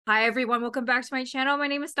Hi, everyone. Welcome back to my channel. My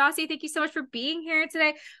name is Stassi. Thank you so much for being here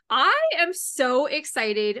today. I am so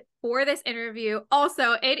excited for this interview.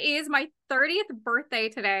 Also, it is my 30th birthday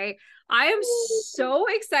today. I am so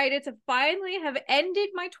excited to finally have ended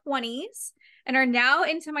my 20s and are now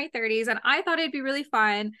into my 30s. And I thought it'd be really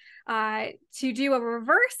fun to do a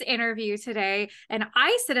reverse interview today. And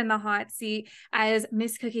I sit in the hot seat as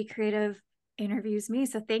Miss Cookie Creative interviews me.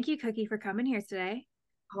 So thank you, Cookie, for coming here today.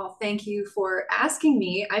 Oh, thank you for asking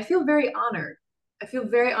me. I feel very honored. I feel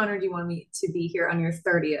very honored you want me to be here on your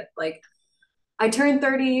 30th. Like I turned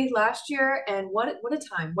 30 last year and what a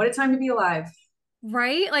time. What a time to be alive.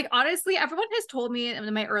 Right? Like honestly, everyone has told me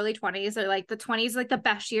in my early 20s or like the 20s like the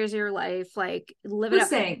best years of your life, like live it Who's up.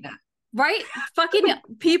 saying that? Right? Fucking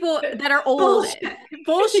people that are old. Bullshit.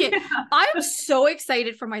 Bullshit. Yeah. I'm so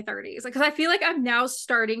excited for my 30s. Like, because I feel like I'm now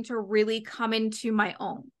starting to really come into my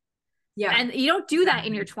own. Yeah, And you don't do that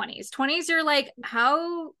in your exactly. 20s. 20s, you're like,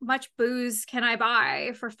 how much booze can I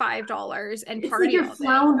buy for $5 and It's like party you're all day?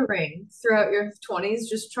 floundering throughout your 20s,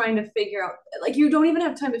 just trying to figure out, like, you don't even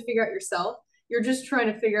have time to figure out yourself. You're just trying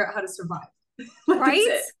to figure out how to survive. Like, that's Right?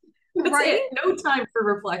 it. That's Right? it. No time for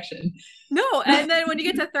reflection. No, and then when you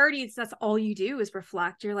get to 30s, that's all you do is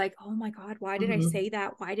reflect. You're like, oh my God, why did I Mhm. say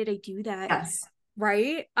that? Why did I do that? Yes.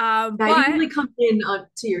 Right? Yeah, you But really come in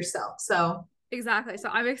to yourself. So exactly. So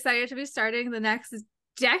I'm excited to be starting the next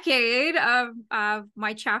decade of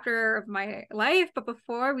my chapter of my life. But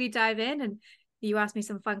before we dive in and you ask me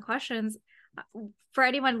some fun questions, for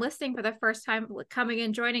anyone listening for the first time coming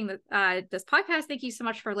and joining this podcast, thank you so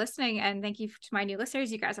much for listening. And thank you to my new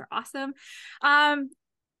listeners. You guys are awesome. Um,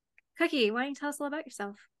 Cookie, why don't you tell us a little about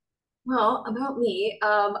yourself? well, about me,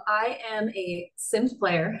 I am a Sims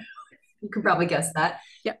player. You can probably guess that.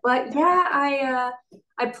 Yep. But yeah,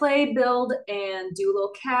 I play, build, and do a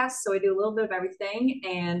little cast. So I do a little bit of everything,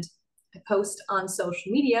 and I post on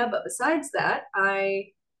social media. But besides that, I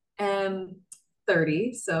am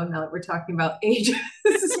 30. So now that we're talking about ages,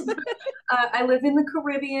 I live in the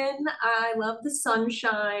Caribbean. I love the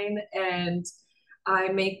sunshine, and I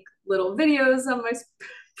make little videos on my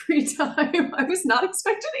free time. I was not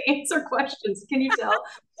expecting to answer questions. Can you tell?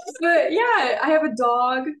 But yeah, I have a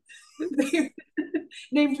dog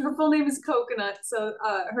named her full name is Coconut. So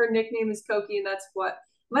her nickname is Coki, and that's what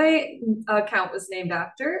my account was named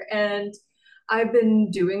after. And I've been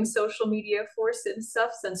doing social media for Sim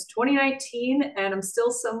stuff since 2019, and I'm still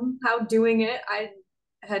somehow doing it. I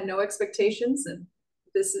had no expectations, and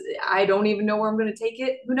I don't even know where I'm going to take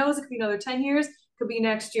it. Who knows? It could be another 10 years, could be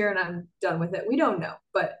next year, and I'm done with it. We don't know,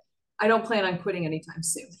 but I don't plan on quitting anytime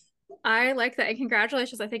soon. I like that. And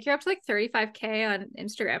congratulations. I think you're up to like 35K on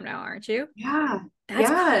Instagram now, aren't you? Yeah, That's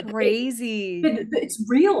yeah. crazy. It's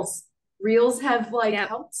reels. Reels have like Yep.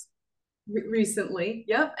 helped recently.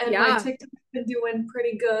 Yep. And my Yeah. TikTok's been doing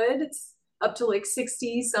pretty good. It's up to like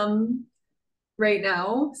 60 some right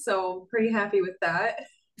now. So pretty happy with that.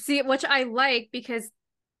 See, which I like because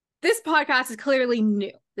this podcast is clearly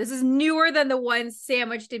new. This is newer than the one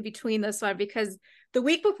sandwiched in between this one because the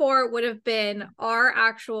week before would have been our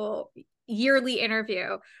actual yearly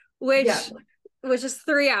interview, Yeah. which was just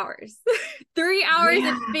 3 hours. 3 hours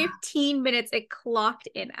Yeah. and 15 minutes it clocked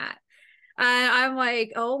in at. And I'm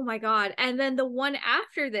like, oh my God. And then the one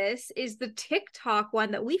after this is the TikTok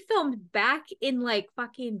one that we filmed back in like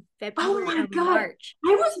fucking Oh February my or God. March.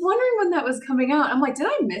 I was wondering when that was coming out. I'm like, did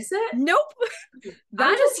I miss it? Nope. I'm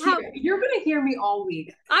That is just how here. You're gonna hear me all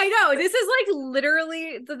week. I know. This is like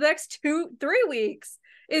literally the next 3 weeks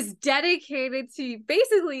is dedicated to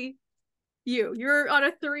basically you. You're on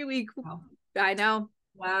a 3 week. Wow. I know.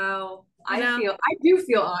 Wow. I know. I do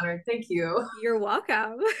feel honored. Thank you. You're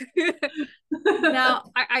welcome. Now,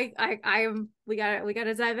 I am. We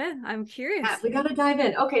gotta dive in. I'm Yeah, curious. we got to dive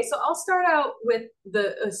in. Okay, so I'll start out with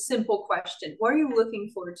the a simple question. What are you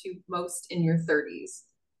looking forward to most in your 30s?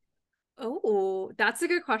 Oh, that's a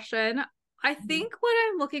good question. I think what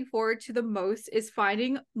I'm looking forward to the most is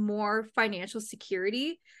finding more financial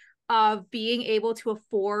security of being able to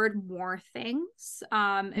afford more things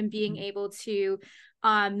and being able to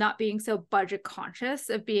not being so budget conscious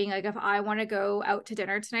of being like if I want to go out to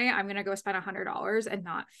dinner tonight, I'm gonna go spend $100 and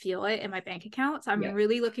not feel it in my bank account. So I'm Yeah.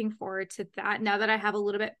 really looking forward to that now that I have a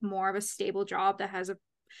little bit more of a stable job that has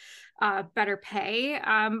a better pay.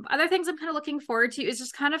 Other things I'm kind of looking forward to is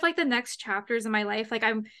just kind of like the next chapters in my life. Like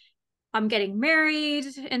I'm getting married,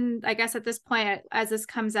 and I guess at this point, as this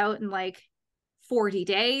comes out in like 40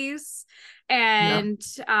 days, Yeah. and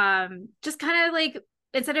just kind of like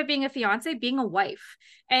instead of being a fiance, being a wife,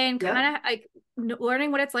 and Yep. kind of like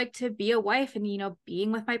learning what it's like to be a wife, and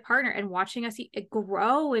being with my partner and watching us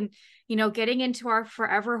grow, and getting into our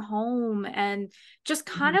forever home, and just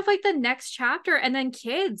kind Mhm. of like the next chapter. And then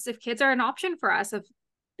kids, if kids are an option for us, of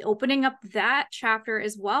opening up that chapter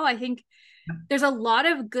as well. I think there's a lot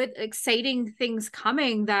of good, exciting things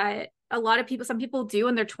coming that some people do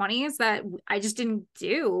in their 20s that I just didn't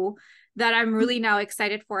do, that I'm really now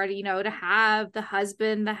excited for, to have the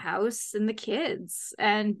husband, the house, and the kids,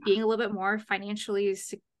 and being a little bit more financially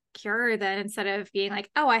secure, than instead of being like,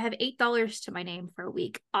 oh, I have $8 to my name for a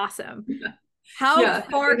week. Awesome. How Yeah,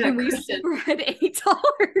 far having can that we cushion. spread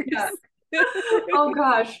 $8? Yeah. Oh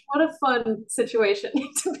gosh, what a fun situation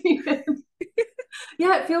to be in.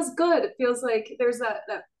 Yeah, it feels good. It feels like there's that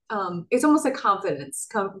it's almost a confidence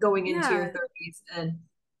going into your Yeah. 30s and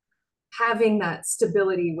having that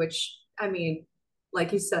stability, which I mean,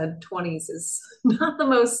 like you said, 20s is not the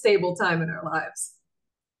most stable time in our lives.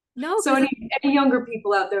 No, So because any younger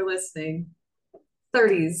people out there listening,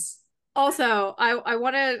 30s. also, I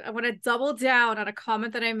want to double down on a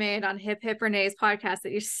comment that I made on Hip Hip Renee's podcast,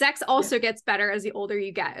 that your sex Yeah. also gets better as the older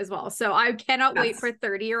you get as well. So I cannot wait Yes. for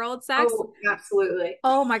 30-year-old sex. Oh, absolutely.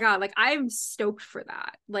 Oh my God, like I'm stoked for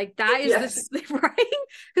that. Like that is Yes. this right?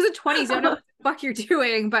 Because in 20s, you don't know what the fuck you're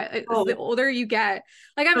doing, but the Oh, older you get,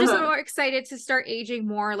 like I'm just uh-huh. more excited to start aging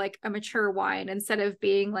more like a mature wine, instead of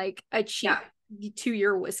being like a Yeah. cheap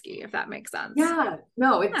 2-year whiskey, if that makes sense. Yeah.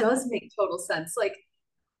 No, it Yeah. does make total sense. Like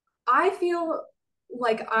I feel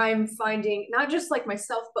like I'm finding not just like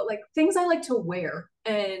myself, but like things I like to wear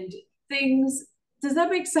and things. Does that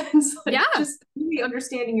make sense? Like Yeah. just really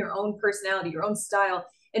understanding your own personality, your own style,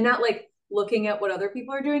 and not like looking at what other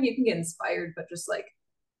people are doing. You can get inspired, but just like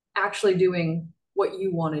actually doing what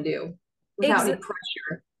you want to do without any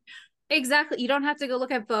pressure. Exactly. You don't have to go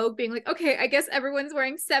look at Vogue being like, okay, I guess everyone's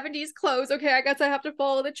wearing 70s clothes. Okay, I guess I have to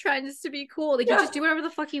follow the trends to be cool. Like you Yeah. just do whatever the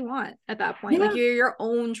fuck you want at that point. Like Yeah. you're your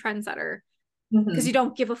own trendsetter, because you Mm-hmm.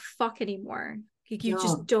 don't give a fuck anymore. Like you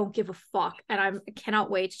just No, don't give a fuck. And I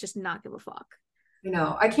cannot wait to just not give a fuck.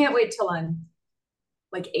 I can't wait till I'm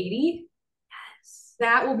like 80. Yes.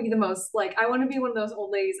 That will be the most like I want to be one of those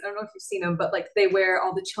old ladies. I don't know if you've seen them, but like they wear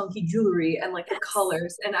all the chunky jewelry and like the Yes.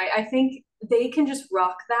 colors. And I think they can just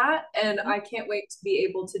rock that. And Mhm. I can't wait to be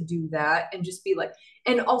able to do that and just be like,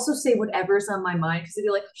 and also say whatever's on my mind because they'd be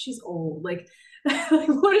like, she's old. Like,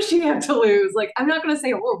 what does she have to lose? Like, I'm not going to say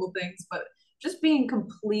horrible things, but just being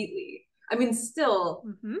completely, I mean, still,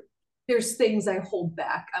 Mhm. there's things I hold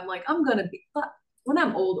back. I'm like, I'm going to be, when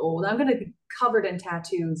I'm old, I'm going to be covered in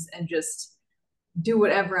tattoos and just do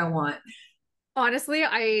whatever I want. Honestly,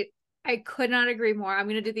 I could not agree more. I'm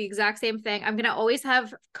gonna do the exact same thing. I'm gonna always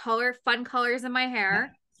have fun colors in my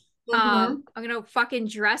hair. Mm-hmm. I'm gonna fucking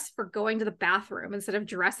dress for going to the bathroom, instead of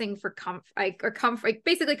dressing for comfort, like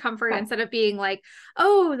basically comfort, Yeah. instead of being like,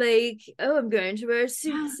 oh, I'm going to wear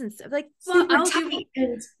suits and stuff. Like, well, Super I'll do tight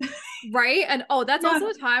and right. And oh, that's yeah. also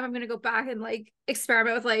the time I'm gonna go back and like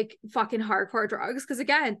experiment with like fucking hardcore drugs. Cause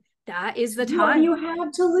again, that is the What do time. you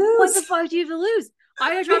have to What the lose? fuck do you have to lose?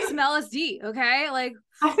 I gotta drop some LSD, okay? Like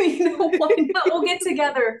I mean, why not? We'll get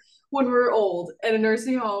together when we're old at a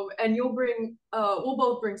nursing home, and we'll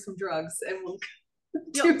both bring some drugs, and we'll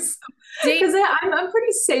you'll do some. date. Because I'm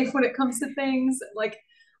pretty safe when it comes to things. Like,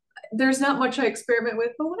 there's not much I experiment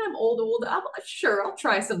with, but when I'm old, I'll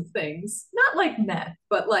try some things. Not like meth,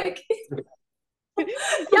 but like, Yeah,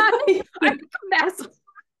 like I think a mess.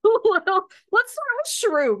 Well, let's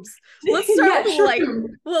start with shrooms. Let's start yeah, with sure, light.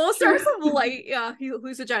 Well, let's start sure, with some light,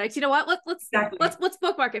 hallucinogenics. You know what? exactly. Let's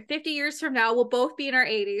bookmark it. 50 years from now, we'll both be in our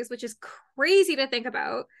 80s, which is crazy to think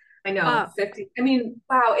about. I know, Uh, 50. I mean,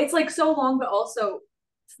 wow, it's like so long, but also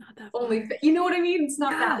it's not that only, far. you know what I mean? It's not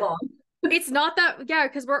that Yeah, long. it's not that. Yeah,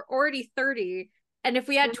 because we're already 30, and if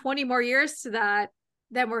we add 20 more years to that,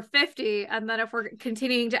 then we're 50, and then if we're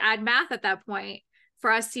continuing to add math at that point,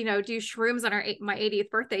 for us, do shrooms on my 80th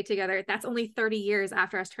birthday together, that's only 30 years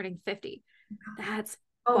after us turning 50. That's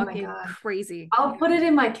Oh my fucking God. crazy. I'll put it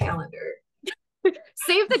in my calendar.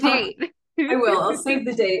 Save the date. I will. I'll save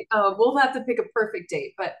the date. We'll have to pick a perfect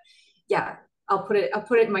date, but yeah, I'll put it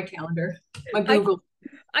in my calendar, my I Google.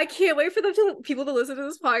 I can't wait for people to listen to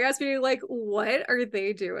this podcast being like, what are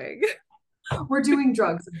they doing? We're doing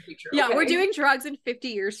drugs in the future, Yeah, we're okay? doing drugs in 50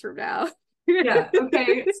 years from now. Yeah,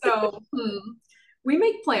 okay. So, we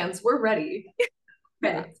make plans. We're ready.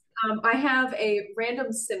 Yeah, Okay. I have a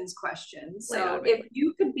random Sims question. lay it So, on me. if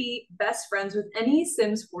you could be best friends with any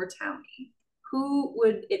Sims for Townie, who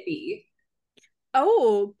would it be?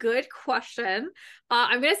 Oh, good question.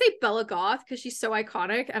 I'm gonna say Bella Goth because she's so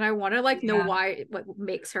iconic, and I want to like know Yeah. why what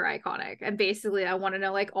makes her iconic. And basically, I want to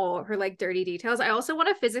know like all her like dirty details. I also want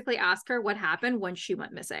to physically ask her what happened when she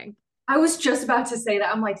went missing. I was just about to say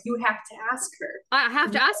that. I'm like, you have to ask her. I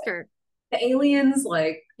have to ask her. The aliens,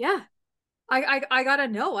 like, Yeah. I gotta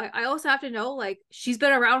know. I also have to know like she's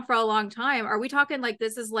been around for a long time. Are we talking like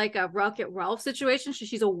this is like a Rocket Ralph situation? So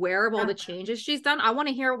she's aware of all the changes she's done. I want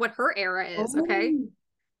to hear what her era is, okay? oh,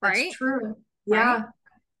 that's Right? true. Right? Yeah.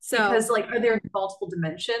 So Because like, are there multiple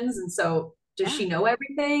dimensions? And so does yeah, she know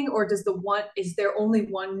everything? Or is there only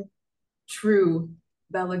one true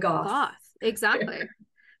Bella Goth? Goth. Exactly.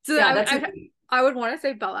 So Yeah, that's a I would want to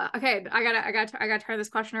say Bella. Okay, I gotta turn this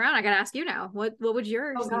question around. I gotta ask you now. What would oh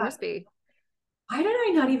yours God. be? Why did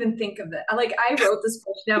I not even think of it? Like I wrote this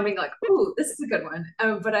question down being like, ooh, this is a good one.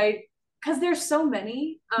 But because there's so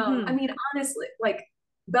many. I Hmm. mean, honestly, like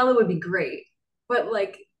Bella would be great, but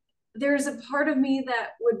like there's a part of me that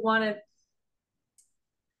would want to.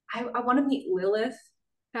 I want to meet Lilith,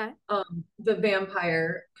 Okay. the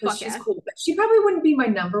vampire, because Fuck she's yeah. cool. But she probably wouldn't be my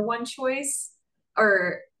number one choice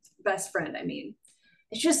or best friend. I mean,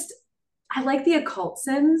 it's just I like the occult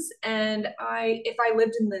sims, and I if I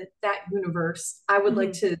lived in that universe, I would like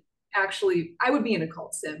Hmm. to actually I would be an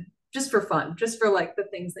occult sim just for fun, just for like the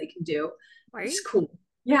things they can do. It's Right? cool.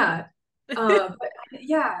 Yeah. But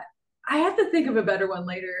yeah, I have to think of a better one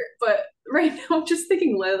later. But right now, I'm just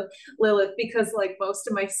thinking Lilith because like most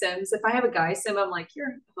of my sims, if I have a guy sim, I'm like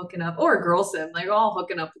you're hooking up, or a girl sim, like all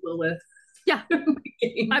hooking up with Lilith. Yeah.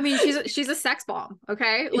 Game. I mean, she's a sex bomb,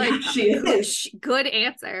 okay? Yeah, Like she is. good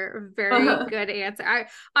answer. Very Uh-huh. good answer.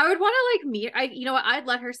 I would want to like meet you know what? I'd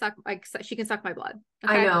let her suck like she can suck my blood.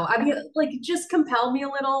 I Okay? know. I mean, like, just compel me a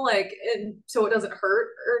little, like, and so it doesn't hurt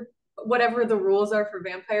or whatever the rules are for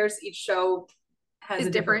vampires. Each show has Is a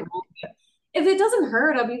different different. rule. If it doesn't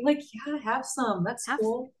hurt, I'll be like, yeah, have some. That's Have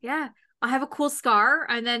cool. yeah. I have a cool scar,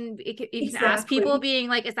 and then you can ask people, Exactly. being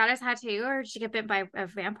like, "Is that a tattoo, or did she get bit by a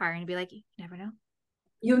vampire?" And be like, "You never know."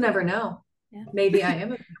 You'll never know. Yeah, Maybe I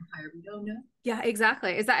am a vampire. We don't know. yeah,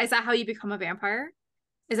 exactly. Is that how you become a vampire?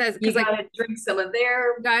 Is that You because like gotta drink some of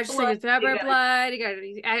their you gotta just like blood. it's rubber You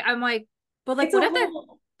gotta, blood? I'm like, but like, it's a what if that?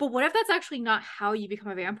 whole. But what if that's actually not how you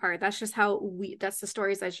become a vampire? That's just how that's the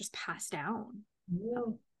stories that's just passed down.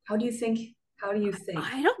 Whoa. How do you think? How do you think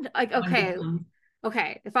I don't like, one okay, becomes?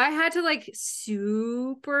 okay. If I had to like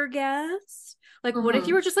super guess, like what if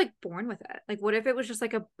you Mhm. were just like born with it? Like what if it was just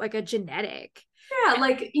like a genetic? Yeah,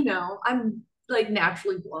 like I'm like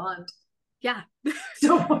naturally blonde. Yeah.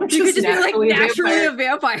 So I'm You could just just be like naturally a naturally vampire. a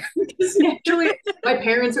vampire. Just naturally,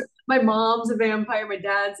 my mom's a vampire, my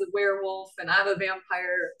dad's a werewolf, and I'm a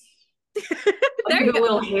vampire. I'm There even you a go.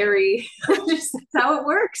 little hairy. Just that's how it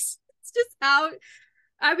works. It's just how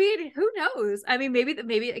I mean, who knows? I mean,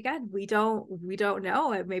 maybe again, we don't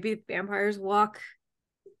know. Maybe vampires walk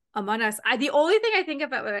among us. The only thing I think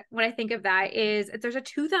about when I think of that is there's a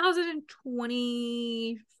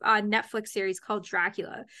 2020 Netflix series called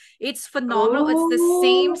Dracula. It's phenomenal. It's the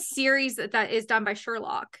same Oh, series that is done by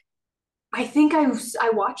Sherlock, I think I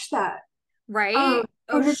watched that. right?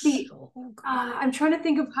 Oh, Is it the? so good. I'm trying to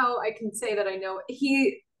think of how I can say that I know.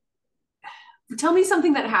 Tell me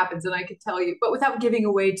something that happens, and I could tell you, but without giving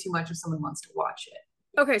away too much if someone wants to watch it.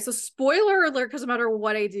 Okay, so spoiler alert, because no matter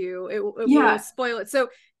what I do, it will Yeah, spoil it. So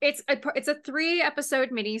it's a 3 episode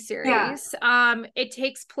yeah. miniseries. It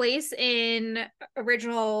takes place in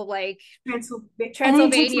original like Transylvania, and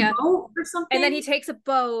then he takes a Transylvania, boat or and then he something. takes a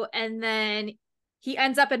boat, and then he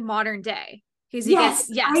ends up in modern day because he gets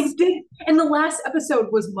Yes, I yes. did. And the last episode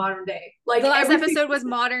was modern day. The Like last everything episode was, was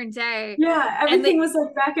modern day, yeah, and everything was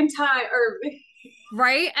like back in time. Or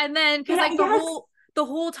right, and then because yeah, like yes. the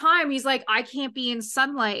whole time he's like, I can't be in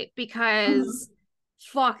sunlight because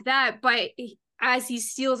Mhm. fuck that. But as he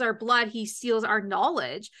steals our blood, he steals our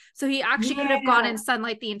knowledge. So he actually could have gone in Yeah.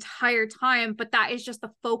 sunlight the entire time, but that is just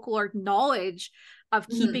the folklore knowledge of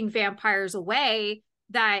Mhm. keeping vampires away.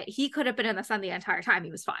 That he could have been in the sun the entire time.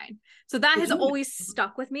 He was fine. So that Could has you? always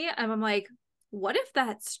stuck with me. And I'm like, what if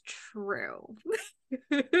that's true?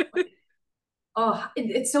 Oh,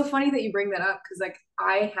 it's so funny that you bring that up because like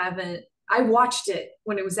I haven't. I watched it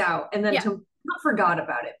when it was out, and then Yeah. to not forgot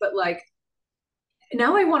about it, but like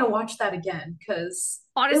now I want to watch that again because it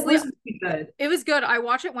Honestly, was really good. it was good. I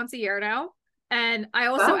watch it once a year now. And I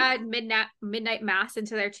also Wow. add midnight mass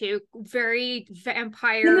into there too. Very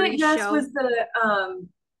vampire Midnight Mass show.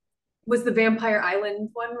 was the Vampire Island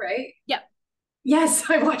one, right? Yep. Yes,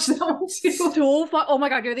 I watched that one too. So fun. Oh my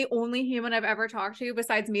god, you're the only human I've ever talked to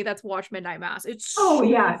besides me that's watched Midnight Mass. It's Oh so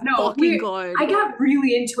yeah, no, fucking good. I got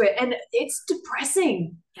really into it and it's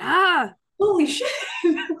depressing. Yeah. holy shit.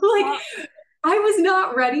 Like, Uh, I was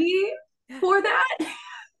not ready for that.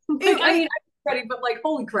 Like, I I mean, I was ready, but like,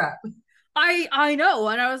 holy crap. I know,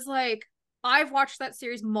 and I was like, I've watched that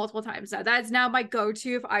series multiple times now. That's now my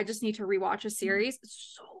go-to if I just need to rewatch a series.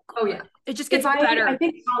 It's so Oh yeah. good. It just If gets I better.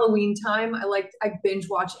 think Halloween time, I binge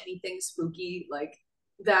watch anything spooky. Like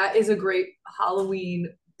that is a great Halloween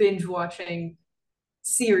binge watching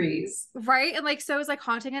series. Right? And like so is like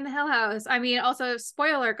Haunting in the Hill House. I mean, also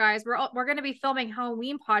spoiler guys, we're going to be filming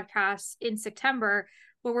Halloween podcasts in September,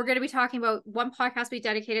 but we're going to be talking about one podcast will be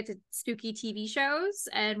dedicated to spooky TV shows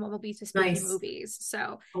and one will be to spooky Nice. movies.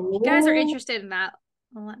 So if you guys are Oh, interested in that,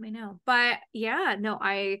 well, let me know. But yeah, no,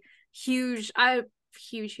 I huge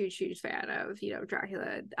fan of,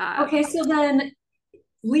 Dracula. okay. So then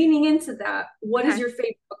leaning into that, what is Okay. your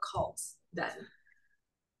favorite occult then?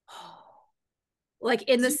 Like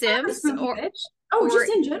in The Because you're not a Sims spooky bitch. Oh, or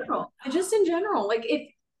just in general. Just in general. Like if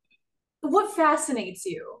what fascinates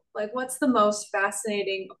you? Like what's the most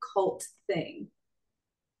fascinating occult thing?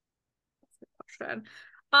 question.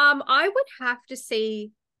 I would have to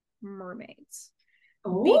say mermaids.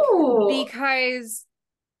 Be- Oh, because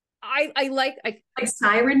I like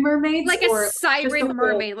siren mermaids like a or just siren the whole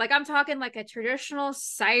mermaid. Like I'm talking like a traditional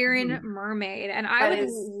siren Mhm. mermaid. And I That would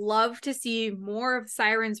is, love to see more of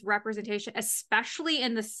sirens representation, especially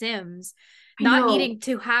in The Sims, I not know. needing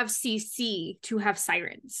to have CC to have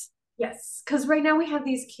sirens. Yes, because right now we have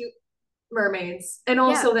these cute mermaids, and Yeah.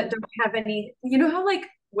 also that don't have any. You know how like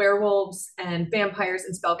werewolves and vampires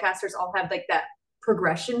and spellcasters all have like that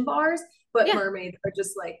progression bars, but Yeah. mermaids are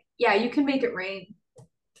just like, yeah, you can make it rain.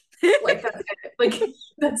 Like that's it. Like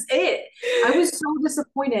that's it. I was so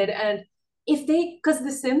disappointed, and if they, because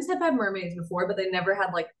The Sims have had mermaids before, but they never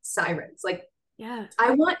had like sirens. Like Yeah.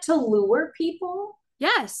 I want to lure people,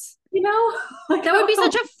 Yes. you know, like That would be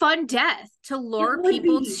such oh, a fun death to it lure would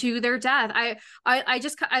people be. to their death. I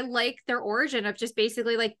just I like their origin of just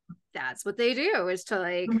basically like that's what they do is to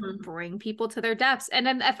like Mhm. bring people to their deaths. And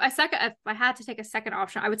then if I had to take a second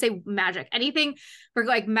option, I would say magic. Anything for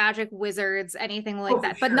like magic wizards, anything like Oh, for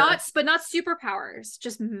that. sure. But not superpowers,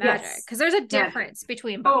 just magic. Yes, Because there's a magic. difference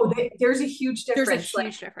between both. Oh, there's a huge There's a difference. Like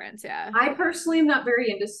huge difference, yeah. I personally am not very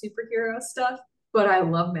into superhero stuff, but I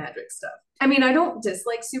love magic stuff. I mean, I don't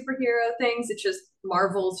dislike superhero things. It's just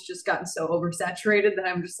Marvel's just gotten so oversaturated that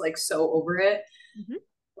I'm just like so over it. Mhm.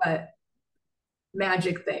 But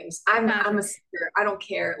magic things, I'm a Magic. sucker. I don't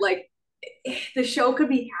care. Like the show could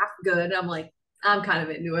be half good. I'm like, I'm kind of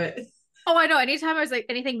into it. Oh, I know. Anytime I was like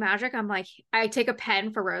anything magic, I'm like, I take a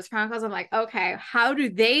pen for Rose Chronicles. I'm like, okay, how do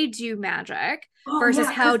they do magic Oh versus yeah,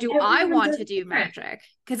 because how do I everyone want does to do different. magic?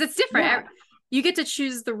 Because it's different. Yeah. You get to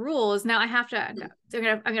choose the rules. Now I have to.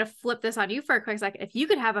 I'm gonna flip this on you for a quick second. If you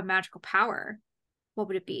could have a magical power, what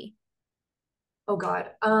would it be? Oh God.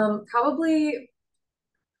 Probably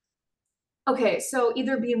okay. So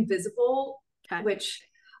either be invisible, Okay. which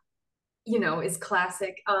is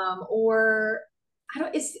classic. Or I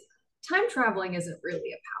don't, it's time traveling isn't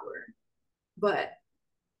really a power, but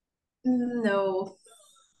no.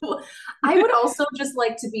 I would also just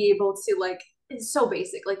like to be able to like, it's so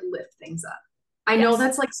basic, like lift things up. I know Yes.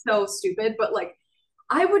 that's like so stupid, but like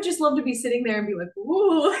I would just love to be sitting there and be like,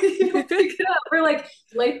 "Ooh, pick it up," or like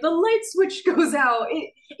the light switch goes out.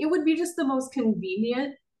 It would be just the most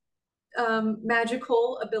convenient,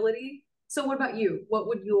 magical ability. So, what about you? What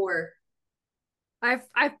would your I've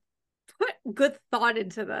put good thought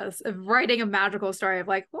into this of writing a magical story of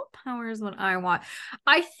like what powers would I want.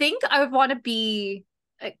 I think I would want to be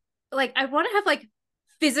like I want to have like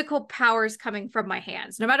physical powers coming from my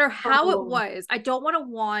hands no matter how it oh was. I don't want a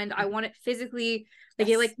wand. I want it physically like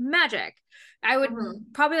yes? magic. I would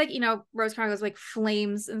Mhm. probably like Rose Chronicles like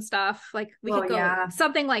flames and stuff. Like we Oh could go yeah,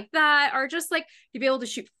 something like that, or just like to be able to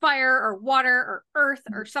shoot fire or water or earth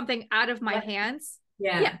or something out of my electric. hands.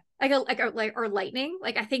 Yeah, Yeah. like or lightning.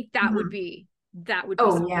 Like I think Mhm. that would be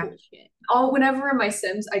Oh some yeah. cool shit. All whenever in my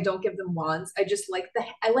Sims, I don't give them wands. I just like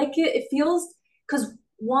I like it. It feels because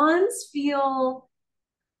wands feel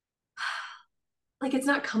like it's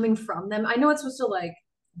not coming from them. I know it's supposed to like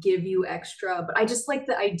give you extra, but I just like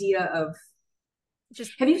the idea of.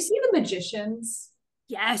 Just Have you seen The Magicians?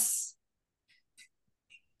 yes.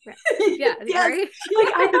 Yeah, Yes. right?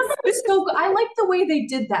 Like I thought Yes. that was so good. I like the way they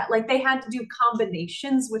did that. Like they had to do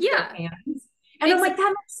combinations with their Yeah. hands. And I'm Ex- like,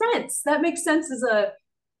 that makes sense. That makes sense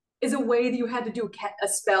as a way that you had to do a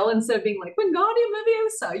spell instead of being like Wingardium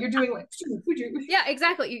Leviosa. You're doing like yeah,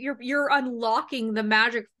 exactly. You're unlocking the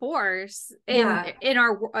magic force yeah, in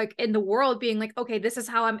our like in the world being like, okay, this is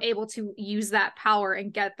how I'm able to use that power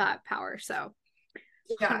and get that power. So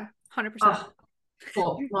yeah. 100%. Oh,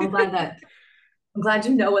 cool. Well, I'm glad that I'm glad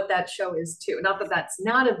you know what that show is too. Not that that's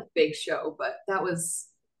not a big show, but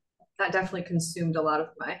that definitely consumed a lot of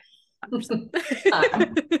my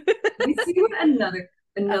time. Let me see what another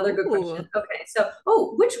good Oh, question. Okay, so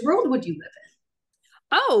which world would you live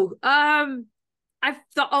oh, I've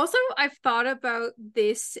thought about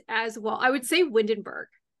this as well. I would say Windenburg.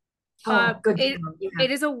 in? Oh, good to It know. Yeah.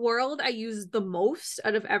 it is a world I use the most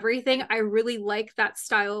out of everything. I really like that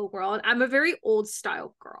style of world. I'm a very old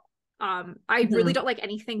style girl. I really Mhm, don't like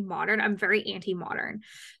anything modern. I'm very anti-modern.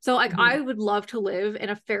 So like I mhm. would love to live in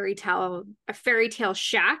a fairy tale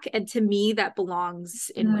shack, and to me that belongs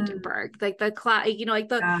in Mm, Windenburg. Like the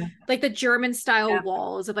yeah, like the German style yeah.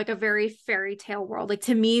 walls of like a very fairy tale world. Like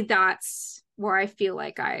to me that's where I feel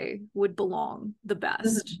like I would belong the Mhm.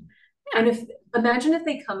 best. And Yeah. if imagine if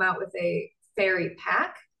they come out with a fairy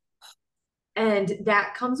pack and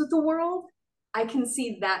that comes with the world, I can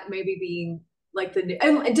see that maybe being like the new,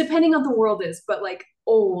 and depending on the world is, but like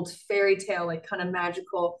old fairy tale, like kind of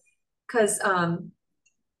magical. Because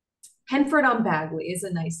Henford on Bagley is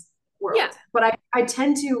a nice Yeah. world, but I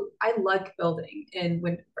like building in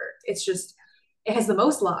Windenburg. It's just it has the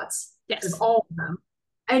most lots of Yes. all of them.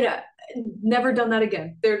 I never done that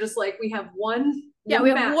again. They're just like we have Yeah, we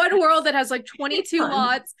one have map. one world that has like 22 Done.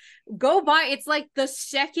 lots. Go buy it's like the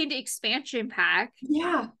second expansion pack.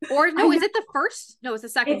 Yeah, Or I no, is know. it the first? No, it's the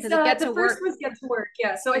second It's because it gets the to first work. was Get to Work.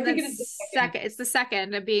 Yeah, so I And then think it is the second. second, it's the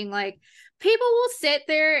second of being like people will sit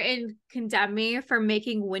there and condemn me for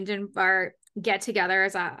making Winden or get together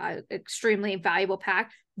as a extremely valuable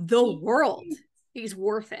pack. The world is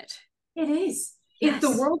worth it. It is. If the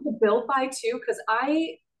Yes. world were built by two, because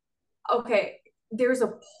okay, there's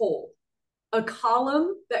a poll, a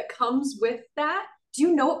column that comes with that. Do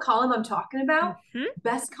you know what column I'm talking about? Mm-hmm.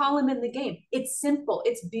 Best column in the game. It's simple.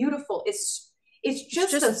 It's beautiful. It's It's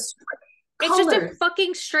just just it's just a colors.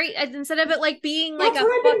 fucking straight instead of it like being like That's a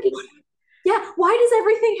what I've been. fucking Yeah. Why does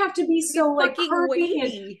everything have to be so like fucking curvy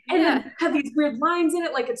wavy. and Yeah. then have these weird lines in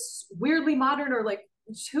it? Like it's weirdly modern or like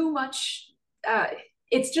too much. Uh,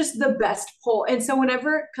 it's just the best pull. And so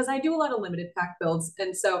whenever, because I do a lot of limited pack builds,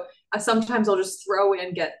 and so sometimes I'll just throw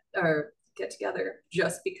in get together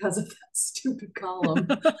just because of that stupid column.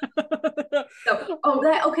 So,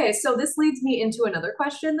 okay. So this leads me into another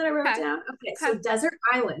question that I wrote Okay. down. Okay, Okay. so desert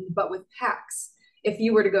island, but with packs. If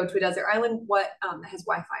you were to go to a desert island, what has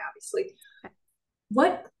Wi-Fi, obviously?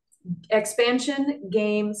 What expansion,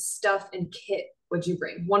 game, stuff, and kit would you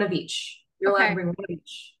bring? One of each. You're allowed to Okay. bring one of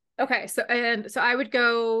each. Okay. So I would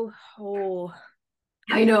go. Oh.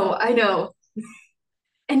 I know, I know.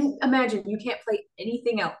 And imagine you can't play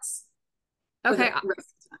anything else for Okay. the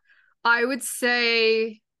rest of I would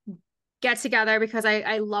say get together because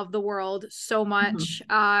I love the world so the much.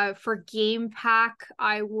 For game pack,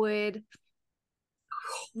 I would.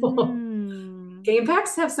 time. Hmm. Game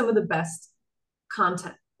packs have some of the best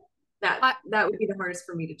content. That I that would be the hardest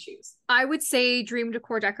for me to choose. I would say Dream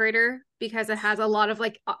Decor Decorator because it has a lot of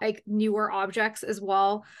like newer objects as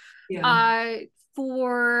well. Yeah. Uh,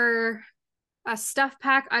 for a stuff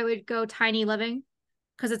pack, I would go Tiny Living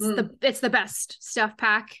because Mm. it's the best stuff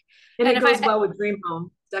pack. And And it if goes I well with Dream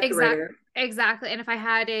Home exact Decorator. exactly, and if I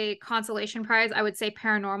had a consolation prize, I would say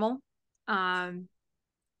Paranormal. Um,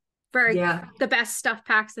 very Yeah. the best stuff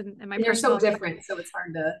packs in my And they're so personal opinion. different, so it's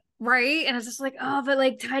hard to. Right. And it's just like, oh, but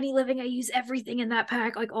like Tiny Living, I use everything in that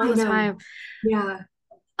pack like all I the know. time. Yeah.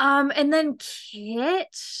 And then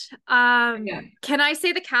kit. Yeah. Can I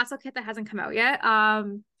say the castle kit that hasn't come out yet?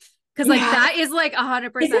 Because like Yeah. that is like Isn't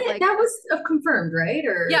 100% it like that was confirmed, right?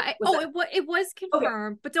 yeah. Or was that It was okay?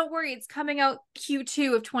 confirmed, but don't worry, it's coming out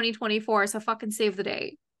Q2 of 2024. So fucking save the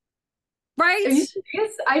date, right? Are you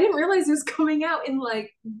serious? I didn't realize it was coming out in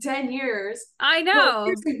like 10 years. I No, know.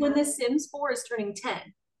 seriously, when The Sims 4 is turning 10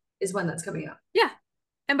 is when that's coming out. Yeah,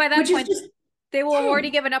 and by that Which is point, just they will have 10. already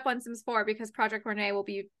given up on Sims 4 because Project Renee will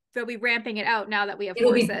be they'll be ramping it out now that we have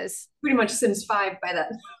It'll be horses. pretty much Sims 5 by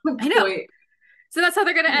that I know. point. So that's how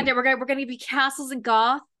they're gonna end it. We're gonna be castles and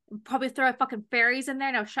goth. Probably throw fucking fairies in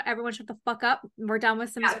there. Now everyone shut the fuck up. We're done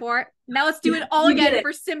with Sims Yeah. 4. Now let's do it all We did again it.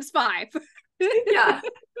 for Sims 5. Yeah.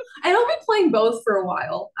 And I'll be playing both for a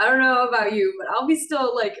while. I don't know about you, but I'll be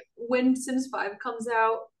still like when Sims 5 comes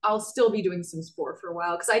out, I'll still be doing Sims 4 for a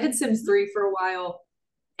while because I did Sims 3 for a while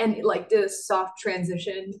and like did a soft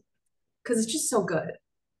transition because it's just so good.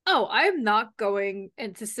 Oh, I'm not going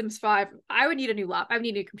into Sims 5. I would need a new lap. I would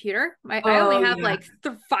need a new computer. I only Oh have yeah. like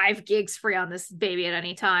 5 gigs free on this baby at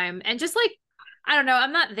any time. And just like, I don't know,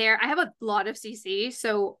 I'm not there. I have a lot of CC,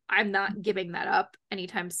 so I'm not giving that up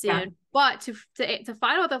anytime Yeah. soon. But to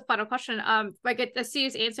find out the final question, I get a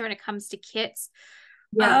serious answer when it comes to kits.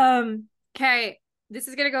 Yeah. Okay. this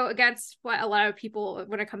is gonna go against what a lot of people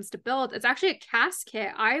when it comes to build. It's actually a cast kit.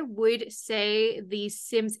 I would say the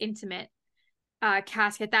Sims Intimate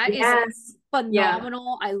casket. That is Yes. Yeah.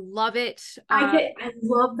 phenomenal. I love it. I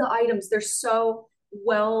love the items. They're so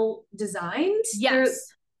well designed.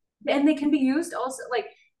 Yes. And they can be used also like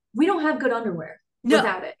we don't have good underwear No.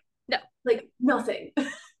 without it. No. Like nothing.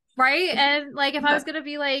 Right? And like if I was gonna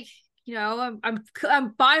be like, you know,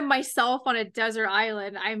 I'm by myself on a desert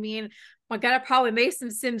island. I mean, I gotta probably make some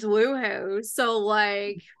Sims woohoo. So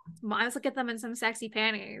like might as well get them in some sexy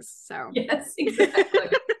panties. So Yes, exactly.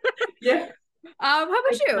 Yeah. how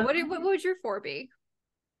about you? What would your four be?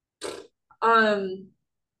 Um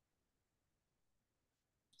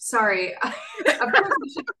sorry. I probably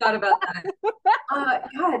should have thought about that.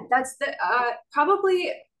 God, that's the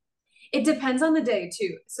probably it depends on the day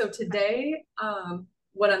too. So today,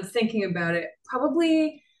 when I'm thinking about it,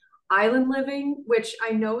 probably island living, which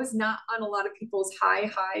I know is not on a lot of people's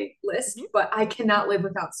high list, Mhm. but I cannot live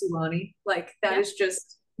without Sulani. Like that Yeah. is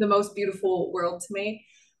just the most beautiful world to me.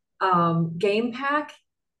 Game pack,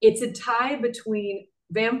 it's a tie between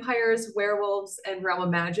vampires, werewolves, and realm of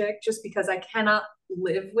magic, just because I cannot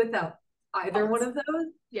live without either one of those.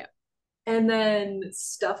 Yeah. And then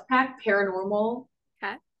stuff pack, paranormal,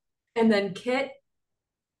 Okay. and then kit.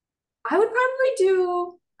 I would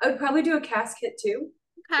probably do a cast kit too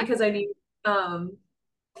Okay. because I need um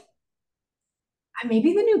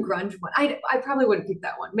maybe the new grunge one. I probably wouldn't pick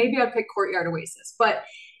that one. Maybe I'd pick Courtyard Oasis, but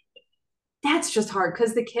that's just hard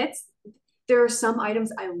because the kits, there are some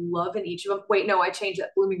items I love in each of them. Wait, no, I changed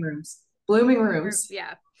that. Blooming Rooms. Blooming Rooms.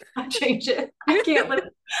 Yeah. I changed it. I can't live.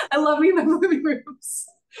 I love me my Blooming Rooms.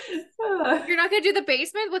 You're not gonna do the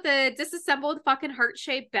basement with a disassembled fucking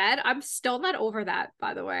heart-shaped bed. I'm still not over that,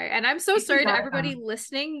 by the way. And I'm so sorry to everybody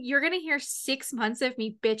listening. You're gonna hear 6 months of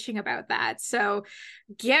me bitching about that. So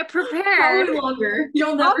get prepared. Probably longer.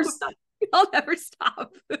 You'll never stop. I'll never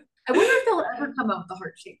stop. I wonder if they'll ever come out with the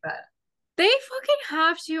heart-shaped bed. They fucking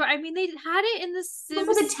have to. I mean, they had it in the Sims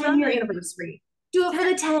for the 10-year anniversary. Do it for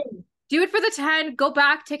the 10. Do it for the 10. Go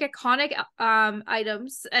back, take iconic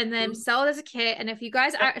items, and then sell it as a kit. And if you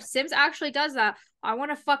guys Sims actually does that, I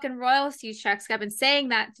want a fucking royalties checks. I've been saying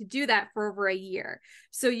that to do that for over a year.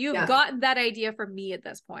 So you've gotten that idea from me at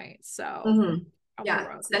this point. So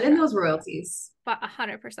yeah, send in those royalties. But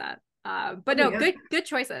 100%. But no, good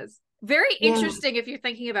choices. Very interesting if you're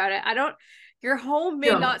thinking about it. Your home may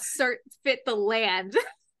not fit the land.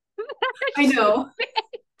 I know.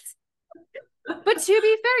 But to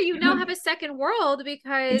be fair, you now have a second world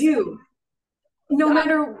because I do. No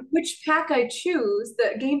matter which pack I choose,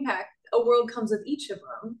 the game pack, a world comes with each of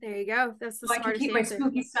them. There you go. That's the smartest I can keep answer. my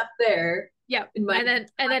spooky stuff there. Yeah, and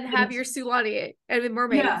then have your Sulani and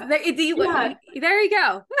mermaids. Yeah. There you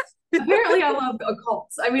go. Apparently, I love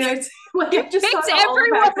occults. I mean, I just it's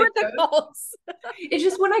everyone with occults. It's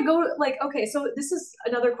just when I go okay. So this is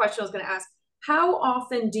another question I was going to ask. How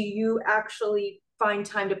often do you actually find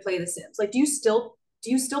time to play The Sims? Like, do you still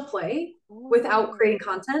play without creating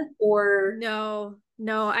content, or no?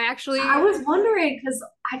 I was wondering because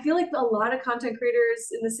I feel like a lot of content creators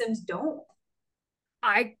in The Sims don't.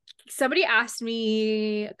 Somebody asked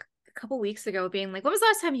me a couple weeks ago, being like, "When was the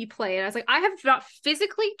last time you played?" I was like, "I have not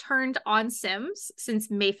physically turned on Sims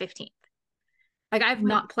since May 15th. Like I've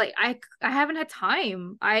not played. I haven't had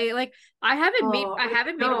time. I haven't made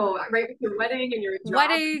right with your wedding and your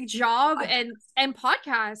job and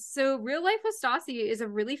podcasts. So Real Life with Stassi is a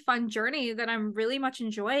really fun journey that I'm really much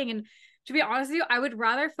enjoying. And to be honest with you, I would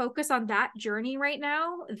rather focus on that journey right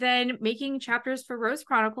now than making chapters for Rose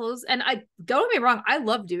Chronicles. And don't get me wrong, I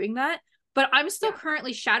love doing that, but I'm still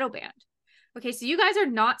currently shadow banned. Okay, so you guys are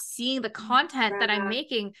not seeing the content that I'm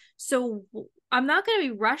making. So I'm not going to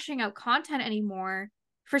be rushing out content anymore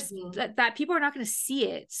for that people are not going to see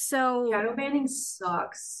it. So shadow banning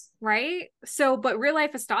sucks. Right? So, but Real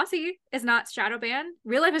Life of Stassi is not shadow banned.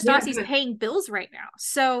 Real Life of Stassi is paying bills right now.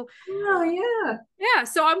 So, yeah.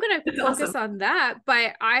 So I'm going to focus on that.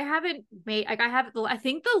 But I haven't made, I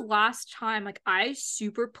think the last time I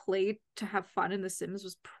super played to have fun in The Sims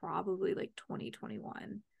was probably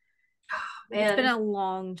 2021. Man, it's been a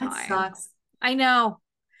long time. That sucks. I know.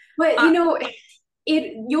 But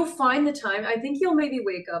you'll find the time. I think you'll maybe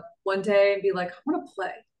wake up one day and be like, I want to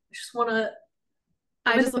play. I just want to.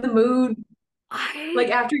 I'm in the mood.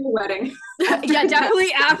 After your wedding. Yeah,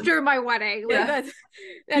 definitely after my wedding. That's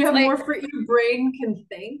you have more for your brain can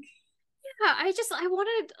think. Yeah, I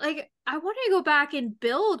wanted to go back and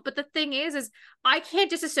build, but the thing is I can't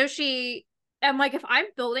disassociate. I'm if I'm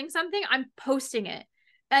building something, I'm posting it.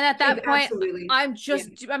 And at that point, I'm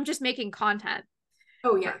just making content.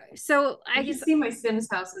 Oh yeah. So I just see my Sims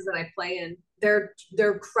houses that I play in. they're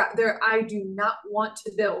I do not want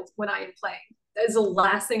to build when I am playing. That is the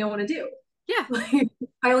last thing I want to do. Yeah. Like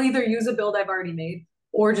I'll either use a build I've already made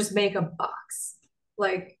or just make a box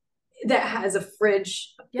like that has a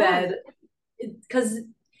fridge, a Yeah. bed, because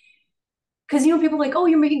you know people are like, oh,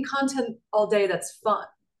 you're making content all day. That's fun.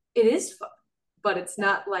 It is fun, but it's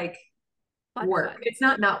not like Fun, work. fun. It's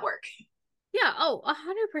not work. Yeah. Oh,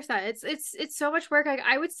 100%. It's so much work. Like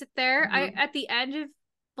I would sit there. I Mhm. at the end of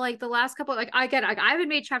like the last couple, like I get, like I haven't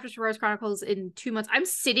made chapters for Rose Chronicles in 2 months. I'm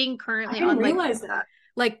sitting I currently didn't on realize that.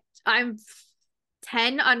 like I'm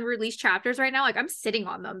 10 unreleased chapters right now. Like I'm sitting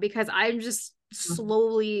on them because I'm just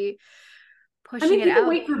slowly I pushing mean, it people out.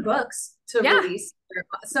 wait for books to Yeah. release.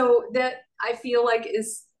 So that I feel like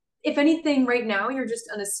is, if anything, right now you're just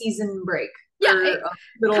on a season break Yeah, or it a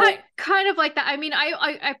little. kind of like that. I mean,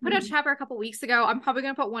 I put out a chapter a couple weeks ago. I'm probably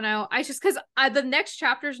gonna put one out. I just because the next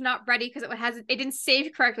chapter's not ready because it didn't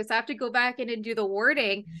save correctly, so I have to go back in and do the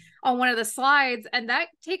wording on one of the slides, and that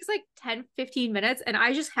takes like 10-15 minutes, and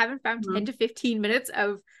I just haven't found 10 to 15 minutes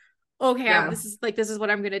of okay, Yeah. this is what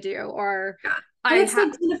I'm gonna do, or Yeah. I And it's have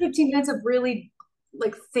like 10 to 15 minutes of really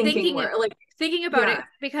like thinking thinking where like, thinking about yeah. it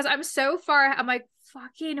because I'm so far. I'm like,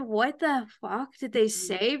 fucking, what the fuck did they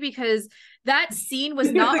say? Because that scene was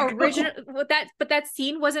not original. But that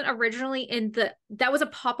scene wasn't originally in the. That was a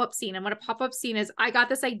pop up scene, and what a pop up scene is, I got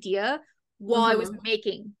this idea while I was Mhm.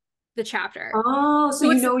 making the chapter. Oh, so So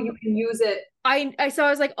you it's know you can use it. so I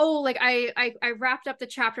was like, oh, like I wrapped up the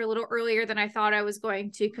chapter a little earlier than I thought I was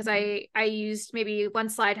going to because I used maybe one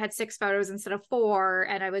slide had 6 photos instead of 4,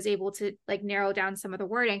 and I was able to like narrow down some of the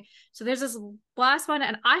wording. So there's this last one,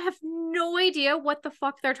 and I have no idea what the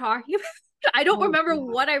fuck they're talking about. I don't Oh, remember God.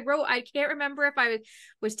 what I wrote. I can't remember if I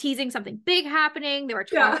was teasing something big happening. They were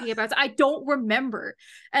Yeah. talking about. I don't remember.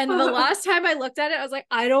 And the last time I looked at it, I was like,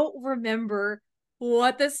 I don't remember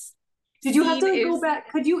what this Did you have scene to go is.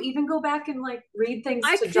 back? Could you even go back and like read things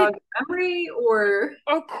I to could jog your memory or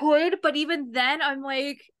could, but even then, I'm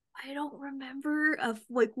like, I don't remember of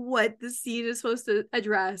like what the scene is supposed to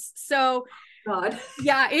address. So God?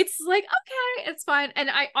 yeah, it's like okay, it's fine. And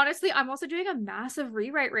I honestly, I'm also doing a massive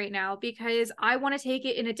rewrite right now because I want to take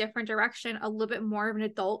it in a different direction, a little bit more of an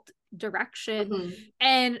adult direction. Mhm.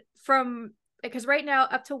 And from because right now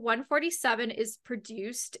up to 147 is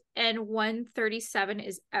produced and 137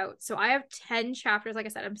 is out. So I have 10 chapters, like I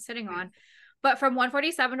said, I'm sitting on. But from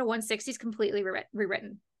 147 to 160 is completely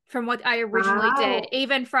rewritten from what I originally did. Wow.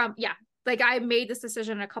 Even from, yeah, like I made this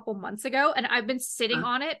decision a couple months ago and I've been sitting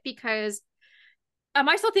on it because am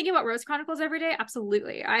I still thinking about Rose Chronicles every day?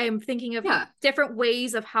 Absolutely. I am thinking of Yeah. different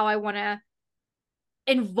ways of how I want to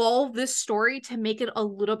involve this story to make it a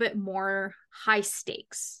little bit more high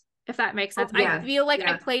stakes, if that makes Oh, sense. I yeah. feel like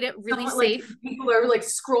I Yeah. played it really Somewhat like safe. people are like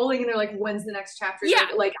scrolling and they're like, when's the next chapter Yeah.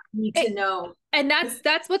 gonna be? Like, I need It, to know. and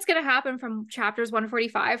that's what's gonna happen from chapters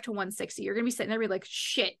 145 to 160. You're gonna be sitting there be like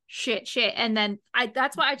shit, shit, shit. And then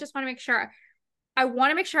that's why I just want to make sure I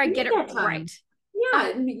You get need it that right. time.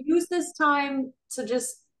 Yeah. Use this time to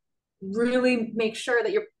just really make sure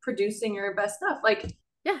that you're producing your best stuff. Like,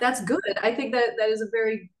 Yeah. that's good. I think that that is a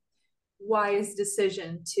very wise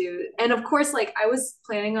decision to, and of course, like I was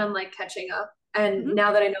planning on like catching up. And Mm-hmm.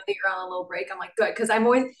 now that I know that you're on a little break, I'm like, good. Because I'm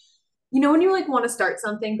always, you know, when you like want to start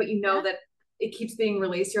something, but you know Yeah. that it keeps being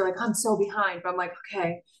released, you're like, I'm so behind. But I'm like, okay.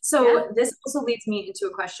 Yeah. So this also leads me into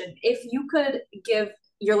a question. If you could give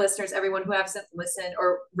your listeners, everyone who hasn't listened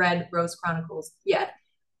or read Rose Chronicles Yeah. yet,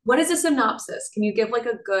 what is a synopsis? Can you give like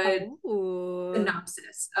a good Oh.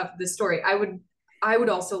 synopsis of the story? I would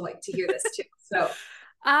also like to hear this too. So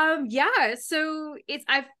Yeah, so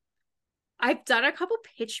I've done a couple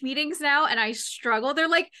pitch meetings now and I struggle. They're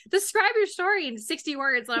like, describe your story in 60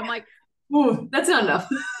 words. And I'm like, ooh, that's not enough.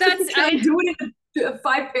 that's Can I do it in a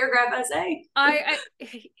 5 paragraph essay?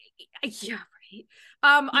 yeah, right.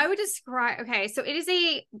 I would describe okay, so it is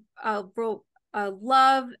a, a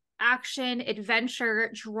love, action,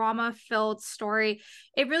 adventure, drama filled story.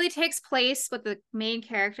 It really takes place with the main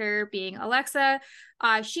character being Alexa.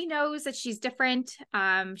 She knows that she's different.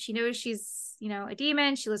 She knows she's, a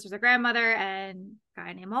demon. She lives with her grandmother and a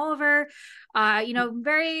guy named Oliver.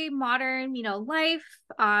 Very modern, life.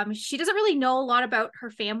 She doesn't really know a lot about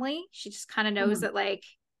her family. She just kind of knows Mhm. that like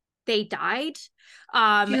they died. She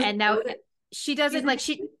doesn't And now know that she she's doesn't a like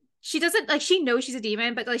demon? she doesn't like she knows she's a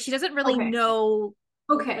demon, but like she doesn't really Okay. know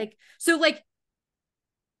Okay. like so like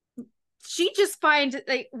she just finds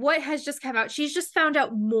like what has just come out. She's just found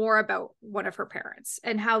out more about one of her parents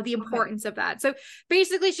and how the Okay. importance of that. So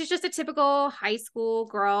basically, she's just a typical high school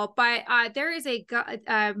girl, but there is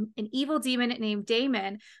an evil demon named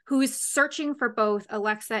Damon who is searching for both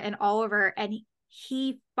Alexa and Oliver, and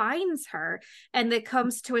he finds her. And it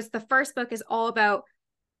comes to us, the first book is all about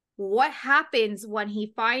what happens when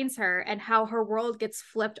he finds her and how her world gets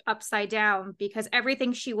flipped upside down because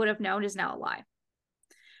everything she would have known is now a lie.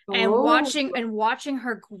 And Oh. watching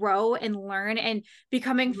her grow and learn and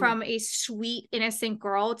becoming from a sweet innocent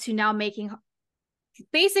girl to now making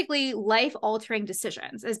basically life altering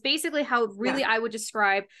decisions is basically how really I would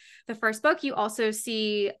describe the first book. You also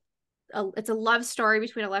see it's a love story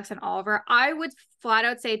between Alexa and Oliver. I would flat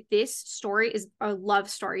out say this story is a love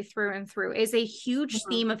story through and through. Is a huge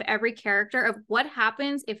theme of every character of what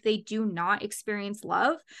happens if they do not experience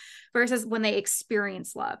love versus when they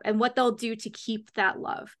experience love and what they'll do to keep that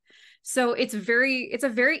love. So it's a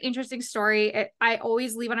very interesting story. I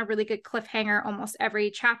always leave on a really good cliffhanger. Almost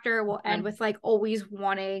every chapter will end with like always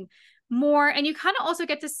wanting more. And you kind of also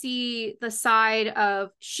get to see the side of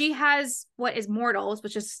she has what is mortals,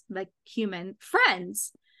 which is like human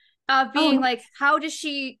friends, of being like, how do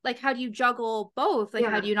you juggle both? Like,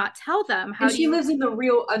 how do you not tell them? How and she lives in the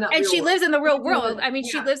real, she lives in the real world. I mean,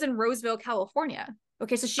 she lives in Roseville, California.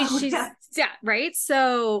 Okay, so she's right.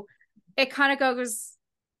 So it kind of goes,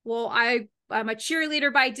 well, I'm a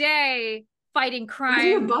cheerleader by day, fighting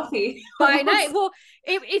crime Buffy by night. Well,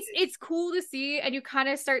 it's cool to see, and you kind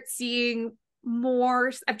of start seeing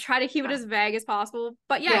more. I've tried to keep it as vague as possible,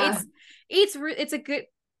 but it's a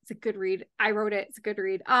good read. I wrote it. It's a good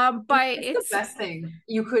read. But it's the best thing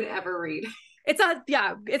you could ever read. It's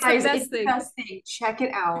Guys, the best thing. Check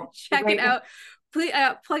it out. Check it out. Please,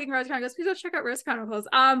 plugging Rose Chronicles. Please go check out Rose Chronicles.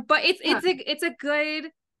 But it's a good.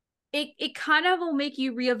 It kind of will make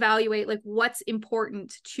you reevaluate like what's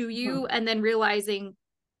important to you and then realizing,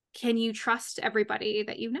 can you trust everybody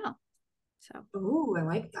that you know? So, ooh, I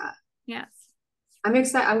like that. Yes. I'm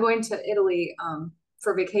excited. I'm going to Italy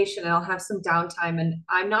for vacation and I'll have some downtime and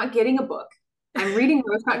I'm not getting a book. I'm reading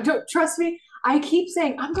Rose Chronicles. Don't trust me. I keep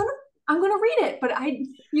saying I'm gonna read it, but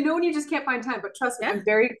when you just can't find time. But trust me, I'm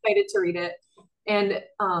very excited to read it. And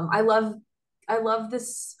I love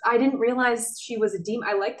this. I didn't realize she was a demon.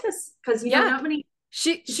 I like this because not many.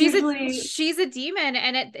 She's a demon,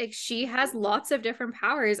 and she has lots of different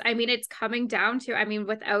powers. I mean, it's coming down to, I mean,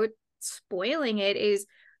 without spoiling it, is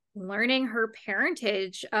learning her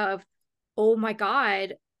parentage of, oh my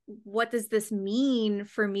God, what does this mean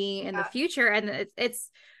for me in the future?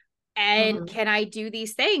 And can I do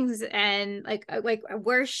these things? And like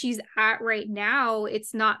where she's at right now,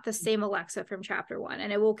 it's not the same Alexa from chapter 1,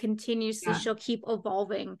 and it will continuously, she'll keep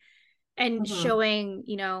evolving and showing,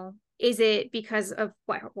 is it because of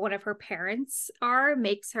what one of her parents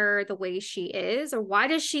makes her the way she is, or why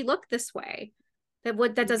does she look this way?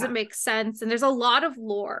 That doesn't make sense. And there's a lot of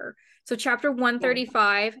lore. So chapter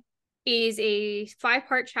 135 is a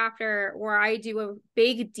 5-part chapter where I do a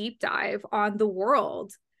big deep dive on the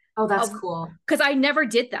world. Oh, that's cool. Because I never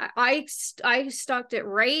did that. I stopped it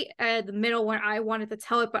right at the middle when I wanted to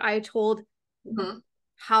tell it, but I told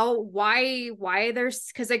why there's,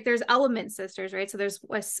 because like there's element sisters, right? So there's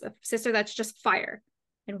a sister that's just fire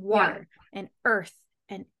and water and earth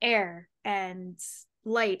and air and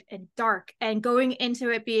light and dark, and going into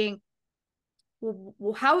it being,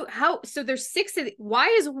 well, how so there's 6 of why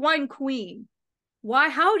is one queen?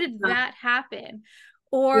 How did that happen?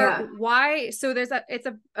 Or why? So it's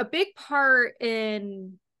a big part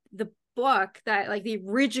in the book, that like the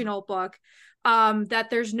original book, that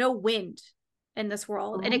there's no wind in this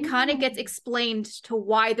world. And it kind of gets explained to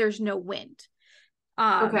why there's no wind.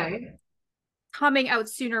 Coming out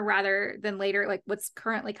sooner rather than later, like what's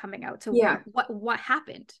currently coming out to what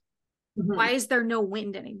happened. Why is there no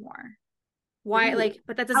wind anymore? Why? Like,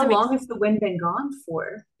 but that doesn't. How long has the wind been gone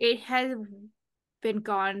for? It has been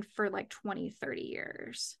gone for like 20-30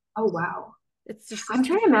 years. Oh wow. It's just, I'm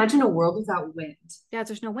trying to imagine a world without wind. Yeah,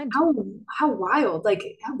 there's no wind. How wild. Like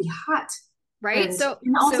that would be hot, right?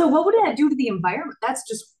 And also what would that do to the environment? That's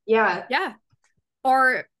just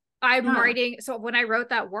or I'm writing, so when I wrote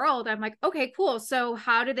that world, I'm like, okay, cool, so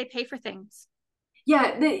how do they pay for things?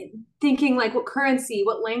 Thinking like what currency,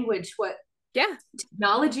 what language, what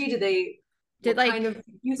technology do they kind of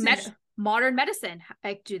usage? Modern medicine,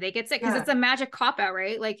 like, do they get sick? Because it's a magic cop out,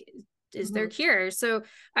 right? Like, is there cures? So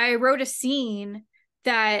I wrote a scene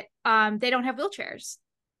that they don't have wheelchairs.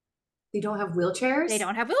 They don't have wheelchairs? They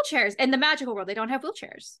don't have wheelchairs. In the magical world, they don't have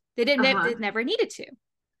wheelchairs. They didn't they never needed to.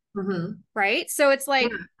 Right? So it's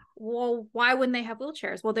like, well, why wouldn't they have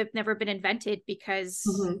wheelchairs? Well, they've never been invented because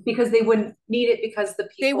they wouldn't need it, because the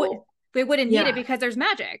people they wouldn't need it because there's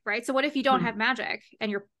magic, right? So what if you don't have magic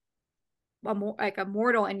and you're like a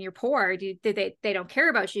mortal and you're poor? They don't care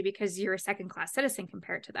about you because you're a second-class citizen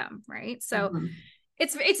compared to them, right? So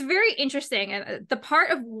it's very interesting, and the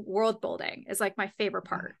part of world building is like my favorite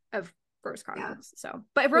part of Rose Yeah. Chronicles. So,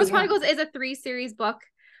 but Rose Chronicles is a 3 series book.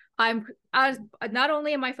 I was not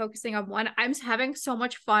only am I focusing on one, I'm having so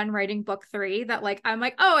much fun writing book 3 that like I'm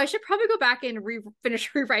like, oh, I should probably go back and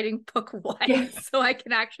finish rewriting book 1 so I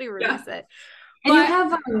can actually release it.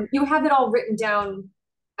 And you have it all written down,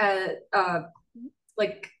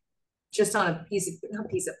 like just on a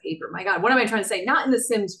piece of paper. My God, what am I trying to say? Not in the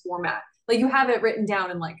Sims format. Like you have it written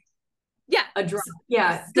down in like a drawer.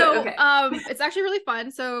 Yeah. So okay. It's actually really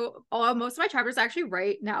fun. So most of my chapters I actually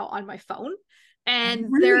write now on my phone, and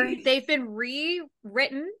they've been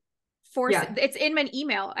rewritten for it's in an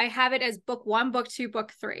email. I have it as book 1, book 2,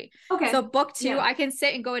 book 3. Okay. So book 2, I can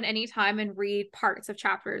sit and go in any time and read parts of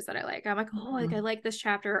chapters that I like. I'm like, oh, like I like this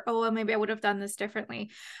chapter. Oh, maybe I would have done this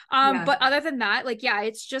differently. But other than that, like, yeah,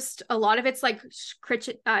 it's just a lot of it's like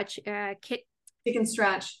chicken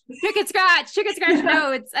scratch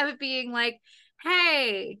notes of it being like,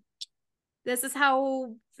 hey, this is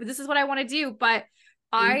what I want to do. But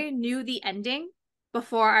I knew the ending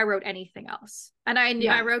before I wrote anything else. And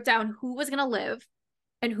I wrote down who was going to live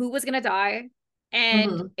and who was going to die.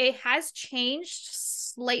 And it has changed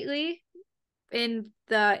slightly in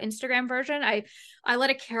the Instagram version. I let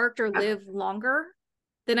a character live longer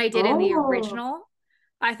than I did in the original.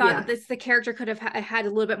 I thought that the character could have had a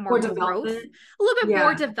little bit more growth, a little bit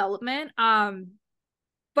more development.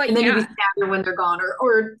 But and then you'd be sadder when they're gone,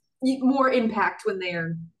 or more impact when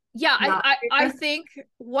they're I think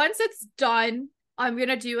once it's done, I'm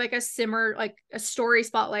gonna do like a story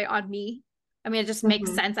spotlight on me. I mean, it just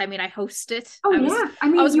makes sense. I mean, I host it. I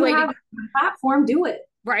was waiting. Have a platform, do it.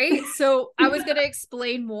 Right. So I was gonna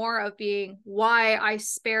explain more of being why I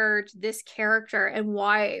spared this character and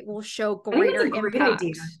why it will show greater impact.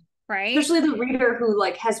 Idea. Right. Especially the reader who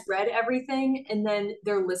like has read everything and then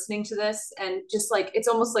they're listening to this and just like it's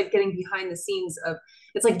almost like getting behind the scenes of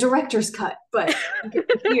it's like director's cut, but you get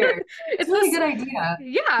to hear. It's really a good idea.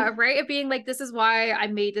 Yeah, right. It being like, this is why I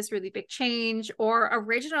made this really big change. Or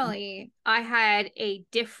originally I had a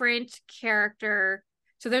different character.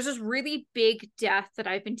 So there's this really big death that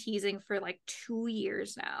I've been teasing for like 2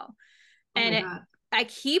 years now. And I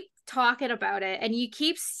keep talking about it and you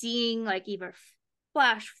keep seeing like either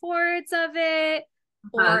flash forwards of it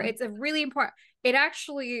or it's a really important. It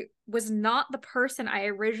actually was not the person I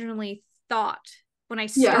originally thought when I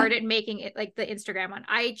started making it like the Instagram one.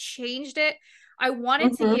 I changed it. I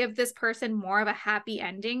wanted to give this person more of a happy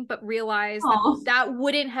ending, but realized that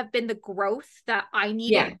wouldn't have been the growth that I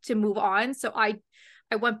needed to move on. So I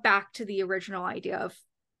went back to the original idea of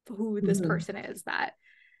who this person is that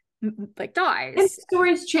like dies. And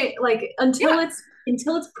stories change, like until it's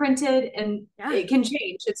printed and it can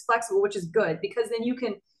change. It's flexible, which is good because then you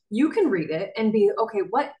can read it and be okay.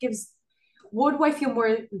 What do I feel more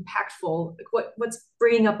impactful? Like what's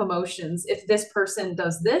bringing up emotions if this person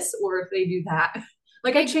does this or if they do that?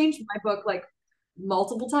 Like I changed my book like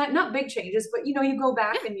multiple times, not big changes, but you go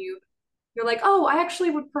back and you're like, oh, I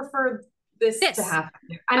actually would prefer this to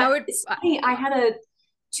happen. And it's funny, I had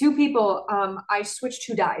 2 people, I switched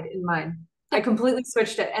who died in mine. I completely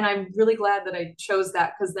switched it. And I'm really glad that I chose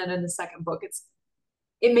that because then in the second book,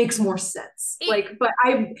 it makes more sense. But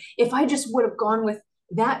if I just would have gone with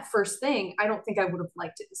that first thing, I don't think I would have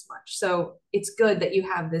liked it as much. So it's good that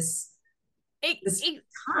you have this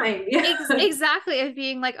time. Exactly. Of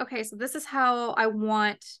being like, okay, so this is how I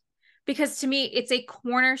want, because to me, it's a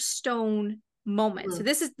cornerstone moment. So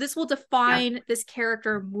this will define this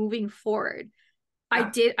character moving forward.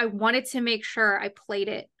 I wanted to make sure I played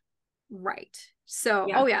it right.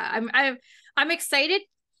 So I'm excited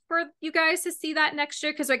for you guys to see that next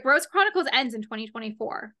year because like Rose Chronicles ends in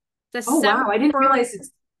 2024. Wow, I didn't realize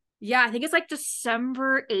it's I think it's like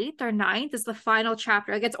December 8th or 9th is the final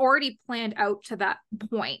chapter. Like it's already planned out to that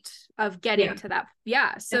point of getting to that.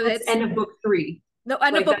 Yeah. So it's end of book 3. No,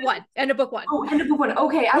 end of book 1. End of book 1. Oh, end of book 1.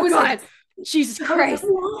 Okay. I was like, Jesus Christ.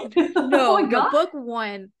 No, book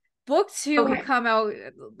 1. Book 2 will come out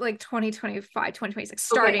like 2025, 2026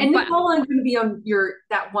 starting. And Nicole is going to be on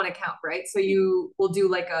that one account, right? So you will do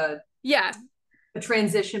like a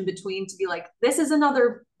transition between to be like, this is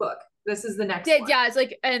another book. This is the next one. Yeah, it's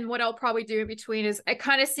like, and what I'll probably do in between is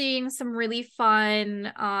kind of seeing some really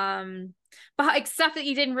fun but like stuff that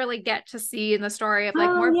you didn't really get to see in the story of like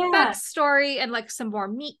more backstory and like some more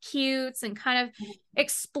meet cutes and kind of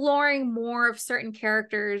exploring more of certain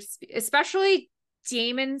characters, especially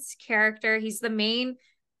Damon's character. He's the main,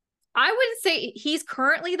 I wouldn't say he's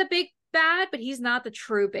currently the big bad, but he's not the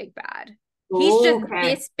true big bad. He's just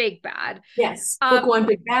this big bad. Yes. Book 1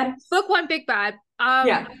 big bad. Book 1 big bad.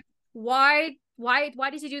 Why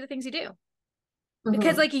did he do the things he do?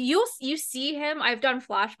 because Mm-hmm. like you see him, I've done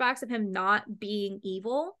flashbacks of him not being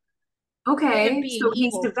evil, him Okay, being so he's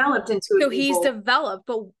evil. developed into an So he's evil. developed,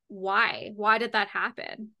 but why did that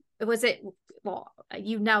happen? Was it, well,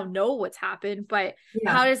 you now know what's happened, but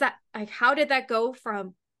Yeah. how did that go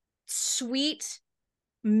from sweet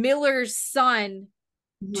Miller's son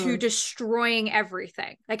to Mhm. destroying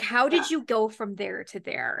everything? Like, how Yeah. did you go from there to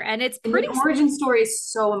there? And it's And the pretty. origin story is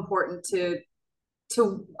so important to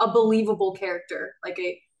a believable character. Like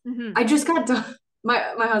Mhm. I just got done. My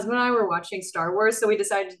husband and I were watching Star Wars, so we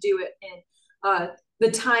decided to do it in the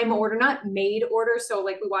time order, not made order. So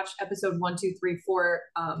like we watched episode one, two, three, four.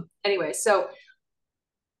 Anyway, so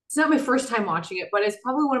it's not my first time watching it, but it's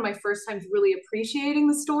probably one of my first times really appreciating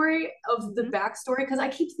the story of the Mhm. backstory. Because I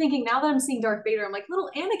keep thinking now that I'm seeing Darth Vader, I'm like little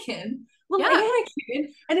Yeah, Anakin,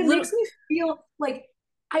 and it little. makes me feel like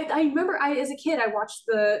I remember I as a kid I watched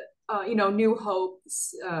the New Hope,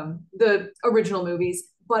 the original movies,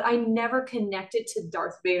 but I never connected to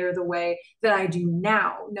Darth Vader the way that I do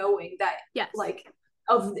now, knowing that Yes. like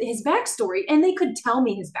of his backstory, and they could tell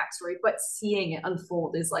me his backstory, but seeing it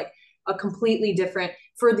unfold is like a completely different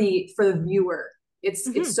for the viewer. It's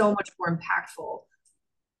Mhm. so much more impactful.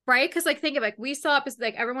 Right? Because like think of like we saw episode,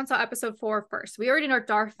 like everyone saw episode 4 first. We already know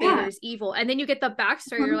Darth Vader Yeah. is evil, and then you get the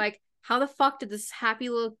backstory. You're Mhm. like, how the fuck did this happy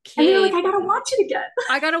little And then you're like, kid? I gotta watch it again.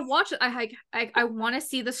 I gotta watch it. I want to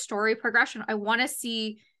see the story progression. I want to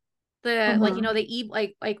see the, like, Mhm.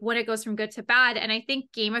 the like when it goes from good to bad. And I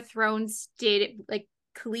think Game of Thrones did like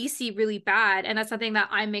Khaleesi really bad, and that's something that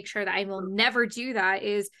I make sure that I will never do. That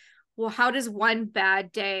is, well, how does one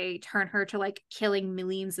bad day turn her to like killing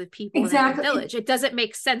millions of people in a Exactly. village? It doesn't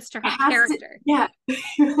make sense to It her has to, character. yeah.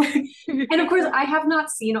 And of course, I have not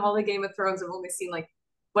seen all the Game of Thrones. I've only seen like,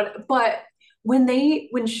 but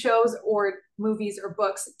when shows or movies or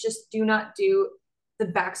books just do not do the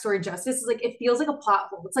backstory justice, it's like it feels like a plot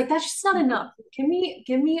hole. It's like that's just not Mhm. enough. Give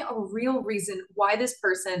me a real reason why this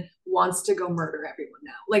person wants to go murder everyone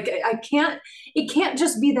now. Like I can't. It can't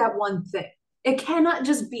just be that one thing. It cannot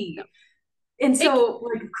just No. be. And It so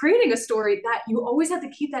like creating a story that you always have to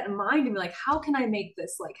keep that in mind and be like, how can I make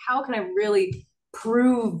this, like how can I really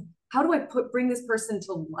prove, how do I bring this person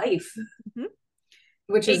to life, mhm.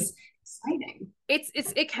 which it is exciting.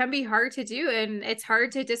 it can be hard to do, and it's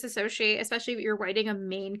hard to disassociate, especially if you're writing a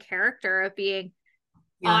main character, of being,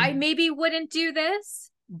 Yeah. I maybe wouldn't do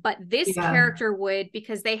this, but this Yeah. character would,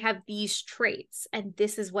 because they have these traits and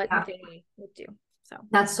this is what Yeah. they would do. So,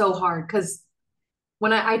 That's so hard because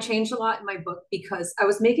when I changed a lot in my book because I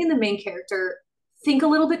was making the main character think a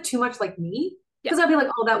little bit too much like me, yeah. because I'd be like,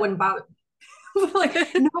 oh, that wouldn't bother me. Like,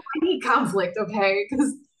 no, I need conflict, okay?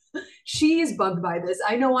 Because she is bugged by this.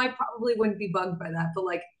 I know I probably wouldn't be bugged by that, but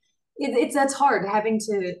like it's that's hard having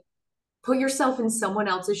to put yourself in someone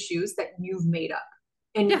else's shoes that you've made up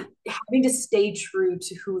Yeah. and having to stay true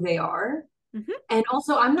to who they are. Hmm. And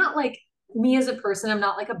also, I'm not like me as a person, I'm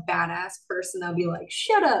not like a badass person that'll be like,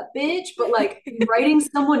 shut up, bitch. But like writing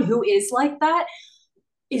someone who is like that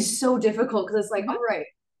is so difficult because it's like, Hmm. all right,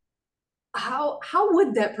 how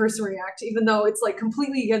would that person react, even though it's like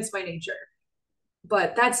completely against my nature?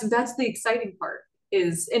 But that's the exciting part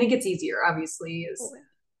is, and it gets easier, obviously, is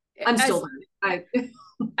I'm still as learning.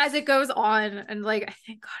 I as it goes on, and like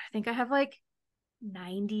I think I have like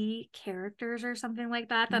 90 characters or something like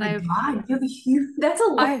that oh that my God, you have a huge, that's a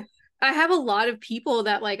lot. I I have a lot of people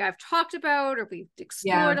that like I've talked about or we've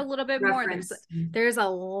explored Yeah, a little bit more. reference. There's a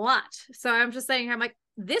lot. So I'm just saying, I'm like,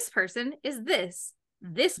 this person is this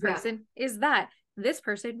Yeah. person is that. This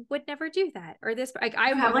person would never do that. Or this, like, You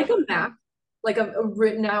I'm, have like a map, like a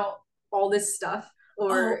written out all this stuff,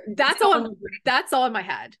 or oh, is it all in the brain? that's all in my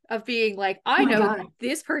head, of being like, Oh I my know God.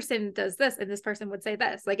 this person does this and this person would say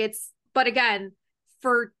this. Like, it's, but again,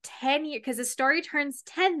 for 10 years, because the story turns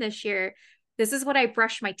 10 this year. This is what I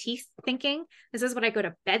brush my teeth thinking. This is what I go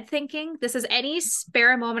to bed thinking. This is any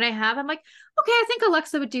spare moment I have. I'm like, okay, I think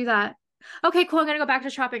Alexa would do that. Okay, cool. I'm gonna go back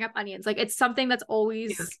to chopping up onions. Like, it's something that's Yeah.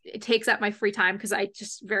 always, it takes up my free time because I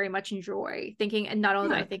just very much enjoy thinking. And not only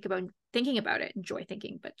do I Yeah. think about thinking about it, enjoy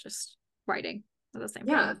thinking, but just writing at the same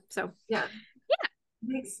Yeah. time. So Yeah. yeah.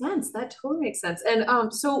 Makes sense. That totally makes sense.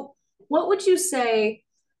 And so what would you say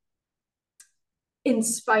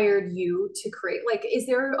inspired you to create? Like, is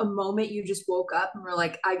there a moment you just woke up and were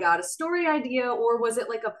like, I got a story idea, or was it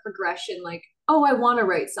like a progression, like, oh, I want to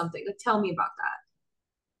write something? Like, tell me about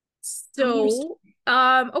that. Tell me your So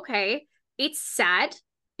story. okay. It's sad.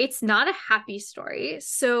 It's not a happy story.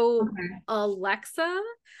 So Okay. Alexa,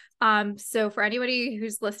 so for anybody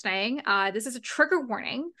who's listening, this is a trigger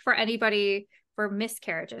warning for anybody for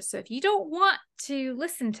miscarriages. So if you don't want to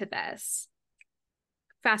listen to this,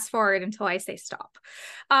 fast forward until I say stop.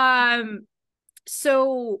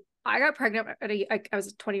 So I got pregnant I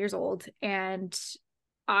was 20 years old, and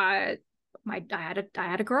I had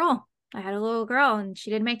a girl. I had a little girl, and she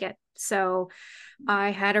didn't make it. So I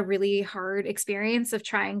had a really hard experience of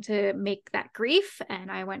trying to make that grief.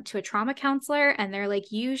 And I went to a trauma counselor, and they're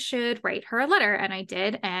like, you should write her a letter. And I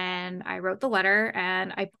did. And I wrote the letter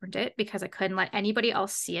and I burned it because I couldn't let anybody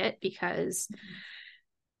else see it, because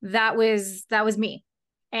that was me.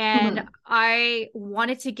 And I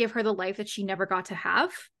wanted to give her the life that she never got to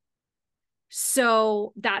have.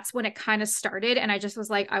 So that's when it kind of started. And I just was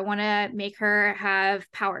like, I want to make her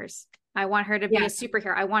have powers. I want her to be a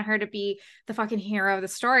superhero. I want her to be the fucking hero of the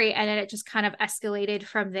story. And then it just kind of escalated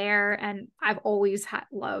from there. And I've always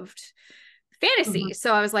loved fantasy.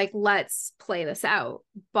 So I was like, let's play this out.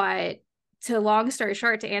 But to long story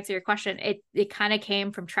short, to answer your question, it kind of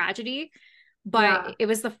came from tragedy. But it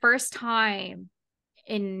was the first time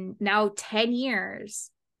in now 10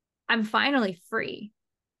 years, I'm finally free.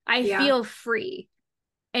 I feel free.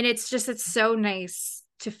 And it's so nice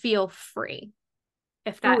to feel free.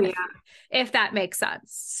 If that makes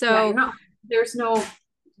sense. So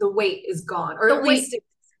the weight is gone, or at least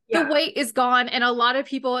the weight is gone. And a lot of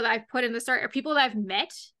people that I've put in the start are people that I've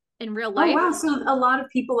met in real life. Oh wow. So a lot of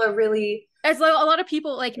people are really, as like a lot of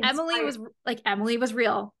people, like Emily was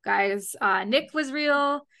real, guys. Nick was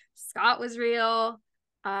real, Scott was real,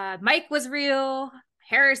 Mike was real,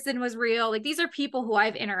 Harrison was real. Like, these are people who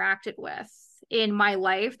I've interacted with in my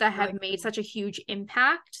life that have made such a huge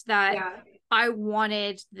impact that I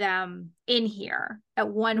wanted them in here at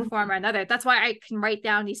one form or another. That's why I can write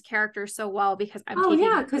down these characters so well, because I'm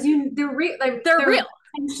because they're real. Like, they're real.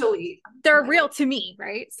 Potentially, they're real to me,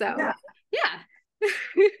 right? So yeah.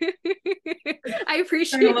 I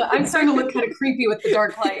appreciate it. I'm starting to look kind of creepy with the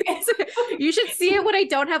dark light. You should see it when I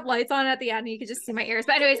don't have lights on at the end. You can just see my ears.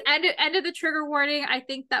 But anyways, end of the trigger warning. I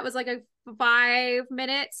think that was like a 5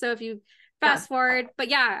 minutes. So if you fast forward, but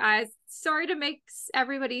sorry to make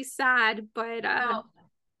everybody sad, but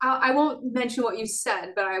I won't mention what you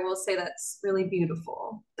said, but I will say that's really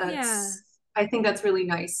beautiful. I think that's really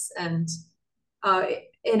nice, and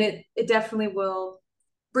it definitely will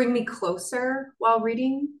bring me closer while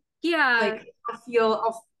reading. Like,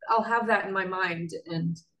 I'll have that in my mind,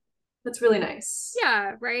 and that's really nice.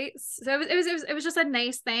 Yeah, right. So it was just a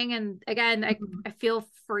nice thing, and again, I feel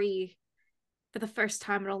free for the first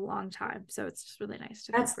time in a long time. So it's just really nice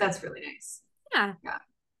to that's really nice. Yeah.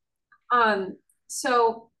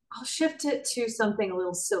 So I'll shift it to something a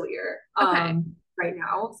little sillier right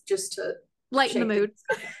now, just to lighten the mood.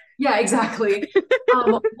 Yeah, exactly.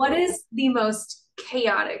 What is the most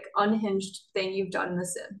chaotic, unhinged thing you've done in The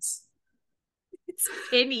Sims? It's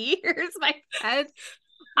been years, my head.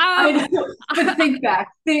 I know, but think back.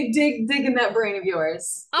 Dig in that brain of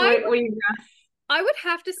yours. What do you got? I would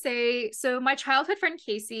have to say, so my childhood friend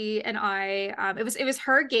Casey and I, it was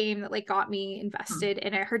her game that like got me invested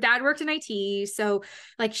in it. Her dad worked in IT, so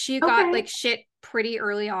like she got like shit pretty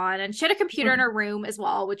early on, and she had a computer in her room as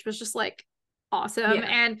well, which was just like awesome.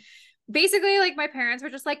 And basically, like, my parents were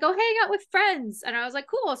just like, go hang out with friends, and I was like,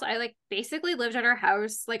 cool. So I like basically lived at her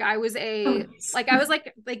house. Like, I was they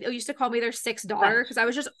used to call me their sixth daughter, because I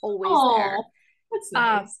was just always there. That's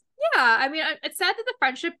nice. Yeah, I mean, it's sad that the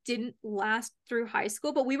friendship didn't last through high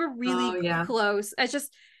school, but we were really close. It's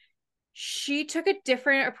just, she took a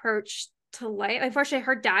different approach to life. Unfortunately,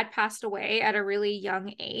 her dad passed away at a really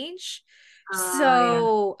young age.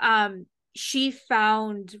 She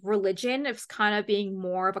found religion as kind of being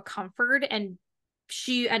more of a comfort, and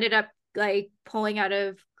she ended up like pulling out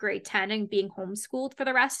of grade 10 and being homeschooled for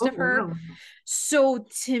the rest of her. Wow. So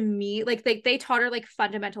to me, like they taught her like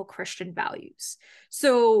fundamental Christian values.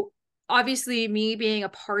 So obviously, me being a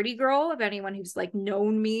party girl, of anyone who's like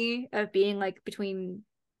known me, of being like between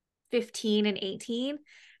 15 and 18,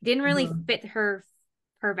 didn't really fit her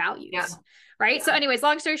values. Right. So anyways,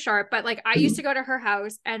 long story short, but like I used to go to her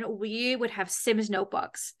house, and we would have Sims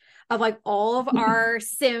notebooks of like all of our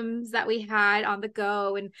Sims that we had on the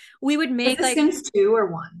go, and we would make like Sims 2 or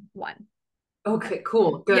 1? 1. Okay,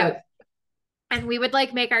 cool. Good. Yeah. And we would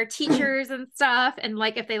like make our teachers and stuff, and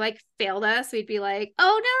like if they like failed us, we'd be like,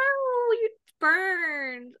 oh no, you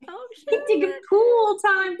burned. Oh shit. It's a good cool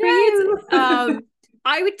time for you.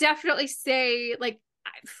 I would definitely say like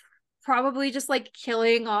probably just like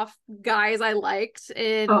killing off guys I liked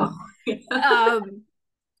in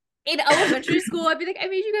elementary school. I'd be like, I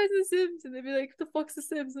made you guys The Sims, and they'd be like, the fuck's The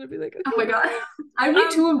Sims? And I'd be like, okay. Oh my god, I'd be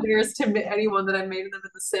too embarrassed to admit anyone that I made them in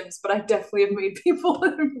The Sims, but I definitely have made people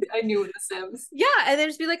I knew in The Sims. Yeah, and then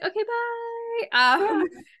just be like, okay, bye.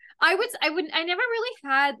 I never really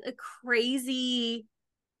had a crazy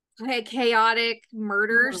chaotic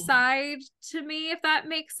murder Oh. side to me, if that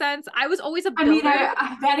makes sense. I was always a I mean, builder.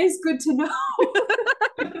 that is good to know.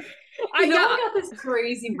 I No one yeah, got this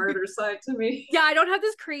crazy murder side to me. yeah, I don't have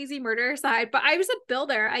this crazy murder side, but I was a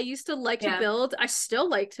builder. I used to like to Yeah. build. I still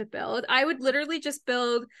like to build. I would literally just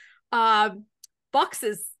build um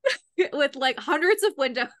boxes with like hundreds of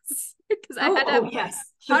windows because I Oh, had to have yes.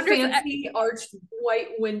 The hundreds of fancy arched white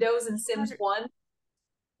windows in Sims 1.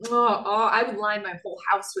 Oh, I would line my whole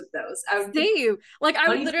house with those. I would get same. Like I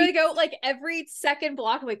would money literally go like every second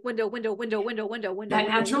block, like window, window, window, window, window, window, that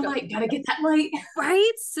window, natural window. light. Gotta get that light.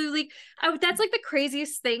 Right? So like that's like the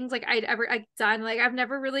craziest things like I've done. Like I've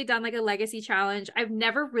never really done like a legacy challenge. I've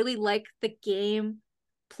never really liked the game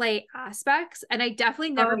play aspects, and I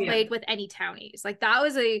definitely Oh never yeah. played with any townies. Like that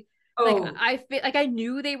was a like Oh I feel like I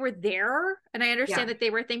knew they were there and I yeah. understand that they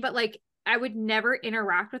were a thing, but like I would never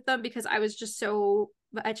interact with them because I was just so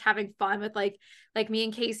much having fun with like me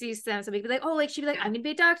and Casey Sims. And we'd be like, oh, like she'd be like, I'm gonna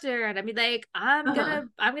be a doctor, and I'd be like, Uh-huh.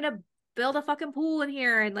 I'm gonna build a fucking pool in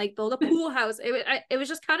here and like build a pool house. It was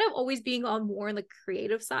just kind of always being on more on the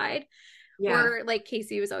creative side, Yeah. where like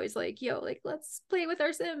Casey was always like, yo, like let's play with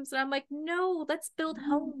our Sims, and I'm like, no, let's build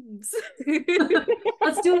homes.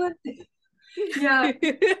 Let's do it. Yeah.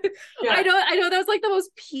 Yeah. I know that was like the most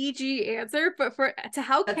PG answer, but for to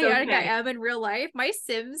how That's chaotic I okay. am in real life, my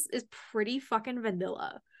Sims is pretty fucking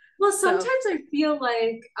vanilla. Well, So sometimes I feel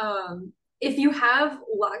like if you have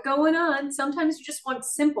a lot going on, sometimes you just want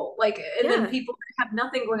simple. Like, and then yeah, people that have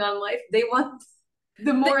nothing going on in life, they want the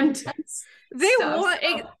they, more intense they stuff. want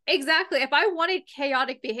So exactly. If I wanted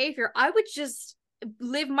chaotic behavior, I would just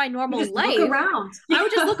live my you normal just look life. around. I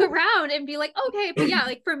would just Yeah. look around and be like, okay, but yeah,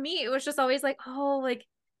 like for me, it was just always like, oh, like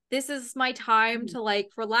this is my time to like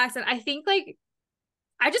relax. And I think like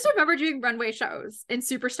I just remember doing runway shows in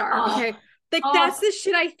Superstar. Oh, Okay. Like that's oh, the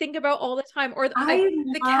shit I think about all the time. Or like I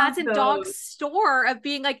the love cats and dogs those. store of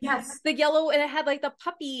being like Yes. the yellow and it had like the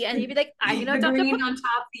puppy and you'd be like, I'm gonna The adopt a green puppy. on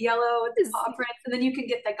top, the yellow with the paw prints, and then you can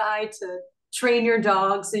get the guy to train your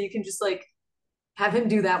dog so you can just like have him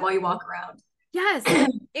do that while you walk around. Yes.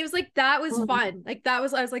 It was like that was Mhm. fun. Like that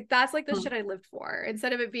was I was like, that's like the shit I lived for.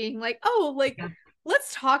 Instead of it being like, oh, like Yeah.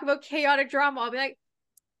 let's talk about chaotic drama. I'll be like,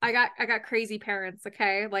 I got crazy parents,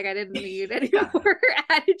 okay? Like I didn't need any Yeah. more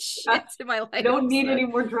added Yeah. shit to my I life. don't need So any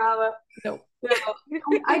more drama. nope.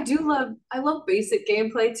 No, I love basic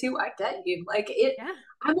gameplay too. I get you. Like it, Yeah.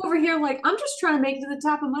 I'm over here like I'm just trying to make it to the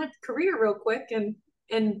top of my career real quick and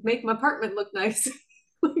make my apartment look nice.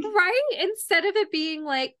 Like, Right? Instead of it being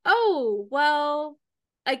like, oh, well,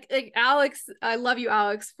 like Alex, I love you,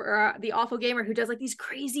 Alex, for the awful gamer who does like these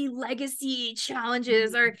crazy legacy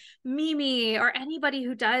challenges, or Mimi, or anybody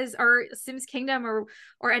who does, or Sims Kingdom,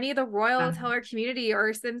 or any of the Royal Teller community,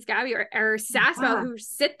 or Sims Gabby, or Sassbell, yeah. who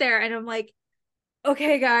sit there and I'm like,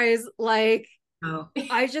 okay, guys, like Oh.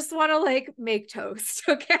 I just want to like make toast,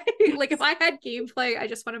 okay? Like if I had gameplay, I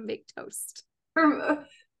just want to make toast.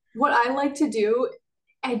 What I like to do,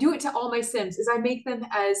 I do it to all my Sims, is I make them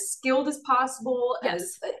as skilled as possible,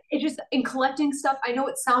 as Yes. it just in collecting stuff. I know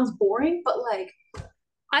it sounds boring, but like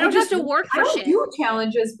I I don't have just to work I for don't shit. do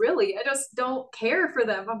challenges really. I just don't care for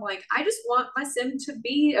them. I'm like, I just want my Sim to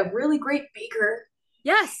be a really great baker.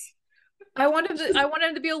 Yes. I want him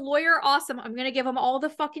to be a lawyer. Awesome. I'm gonna give him all the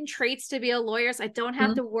fucking traits to be a lawyer so I don't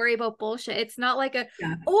have to worry about bullshit. It's not like a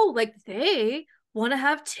Yeah. oh, like they want to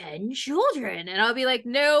have 10 children. And I'll be like,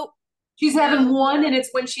 no, She's having no. one and it's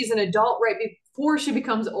when she's an adult right before she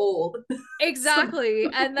becomes old. So Exactly.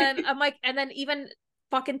 And then I'm like, and then even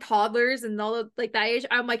fucking toddlers and all of like that age,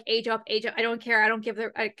 I'm like, age up, age up. I don't care. I don't give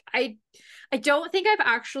their I don't think I've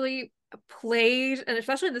actually played, and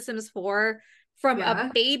especially in The Sims 4, from a yeah.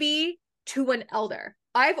 baby to an elder.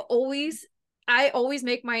 I always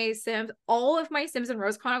make my Sims, all of my Sims and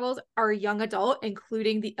Rose Chronicles are young adult,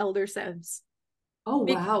 including the elder Sims. Oh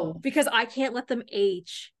Be- wow. because I can't let them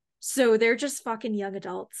age. So they're just fucking young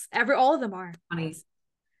adults. All of them are. Funny.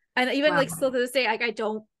 And even Wow. like still to this day, like I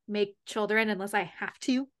don't make children unless I have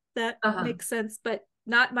to. That Uh-huh. makes sense, but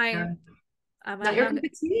not my Yeah. my Not your young. cup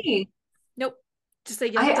of tea. Nope, just a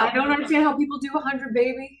young I adult. don't understand how people do 100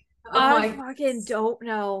 baby. I'm I like, fucking don't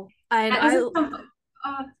know. And that doesn't come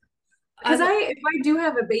I because if I do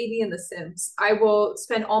have a baby in The Sims, I will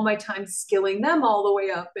spend all my time skilling them all the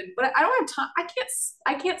way up. And but I don't have time.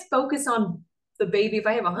 I can't focus on the baby if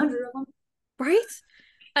I have 100 of them. right.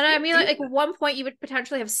 And I Can't mean, do like that. at one point, you would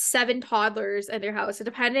potentially have 7 toddlers in your house. So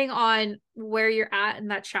depending on where you're at in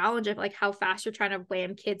that challenge of like how fast you're trying to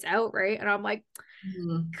wham kids out, right? And I'm like,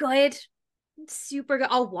 Mhm. good, super good.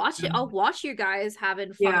 I'll watch it. I'll watch you guys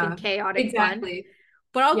having fucking Yeah, chaotic fun. exactly.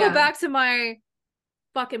 But I'll go Yeah. back to my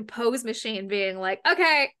fucking pose machine being like,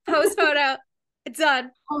 okay, pose photo, it's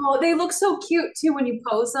done. Oh, they look so cute too when you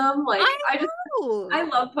pose them. Like I know. I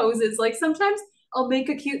love poses. Like sometimes I'll make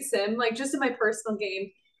a cute sim, like just in my personal game,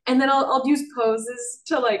 and then I'll use poses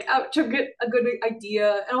to like out to get a good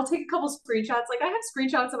idea, and I'll take a couple screenshots. Like I have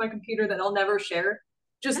screenshots on my computer that I'll never share.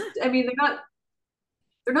 Just, Yeah. I mean,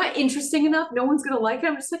 they're not interesting enough. No one's gonna like it.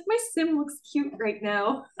 I'm just like my sim looks cute right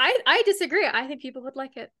now. I disagree. I think people would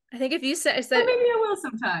like it. I think if you Well, said maybe I will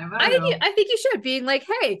sometime. I don't know. I think you should being like,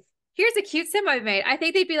 hey, here's a cute sim I made. I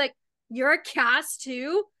think they'd be like, you're a cast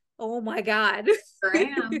too? Oh my God. Sure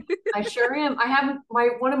am. I sure am. I have my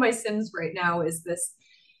one of my sims right now is this.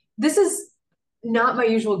 This is not my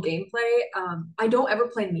usual gameplay. I don't ever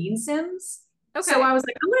play mean sims. So Okay. I was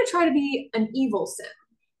like, I'm gonna try to be an evil sim.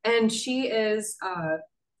 And she's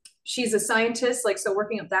a scientist, like so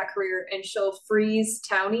working up that career, and she'll freeze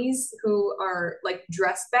townies who are like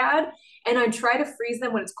dressed bad. And I try to freeze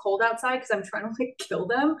them when it's cold outside because I'm trying to like kill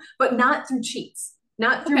them, but not through cheats,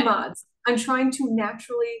 not through Okay. mods. I'm trying to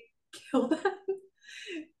naturally kill them.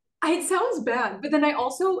 It sounds bad, but then I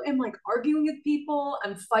also am like arguing with people,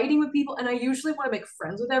 I'm fighting with people, and I usually want to make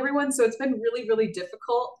friends with everyone. So it's been really, really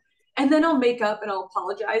difficult. And then I'll make up and I'll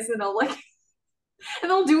apologize and I'll like,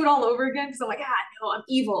 and I'll do it all over again because I'm like, no, I'm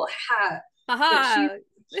evil. But Haha.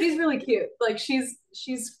 she's really cute. Like she's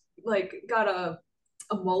like got a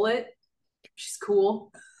mullet. She's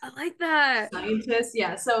cool. I like that. Scientist.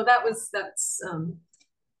 Yeah. So that's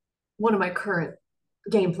one of my current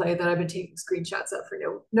gameplay that I've been taking screenshots of for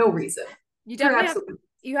no reason. You For definitely have absolutely,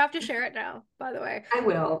 you have to share it now, by the way. I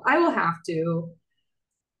will. I will have to.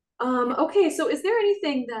 Okay, so is there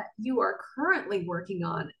anything that you are currently working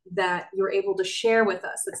on that you're able to share with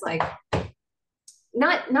us? It's like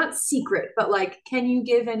not secret, but like, can you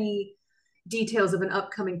give any details of an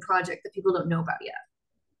upcoming project that people don't know about yet?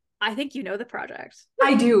 I think you know the project.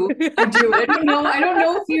 I do. I do. I don't know. I don't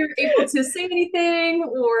know if you're able to say anything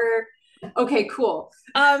or okay, cool.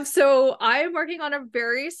 So I am working on a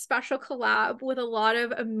very special collab with a lot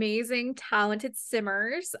of amazing, talented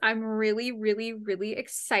simmers. I'm really, really, really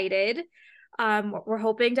excited. We're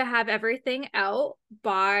hoping to have everything out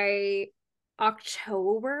by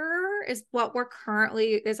October is what we're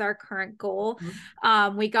currently is our current goal.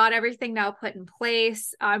 We got everything now put in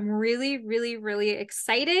place. I'm really, really, really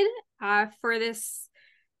excited for this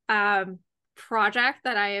project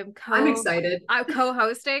that I'm excited. I'm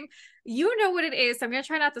co-hosting. You know what it is, so I'm gonna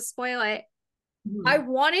try not to spoil it. I Mhm.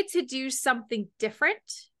 wanted to do something different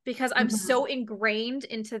because I'm Mhm. so ingrained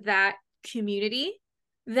into that community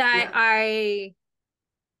that Yeah. I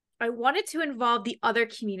wanted to involve the other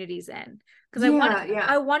communities in because Yeah, yeah.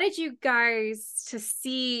 I wanted you guys to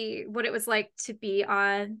see what it was like to be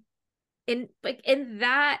on in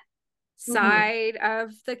that Mhm. side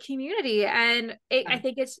of the community. And I Yeah.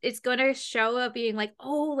 think it's gonna show up being like,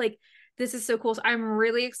 oh, like this is so cool. So I'm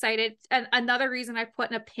really excited. And another reason I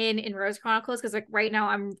put in a pin in Rose Chronicles, because like right now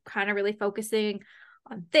I'm kind of really focusing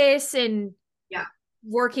on this and Yeah.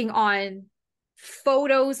 working on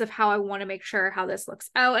photos of how I want to make sure how this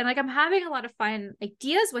looks out. And like I'm having a lot of fun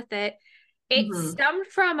ideas with it. It Mhm. stemmed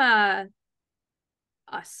from a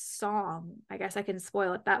song. I guess I can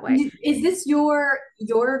spoil it that way. Is this your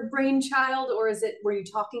brainchild or is it were you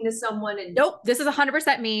talking to someone and Nope, this is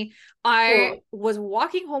 100% me. I cool? was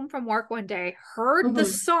walking home from work one day, heard the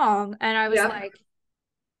Mhm. song, and I was Yeah. like,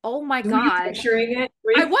 "Oh my Were you God." picturing it?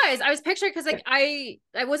 Were you I was picturing because like I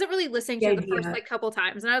wasn't really listening the to it the first idea? like couple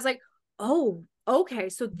times, and I was like, "Oh, okay,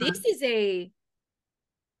 so this Mhm. is a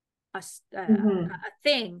Mhm.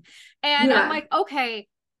 thing." And I'm Yeah. like, "Okay,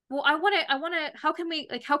 well, I want to how can we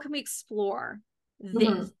explore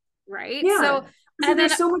this?" Mhm. Right? Yeah. So, So and then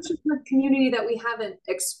there's so much of the community that we haven't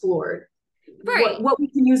explored. right, What we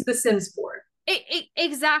can use the Sims for.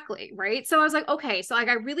 exactly, right? So I was like, okay, so like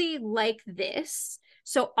I really like this.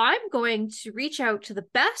 So I'm going to reach out to the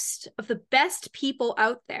best of the best people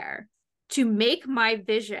out there to make my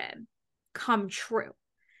vision come true.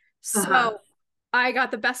 Uh-huh. So I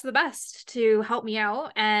got the best of the best to help me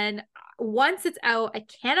out. And once it's out, I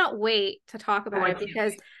cannot wait to talk Oh, about I it can't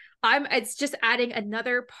because wait. it's just adding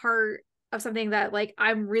another part of something that like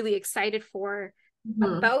I'm really excited for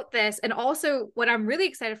Mhm. about this. And also what I'm really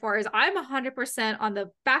excited for is I'm 100% on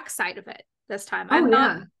the backside of it this time. Oh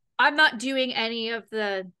yeah. I'm not doing any of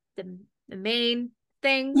the main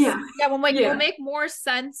things. Yeah. Yeah, well, like it'll Yeah. make more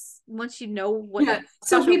sense once you know what the Yeah.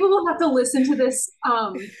 So special. people will have to listen to this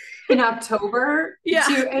in October Yeah.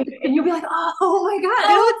 to and you'll be like, oh my God, Oh,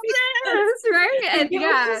 oh it's it makes sense. this, right? And And give us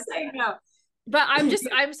yeah, just saying no. But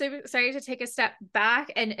I'm so excited to take a step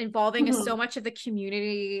back and involving as so much of the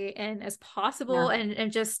community and as possible,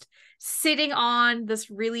 and just sitting on this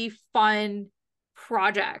really fun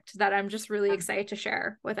project that I'm just really excited to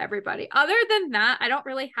share with everybody. Other than that, I don't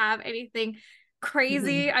really have anything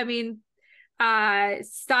crazy. I mean,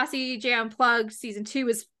 Stassi J Unplugged season 2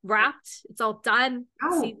 is wrapped. It's all done.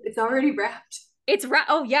 Oh, it's already wrapped. It's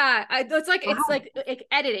oh yeah, it's like Wow. it's like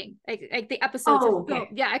editing, like the episodes. Oh, okay.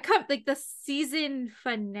 Yeah, I come like the season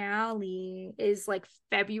finale is like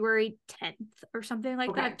February 10th or something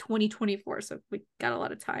like that, 2024. So we got a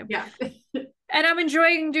lot of time. Yeah. And I'm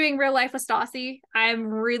enjoying doing real life with Stassi. I'm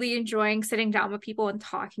really enjoying sitting down with people and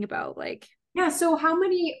talking about like. Yeah. So how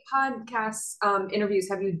many podcasts interviews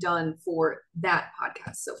have you done for that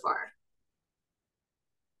podcast so far?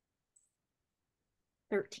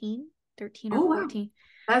 13 or Oh, 14. Wow.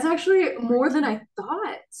 That's actually more than I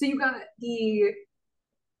thought. So you got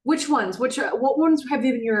which ones? What ones have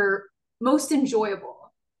been your most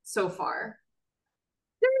enjoyable so far?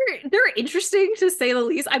 They're interesting to say the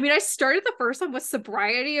least. I mean, I started the first one with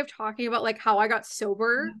sobriety, of talking about like how I got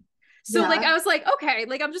sober. So like I was like, okay,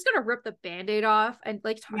 like I'm just gonna rip the band-aid off and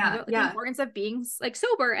like talking about like, the importance of being like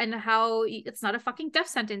sober, and how it's not a fucking death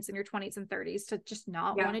sentence in your 20s and 30s to just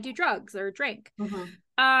not want to do drugs or drink.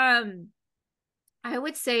 I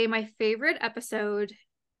would say my favorite episode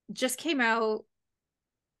just came out.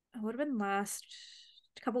 It would have been last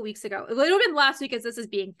a couple weeks ago. It would have been last week as this is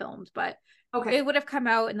being filmed, but it would have come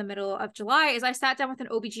out in the middle of July. Is I sat down with an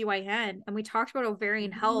OBGYN and we talked about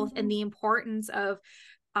ovarian health and the importance of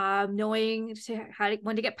knowing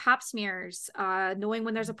when to get pap smears, knowing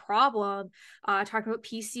when there's a problem, talking about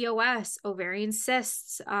PCOS, ovarian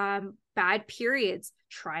cysts, bad periods,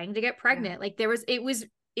 trying to get pregnant. Like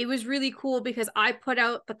it was really cool because I put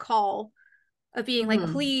out the call of being like,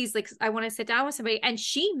 please, like I want to sit down with somebody, and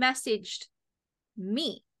she messaged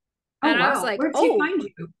me, and I was like, where'd she find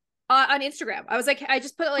you? On Instagram. I was like, I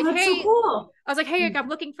just put it like, that's hey, so cool. I was like, hey, I'm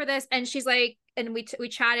looking for this, and she's like, and we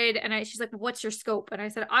chatted, and she's like, what's your scope? And I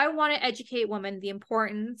said, I want to educate women the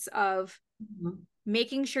importance of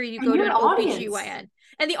making sure you go to an OBGYN,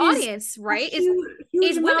 and the audience, right,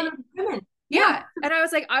 is women. Yeah. And I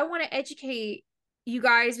was like, I want to educate you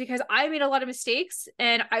guys because I made a lot of mistakes,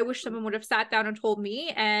 and I wish someone would have sat down and told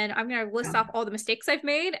me, and I'm going to list off all the mistakes I've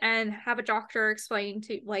made and have a doctor explain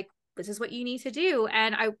to like, this is what you need to do.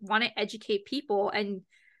 And I want to educate people. And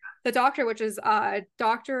the doctor, which is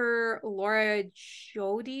Dr. Laura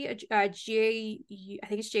Jody, I think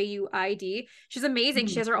it's Juid. She's amazing.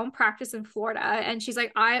 She has her own practice in Florida. And she's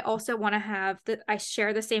like, I also want to I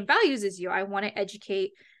share the same values as you. I want to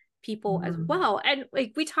educate people as well. And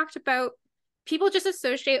like we talked about, people just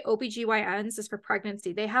associate OBGYNs as for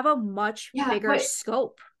pregnancy. They have a much bigger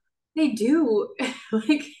scope. They do.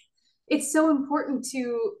 Like, it's so important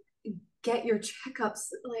to get your checkups.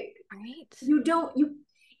 Like,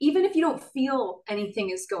 even if you don't feel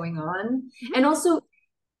anything is going on. And also,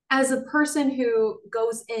 as a person who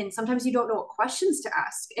goes in, sometimes you don't know what questions to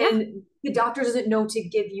ask. And the doctor doesn't know to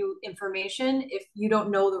give you information if you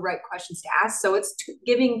don't know the right questions to ask. So it's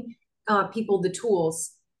giving people the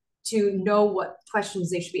tools to know what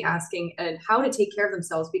questions they should be asking and how to take care of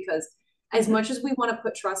themselves, because as much as we want to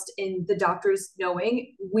put trust in the doctors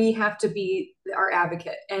knowing, we have to be our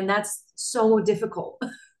advocate, and that's so difficult.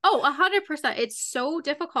 Oh, 100%. It's so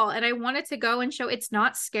difficult. And I wanted to go and show it's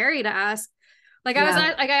not scary to ask. Like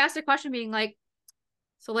I asked a question being like,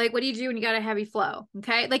 so like, what do you do when you got a heavy flow?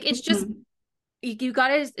 Okay. Like, it's just, you got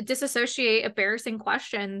to disassociate embarrassing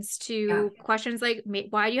questions to questions like,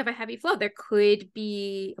 why do you have a heavy flow? There could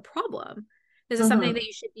be a problem. This is something that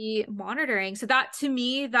you should be monitoring. So that, to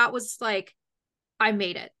me, that was like, I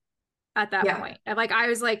made it at that point. And like, I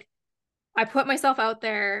was like, I put myself out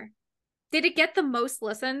there. Did it get the most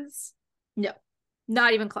listens? No,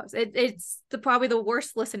 not even close. It's probably the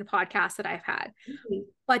worst listened podcast that I've had.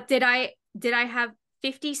 But did I have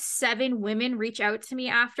 57 women reach out to me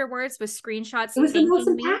afterwards with screenshots? It was the most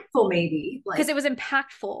impactful, maybe. Because it was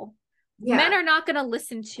impactful. Men are not going to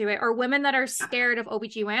listen to it, or women that are scared of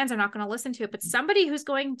OBGYNs are not going to listen to it. But somebody who's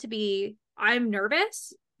going to be, I'm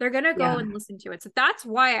nervous, they're going to go and listen to it. So that's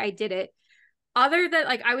why I did it. Other than,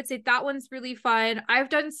 like, I would say that one's really fun. I've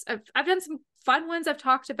done some fun ones. I've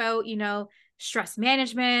talked about, stress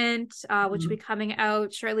management, which will be coming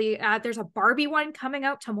out shortly. There's a Barbie one coming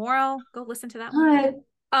out tomorrow. Go listen to that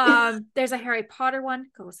one. There's a Harry Potter one.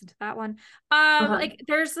 Go listen to that one. Like,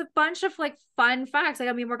 there's a bunch of like fun facts. Like,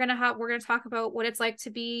 I mean, we're gonna talk about what it's like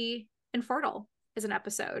to be infertile as an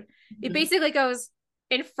episode. It basically goes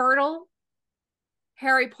infertile,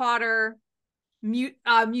 Harry Potter,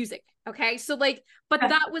 music. Okay. So like, but Yeah.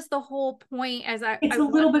 that was the whole point as It's I a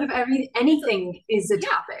want, little bit of it's, anything is a yeah,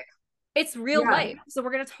 topic. it's real Yeah. life. So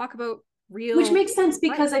we're going to talk about Which real makes sense life.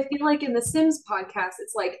 because I feel like in the Sims podcast,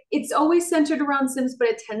 it's like it's always centered around Sims, but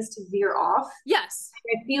it tends to veer off. Yes.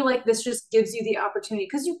 I feel like this just gives you the opportunity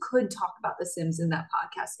because you could talk about The Sims in that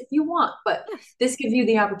podcast if you want, but Yes. this gives you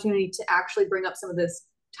the opportunity to actually bring up some of this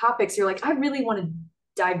topics. You're like, I really want to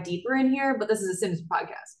dive deeper in here, but this is a Sims podcast.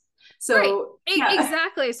 Right. So yeah.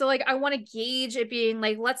 Exactly. So like I want to gauge it being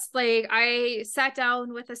like let's like I sat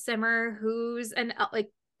down with a simmer who's an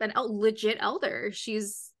legit elder.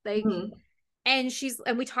 She's like Mhm.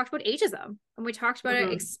 and we talked about ageism and we talked about it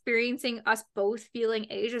Mhm. experiencing us both feeling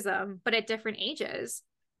ageism but at different ages.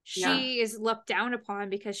 Yeah. She is looked down upon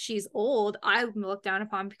because she's old. I'm looked down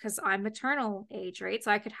upon because I'm maternal age, right? So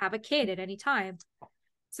I could have a kid at any time.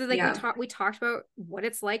 So like Yeah. we talked about what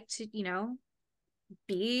it's like to,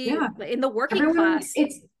 be Yeah. in the working Everyone, class.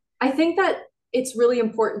 I think that it's really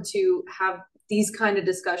important to have these kind of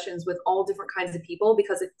discussions with all different kinds of people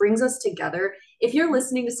because it brings us together. If you're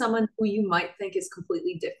listening to someone who you might think is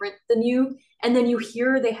completely different than you, and then you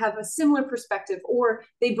hear they have a similar perspective or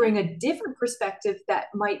they bring a different perspective that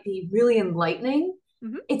might be really enlightening,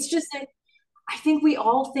 Mm-hmm. it's just that I think we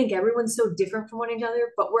all think everyone's so different from one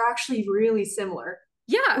another, but we're actually really similar.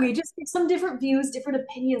 Yeah. We just have some different views, different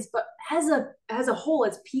opinions, but as a whole,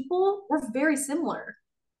 as people, we're very similar.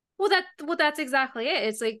 That's exactly it.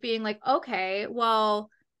 It's like being like, okay, well,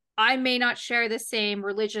 I may not share the same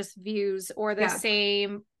religious views or the Yeah.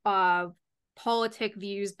 same politic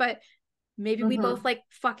views, but maybe we both Mm-hmm. like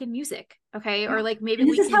fucking music, okay? Yeah. Or like maybe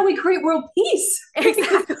And this we is how can we create world peace. This is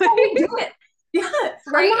exactly how we do it. Yeah.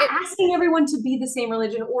 I'm right. not asking everyone to be the same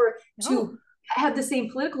religion or No, to have the same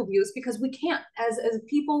political views because we can't. As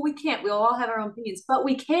people, we can't. We'll all have our own opinions, but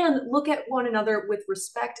we can look at one another with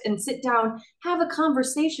respect and sit down, have a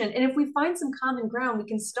conversation. And if we find some common ground, we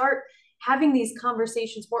can start having these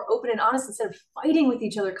conversations more open and honest instead of fighting with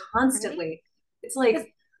each other right? constantly. It's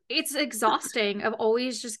like, It's exhausting of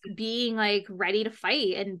always just being like ready to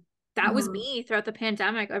fight. And that was mhm, me throughout the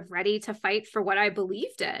pandemic of ready to fight for what I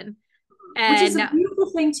believed in. which is And a beautiful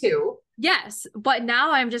thing too. yes, but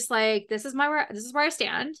now I'm just like, this is where I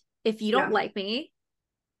stand. If you don't Yeah. like me,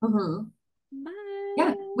 Mhm.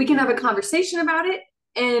 Yeah, we can have a bye. conversation about it.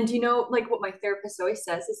 And, like what my therapist always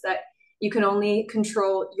says is that you can only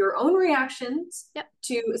control your own reactions Yep.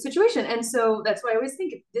 to a situation. And so that's why I always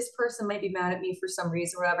think if this person might be mad at me for some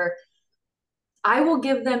reason or whatever, I will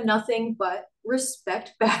give them nothing but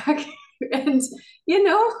respect back. And, you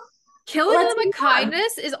know, Killing let's them with move on.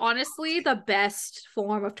 kindness is honestly the best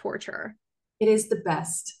form of torture. It is the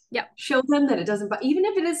best. Yep. Show them that it doesn't, even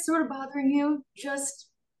if it is sort of bothering you,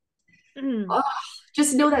 Mm. oh,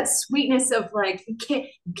 just know that sweetness of like, you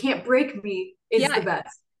can't break me is the Yeah.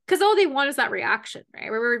 best. Because all they want is that reaction,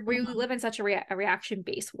 right? We live in such a reaction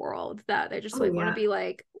based world that they just Oh like want to yeah. be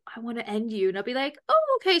like, I want to end you. And I'll be like,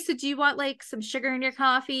 oh, okay. So do you want like some sugar in your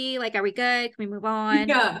coffee? Like, are we good? Can we move on?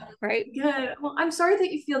 Yeah. Right. Good. Well, I'm sorry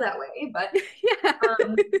that you feel that way, but Yeah.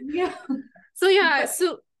 yeah. So yeah, But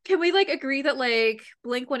so can we like agree that like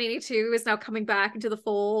Blink 182 is now coming back into the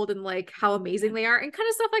fold and like how amazing they are and kind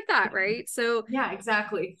of stuff like that, right? So yeah,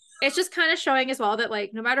 exactly. it's just kind of showing as well that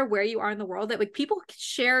like no matter where you are in the world, that like people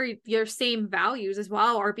share your same values as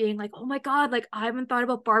well, or being like, oh my God, like I haven't thought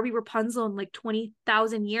about Barbie Rapunzel in like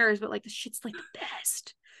 20,000 years, but like the shit's like the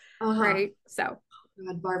best, Uh-huh. right? So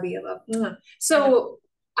God, Barbie, I love. Mhm. I know. So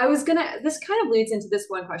this kind of leads into this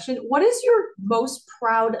one question. What is your most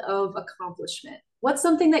proud of accomplishment? What's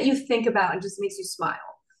something that you think about and just makes you smile?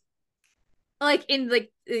 Like in the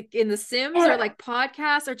Sims And or like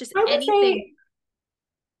podcasts or just I would anything.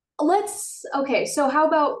 say okay, so how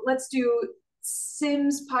about let's do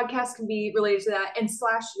Sims podcast can be related to that and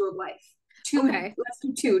slash your life. Okay. Let's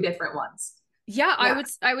do two different ones. Yeah, Yeah.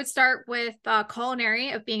 I would start with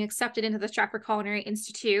culinary of being accepted into the Stratford Culinary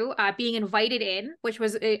Institute, being invited in, which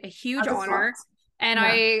was a huge That's a honor. plus. And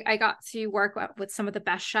Yeah. I got to work with some of the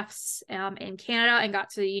best chefs in Canada and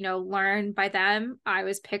got to, learn by them. I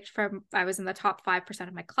was in the top 5%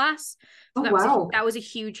 of my class. So Oh wow. that was a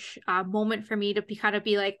huge moment for me to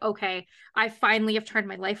be like, okay, I finally have turned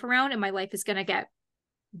my life around and my life is going to get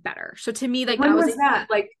better. So to me, And like when was that?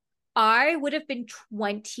 Like, I would have been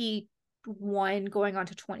 21 going on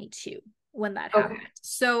to 22 when that okay. happened.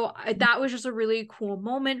 So that was just a really cool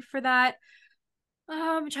moment for that.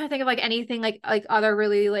 I'm trying to think of like anything like other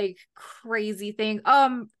really like crazy thing.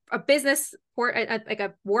 A business or like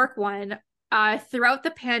a work one. throughout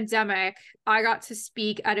the pandemic, I got to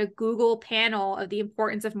speak at a Google panel of the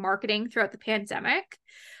importance of marketing throughout the pandemic.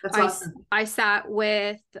 That's awesome. I sat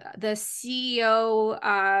with the CEO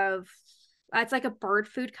of, it's like a bird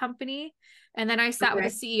food company. And then I sat with the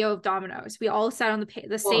CEO of Domino's. We all sat on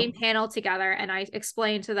the same panel together, and I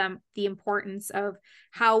explained to them the importance of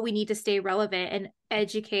how we need to stay relevant and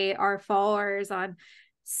educate our followers on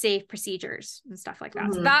safe procedures and stuff like that.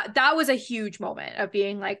 Mm-hmm. So that was a huge moment of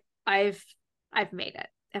being like, I've made it.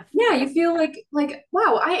 Yeah, you feel like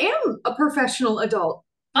wow, I am a professional adult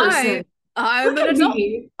person. I'm an adult.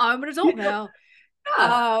 I'm an adult now.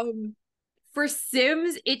 Yeah. For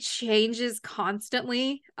Sims, it changes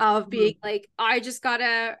constantly of being like, I just got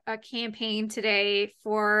a campaign today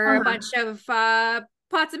for a bunch of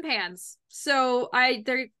pots and pans. So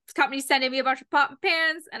their company's sending me a bunch of pot and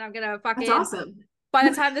pans, and I'm gonna fucking. That's awesome. By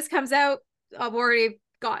the time this comes out, I've already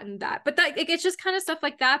gotten that. But that it's just kind of stuff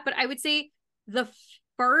like that. But I would say the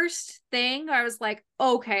first thing I was like,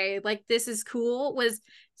 okay, like this is cool, was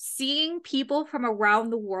seeing people from around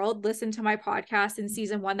the world listen to my podcast in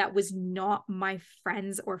season 1 that was not my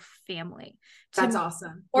friends or family. That's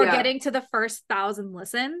awesome. Or getting to the first 1,000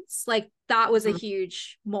 listens. Like that was a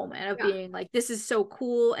huge moment of being like, this is so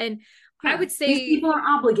cool. And I would say these people are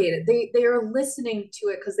obligated. They are listening to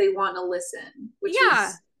it because they want to listen. Which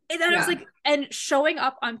is, and then I was like, and showing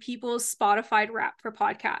up on people's Spotify rap for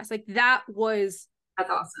podcasts, like that's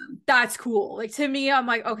awesome. That's cool. Like to me, I'm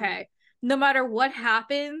like, okay, no matter what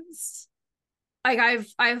happens, like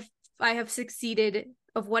I have succeeded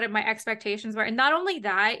of what my expectations were. And not only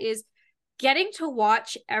that, is getting to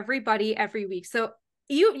watch everybody every week. So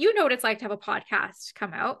you know what it's like to have a podcast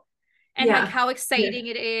come out, and like how exciting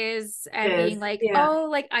it is, and being like, oh,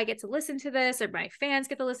 like I get to listen to this, or my fans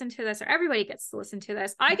get to listen to this, or everybody gets to listen to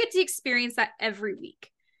this. I get to experience that every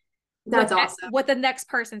week. That's awesome. With the next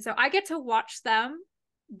person. So I get to watch them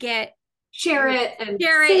share it and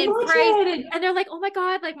praise, and they're like, oh my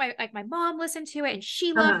god, like my mom listened to it and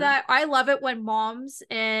she loved that. I love it when moms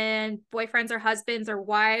and boyfriends or husbands or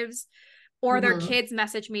wives or their kids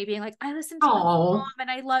message me being like, I listened to my mom and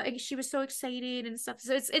I love, and she was so excited and stuff.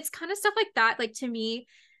 So it's kind of stuff like that. Like to me,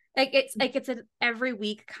 like it's an every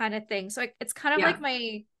week kind of thing. So it's kind of like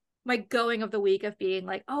my going of the week of being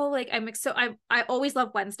like, oh, like I always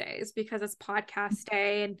love Wednesdays because it's podcast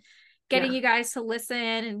day, and getting you guys to listen,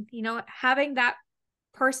 and having that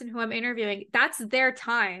person who I'm interviewing, that's their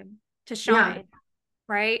time to shine.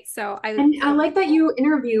 Right. So I like that you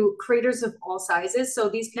interview creators of all sizes. So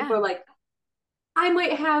these people are like, I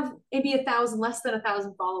might have maybe 1,000, less than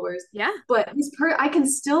 1,000 followers. Yeah. But I can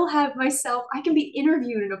still have myself, I can be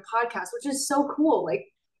interviewed in a podcast, which is so cool. Like,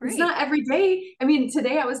 it's not every day. I mean,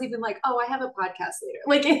 today I was even like, oh, I have a podcast later.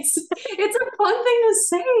 Like it's a fun thing to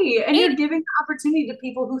say. And you're giving the opportunity to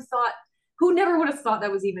people who never would have thought that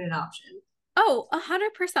was even an option. Oh,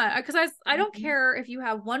 100%. Because I don't care if you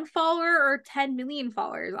have 1 follower or 10 million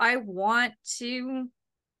followers. I want to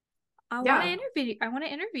interview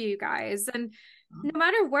you guys. And no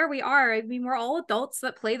matter where we are, I mean, we're all adults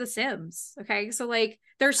that play The Sims. Okay. So like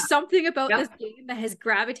there's something about this game that has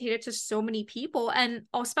gravitated to so many people, and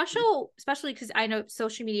especially because I know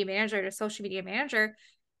social media manager to social media manager,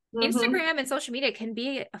 Instagram and social media can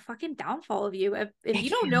be a fucking downfall of you. If you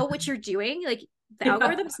don't know what you're doing, like the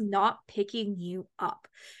algorithm's not picking you up.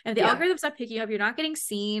 And if the algorithm's not picking you up, you're not getting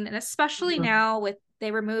seen. And especially now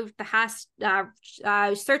they removed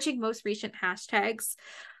the searching most recent hashtags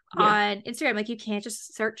on Instagram. Like you can't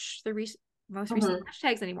just search the most recent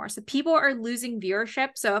hashtags anymore. So people are losing viewership.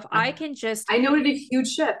 So if I can I noted a huge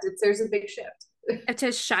shift. There's a big shift.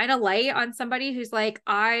 To shine a light on somebody who's like,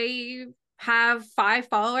 I have 5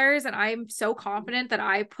 followers and I'm so confident that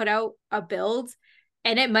I put out a build,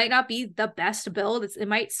 and it might not be the best build. It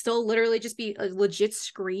might still literally just be a legit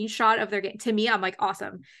screenshot of their game. To me, I'm like,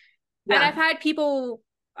 awesome. And I've had people,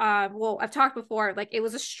 I've talked before, like it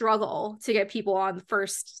was a struggle to get people on the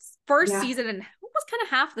first season, and almost kind of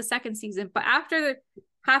half the second season. But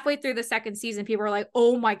halfway through the second season, people were like,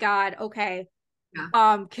 oh my God, okay.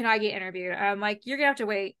 Can I get interviewed? I'm like, you're gonna have to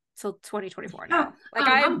wait till 2024 now. Like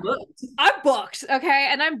I'm booked. Okay.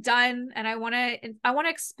 And I'm done. And I want to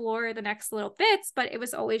explore the next little bits, but it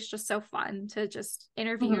was always just so fun to just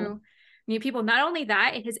interview new people. Not only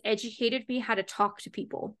that, it has educated me how to talk to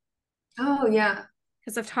people. Oh yeah.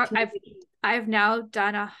 Because I've now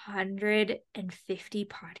done 150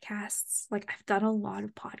 podcasts. Like I've done a lot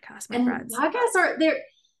of podcasts, my friends. Podcasts are there.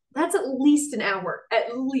 That's at least an hour.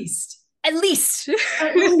 At least. At least.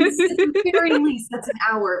 At least. At the very least, that's an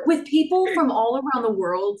hour. With people from all around the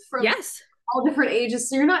world, from all different ages.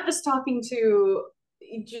 So you're not just talking to,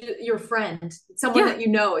 your friend, someone Yeah. that you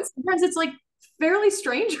know. Sometimes it's like fairly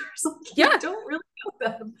strangers. Like you Yeah. don't really know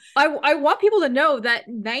them. I want people to know that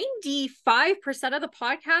 95% of the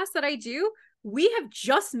podcasts that I do, we have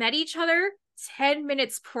just met each other 10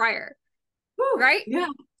 minutes prior, Whew, right? yeah.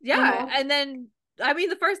 Yeah. Uh-huh. And then, I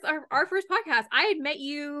mean, our first podcast, I had met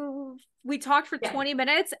you, we talked for Yeah. 20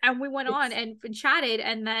 minutes and we went on It's and chatted.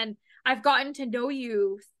 And then I've gotten to know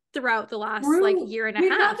you throughout the last like through year and a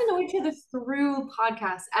we've half. gotten to know each other through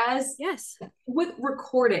podcasts as Yes. with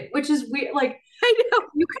recording, which is weird. Like I know.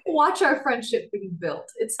 you can watch our friendship being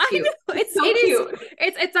built. It's I cute. know. It's It so is, cute.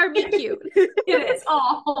 it's our meet cute. It is.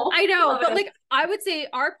 Oh, I I know, love but it. like I would say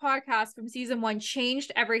our podcast from season one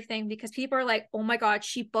changed everything because people are like, oh my God,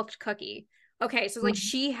 she booked Cookie. Okay, so like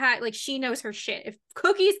she knows her shit. If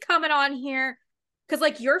Cookie's coming on here, because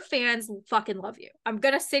like your fans fucking love you. I'm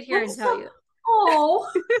gonna sit here and That's tell so. you. Oh,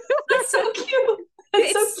 that's so cute.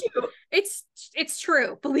 That's so it's cute. it's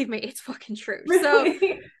true. Believe me, it's fucking true. So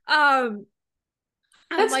Really. um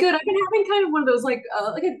I'm That's like, good. I've been having kind of one of those like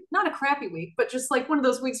a not a crappy week, but just like one of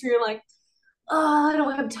those weeks where you're like, oh, I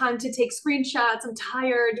don't have time to take screenshots. I'm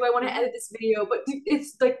tired. Do I want to yeah. edit this video? But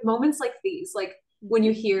it's like moments like these, like when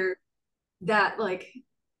you Mhm. hear that, like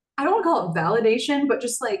I don't want to call it validation, but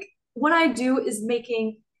just like what I do is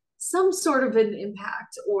making some sort of an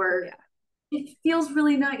impact, or Yeah. it feels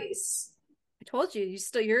really nice. I told you,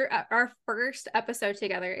 your our first episode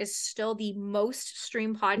together is still the most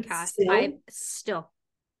streamed It's podcast I've still, still.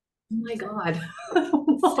 oh my God. It's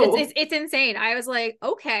Whoa. it's insane. I was like,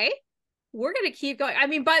 okay, we're gonna keep going. I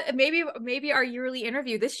mean, but maybe our yearly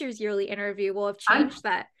interview, this year's yearly interview, will have I'm changed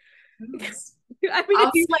that. I mean,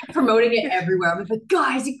 I'll be it's like promoting it everywhere. I'm like,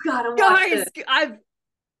 guys, you gotta watch guys, this. I've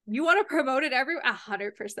you want to promote it every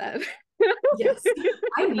 100%. Yes,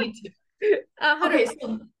 I need to. 100. Okay,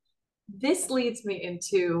 so this leads me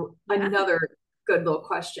into Yeah, another good little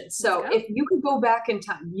question. let's So, go. if you could go back in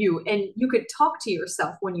time, you could talk to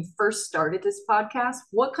yourself when you first started this podcast,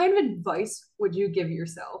 what kind of advice would you give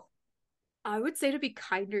yourself? I would say to be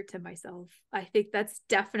kinder to myself. I think that's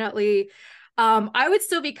definitely I would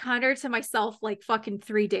still be kinder to myself like fucking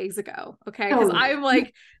 3 days ago. Okay. Because Oh, I'm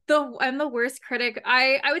like I'm the worst critic.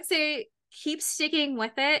 I would say keep sticking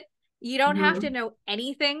with it. You don't have to mhm. know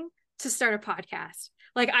anything to start a podcast.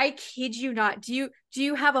 Like I kid you not. Do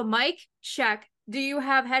you have a mic? Check. Do you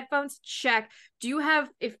have headphones? Check. Do you have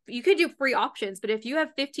if you could do free options, but if you have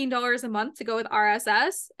 $15 a month to go with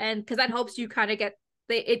RSS and because that helps you kind of get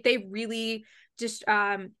they really just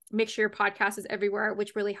make sure your podcast is everywhere,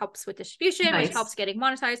 which really helps with distribution, which helps Nice. getting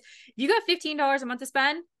monetized. If you got $15 a month to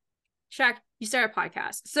spend, check, you start a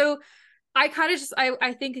podcast. So I kind of just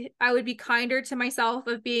I think I would be kinder to myself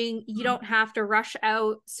of being you don't have to rush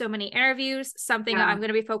out so many interviews. Something Yeah. I'm going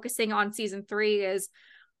to be focusing on season 3 is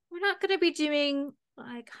we're not going to be doing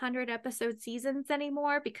like 100 episode seasons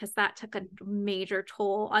anymore because that took a major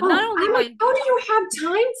toll on not Oh, only I'm like, my how do you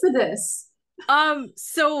have time for this?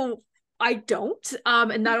 so I don't.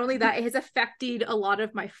 And not only that, it has affected a lot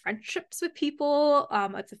of my friendships with people.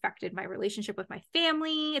 It's affected my relationship with my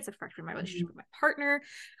family. It's affected my relationship with my partner.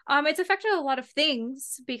 It's affected a lot of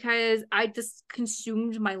things because I just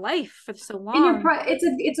consumed my life for so And long.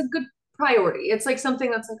 it's a good priority. It's like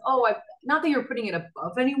something that's like, oh, I not that you're putting it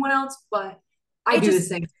above anyone else, but I It do the just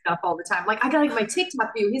same stuff all the time. Like I got like my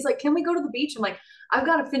TikTok view. He's like, can we go to the beach? I'm like, I've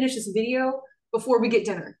got to finish this video before we get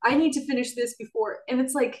dinner. I need to finish this before. And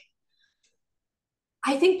it's like,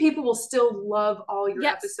 I think people will still love all your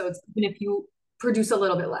yes. episodes, even if you produce a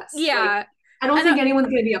little bit less. Like, Yeah. I don't And think anyone's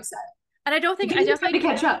gonna be upset. I don't It think gives I you time to definitely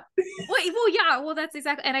catch up. well, yeah, well, that's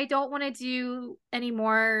exactly, and I don't want to do any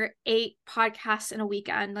more 8 podcasts in a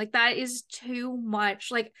weekend. Like that is too much.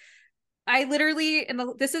 Like I literally,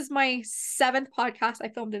 this is my 7th podcast I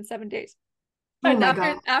filmed in 7 days. Oh And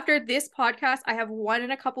my after God. this podcast, I have one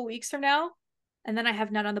in a couple weeks from now, and then I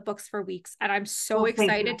have none on the books for weeks. And I'm so Oh, thank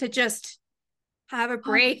excited you. to just have a Oh,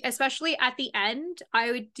 break, especially at the end.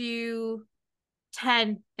 I would do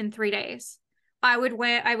 10 in 3 days. I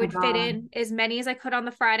my would fit God. in as many as I could on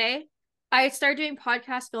the Friday. I started doing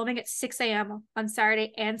podcast filming at 6 a.m. on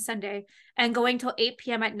Saturday and Sunday and going till 8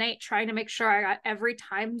 p.m. at night, trying to make sure I got every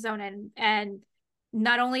time zone in. And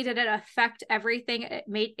not only did it affect everything,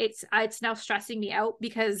 it's now stressing me out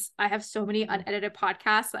because I have so many unedited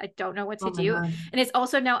podcasts that I don't know what to Oh my do. God. And it's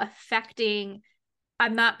also now affecting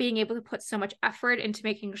I'm not being able to put so much effort into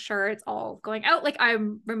making sure it's all going out. Like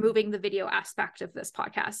I'm removing the video aspect of this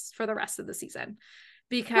podcast for the rest of the season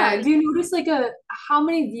Yeah. because Do you notice like a how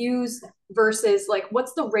many views versus like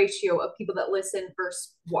what's the ratio of people that listen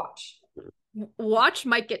versus watch? watch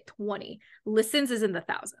might get 20, listens is in the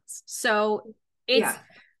thousands. So it's Yeah.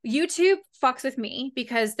 YouTube fucks with me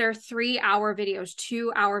because they're 3-hour videos,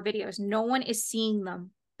 2-hour videos. No one is seeing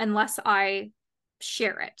them unless I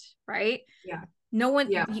share it, right? Yeah. No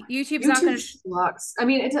one, Yeah. YouTube's not YouTube going to. sucks. I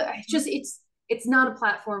mean, it's not a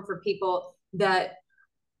platform for people that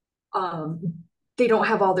they don't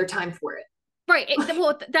have all their time for it. Right.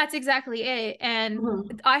 Well, that's exactly it. And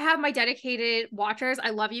Mhm. I have my dedicated watchers.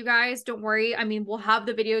 I love you guys. Don't worry. I mean, we'll have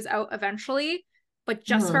the videos out eventually, but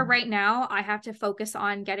just for Mhm. right now, I have to focus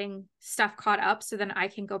on getting stuff caught up so then I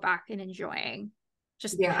can go back and enjoying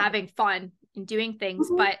just Yeah. having fun and doing things.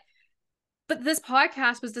 Mhm. But this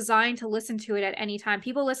podcast was designed to listen to it at any time.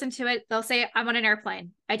 People listen to it, they'll say, I'm on an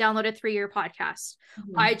airplane. I downloaded 3-year podcast.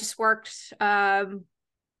 I Mhm. just worked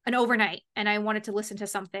an overnight and I wanted to listen to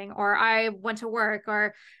something, or I went to work,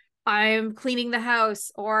 or I'm cleaning the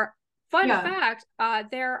house, or fun Yeah. fact,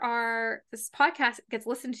 this podcast gets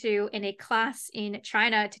listened to in a class in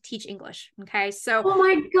China to teach English. Okay. So Oh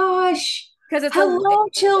my gosh. because it's a Hello,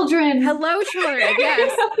 children. hello children.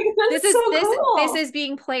 Yes. This That's is so this cool. is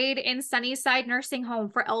being played in Sunnyside Nursing Home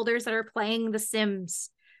for elders that are playing The Sims.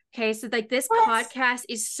 Okay, so like this What? podcast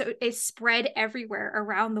is spread everywhere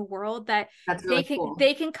around the world that That's they really can cool.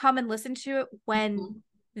 they can come and listen to it when Mhm.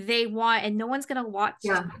 they want, and Yeah. no one's gonna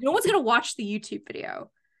watch the YouTube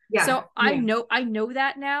video. Yeah. So Yeah. I know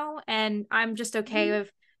that now, and I'm just okay Mhm.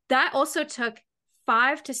 with that. Also took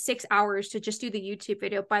 5 to 6 hours to just do the YouTube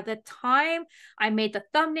video. By the time I made the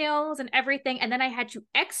thumbnails and everything, and then I had to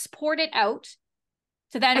export it out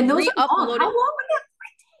to And then those are long. re-upload How it. long would that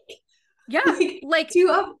take? Yeah, like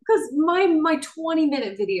Because my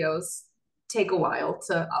 20-minute videos take a while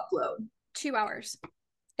to upload. 2 hours.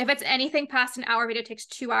 If it's anything past an hour video, it takes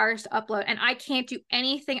 2 hours to upload, and I can't do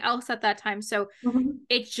anything else at that time. So Mhm.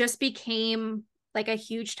 it just became like a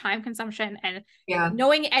huge time consumption. And Yeah.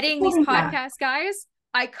 knowing editing these Holding back. podcasts, guys,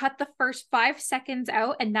 I cut the first 5 seconds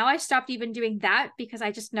out, and now I stopped even doing that because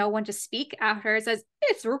I just know when to speak after it says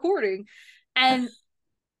it's recording, and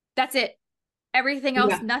that's it. Everything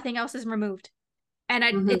else, Yeah. nothing else is removed. And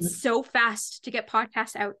it's Mhm. so fast to get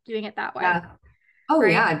podcasts out doing it that way, Yeah. Oh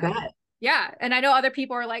yeah, right? I bet. Yeah. And I know other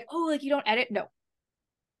people are like, oh, like you don't edit. No,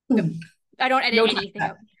 no, Mm. I don't edit No time for anything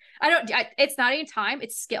that. out. It's not any time,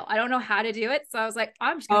 it's skill. I don't know how to do it. So I was like,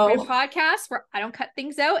 I'm just gonna create a Oh, podcast where I don't cut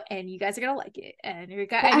things out and you guys are gonna like it. I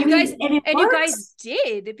mean, and it And you guys works.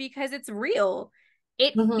 did, because it's real.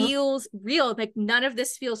 It Mhm. feels real. Like none of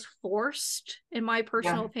this feels forced, in my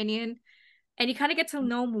personal Yeah. opinion. And you kind of get to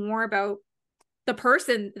know more about the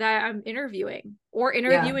person that I'm interviewing, or Yeah.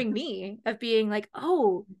 interviewing me, of being like,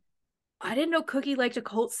 oh, I didn't know Cookie liked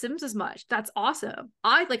occult Sims as much. That's awesome.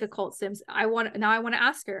 I like occult Sims. I want to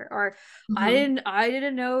ask her. Or Mhm. I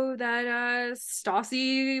didn't know that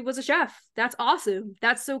Stassi was a chef. That's awesome.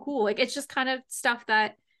 That's so cool. Like it's just kind of stuff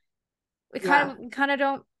that we Yeah. kind of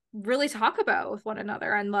don't really talk about with one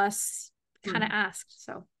another unless kind of Mm. asked.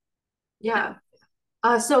 So yeah.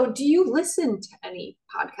 Yeah. So do you listen to any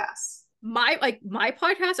podcasts? My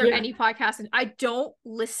podcast or Yeah. any podcast, and I don't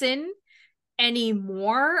listen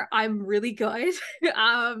anymore. I'm really good.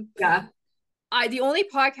 Yeah. I the only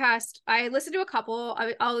podcast I listen to a couple.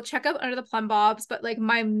 I'll check out Under the Plum Bobs, but like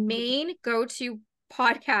my main go-to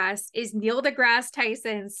podcast is Neil deGrasse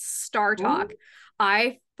Tyson's Star Talk. Oh,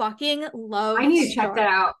 I fucking I love need to check that Star.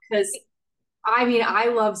 out because I mean I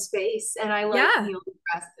love space and I like Yeah,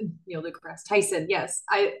 Neil deGrasse Tyson. Yes,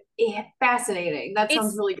 fascinating. That sounds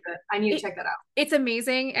it's really good. I need to it check that out. it's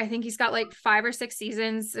amazing. I think he's got like 5 or 6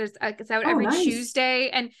 seasons. It's out Oh, every nice. Tuesday,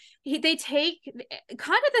 and they take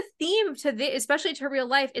kind of the theme to this, especially to real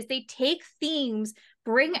life, is they take themes,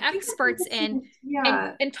 bring I think I've experts in, listened.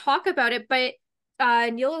 Yeah. and talk about it. But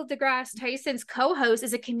Neil deGrasse Tyson's co-host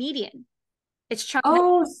is a comedian. It's Chuck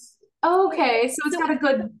Nice. Oh, okay. So it's So got a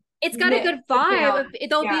good it's got a mix, good good vibe. balance.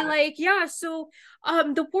 They'll be Yeah. like, yeah, so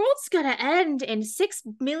the world's gonna end in 6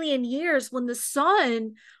 million years when the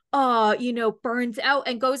sun burns out,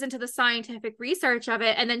 and goes into the scientific research of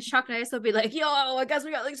it. And then Chuck Nice will be like, yo, I guess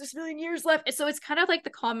we got like 6 million years left. So it's kind of like the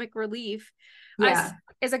comic relief. As Yeah.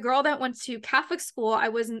 as a girl that went to Catholic school, I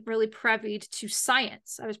wasn't really privy to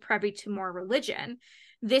science. I was privy to more religion.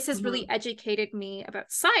 This has really Mhm. educated me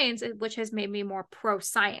about science, which has made me more pro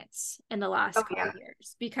science in the last Oh couple yeah. of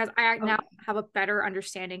years, because I Oh now yeah. have a better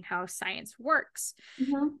understanding how science works.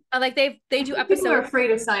 Mhm. Like they I do think people are episode.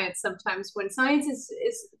 afraid of science sometimes when science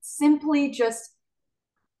is simply just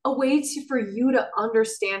a way for you to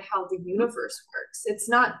understand how the universe works. It's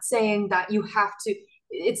not saying that you have to,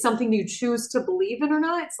 it's something you choose to believe in or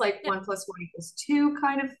not. It's like Yeah, 1 + 1 = 2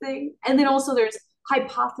 kind of thing. And then also there's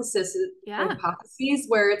yeah, hypotheses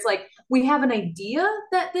where it's like we have an idea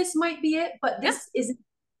that this might be it, but yeah. this isn't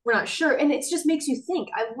we're not sure. And it just makes you think.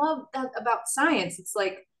 I love that about science. It's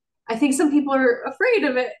like, I think some people are afraid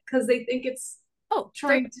of it because they think it's Oh,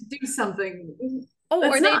 trying to do something oh,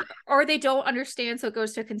 that's not. or they don't understand, so it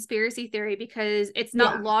goes to conspiracy theory because it's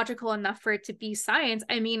not Yeah. logical enough for it to be science.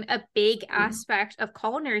 I mean, a big aspect of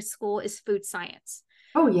culinary school is food science.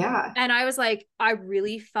 Oh, yeah. And I was like, I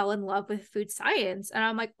really fell in love with food science. And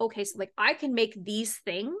I'm like, okay, so like I can make these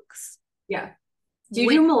things Yeah. Do you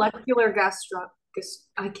with do molecular gastro?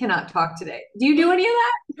 I cannot talk today. Do you do any of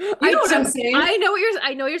that? You I know what I'm don't saying? I know what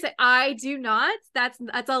you're saying. I do not. That's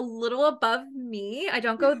a little above me. I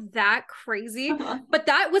don't go that crazy. But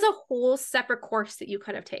that was a whole separate course that you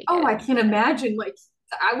could have Oh, I taken. can imagine. Like,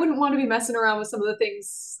 I wouldn't want to be messing around with some of the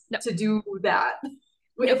things No, to do that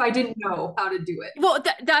no. if I didn't know how to do it. Well,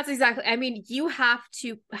 that's exactly. I mean, you have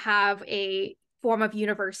to have a form of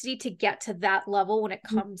university to get to that level when it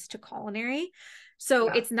comes to culinary. So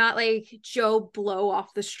Yeah. it's not like Joe Blow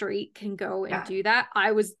off the street can go and Yeah. do that.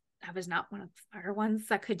 I was not one of the fire ones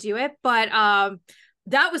that could do it, but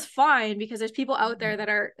that was fine because there's people out there that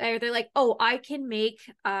are they're like, oh, I can make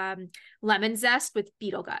lemon zest with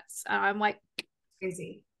beetle guts. I'm like,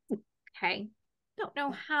 Crazy. okay, don't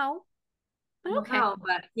know how, but I don't know okay. how,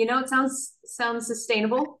 but it sounds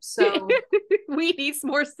sustainable. So We need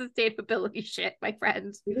some more sustainability shit, my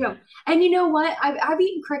friend. we do. And you know what? I've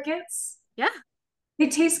eaten crickets. Yeah. They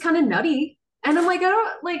taste kind of nutty. And I'm like, I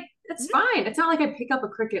don't like it's Mhm. fine. It's not like I pick up a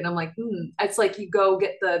cricket and I'm like, It's like you go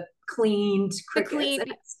get the cleaned The crickets. clean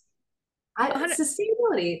And hundred.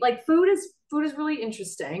 sustainability. Like food is really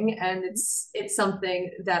interesting, and it's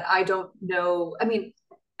something that I don't know. I mean,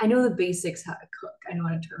 I know the basics how to cook. I know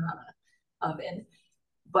how to turn on a oven,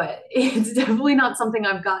 but it's definitely not something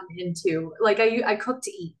I've gotten into. Like I cook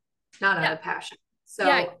to eat, not out Yeah. of passion.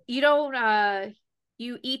 Yeah. So You don't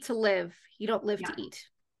you eat to live. You don't live yeah, to eat.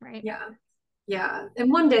 Right. yeah, yeah.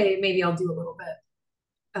 And one day maybe I'll do a little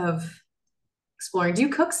bit of exploring. Do you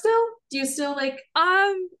cook still? Do you still like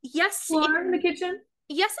Yes, explore in the kitchen?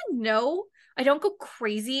 yes and no. I don't go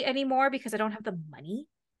crazy anymore because I don't have the money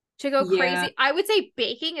to go Yeah. crazy. I would say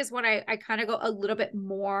baking is when I kind of go a little bit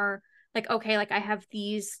more like, okay, like I have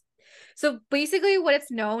these. So basically what it's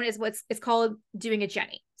known is it's called doing a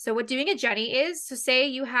Jenny. So what doing a Jenny is, so say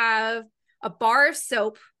you have a bar of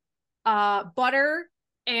soap, butter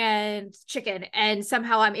and chicken, and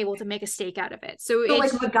somehow I'm able to make a steak out of it. So So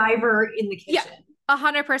like it's MacGyver in the yeah, kitchen.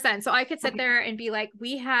 100%. So I could sit Okay. there and be like,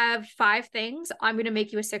 we have five things. I'm going to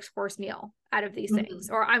make you a 6 course meal out of these things.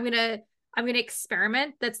 Mhm. Or I'm going to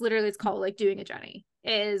experiment. That's literally, it's called like doing a Jenny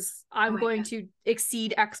is Oh I'm my going God. to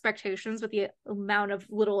exceed expectations with the amount of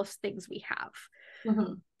littlest things we have.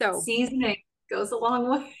 Mm-hmm. So Seasoning goes a long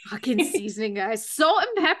way. fucking seasoning, guys. Salt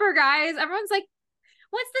and pepper, guys. Everyone's like,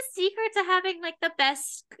 what's the secret to having like the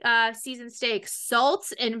best seasoned steak?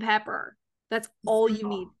 Salt and pepper. That's all you need.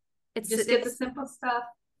 Simple. It's Just get the it's simple stuff.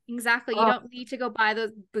 Exactly. You Oh, don't need to go buy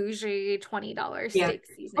those bougie $20 yeah. steak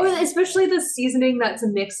Oh, seasoning. especially the seasoning that's a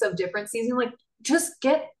mix of different seasoning. Like just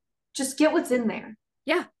get what's in there.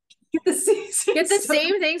 Yeah. Get the seasoning Get the stuff.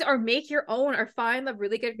 same things or make your own or find the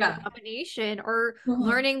really good Yeah. combination or Mm-hmm.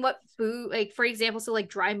 learning what food, like for example, so like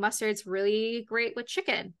dry mustard's really great with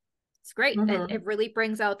chicken. It's great. It Mm-hmm. really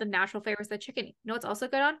brings out the natural flavors of the chicken. You know what's also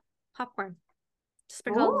good on? Popcorn.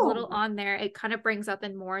 Sprinkle a little Oh, on there. It kind of brings out the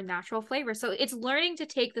more natural flavor. So it's learning to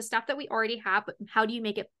take the stuff that we already have, but how do you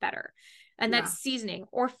make it better? And yeah. that's seasoning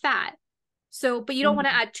or fat. So, but you don't want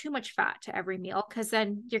to Mm-hmm. add too much fat to every meal because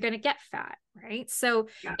then you're going to get fat, right? So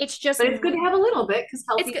Yeah. it's just, But it's good to have a little bit because it's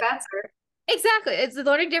healthy good. fats are. Exactly. It's the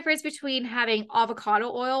learning difference between having avocado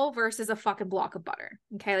oil versus a fucking block of butter.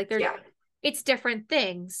 Okay. Like Yeah. it's different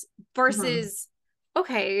things Mm-hmm. versus,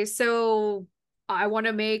 okay, so I want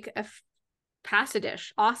to make a pasta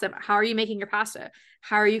dish. Awesome. How are you making your pasta?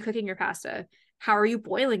 How are you cooking your pasta? How are you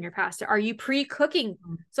boiling your pasta? Are you pre-cooking?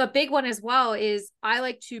 So a big one as well is I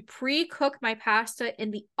like to pre-cook my pasta in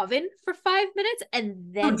the oven for 5 minutes and So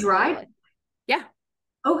then boil dried? it. Yeah.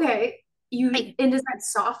 Okay. I, And does that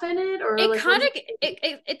soften it or it like what kind do of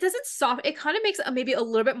it doesn't soft, it kind of makes it maybe a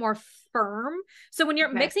little bit more firm, so when you're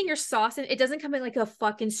okay. mixing your sauce and it doesn't come in like a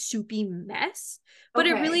fucking soupy mess, but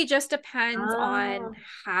it really Okay. just depends on Oh,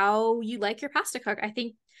 how you like your pasta cook. I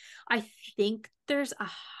think there's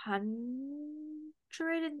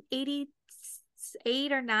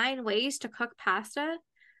 188 or 9 ways to cook pasta.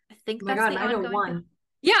 I think my that's God, the and I know ongoing thing. one.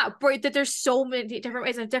 Yeah, but that there's so many different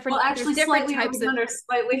ways and Well, there's actually, different slightly types of overdone or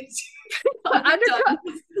slightly undercooked. underdone.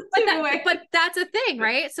 But Either way. that's a thing,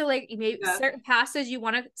 right? So like maybe Yeah. certain pastas you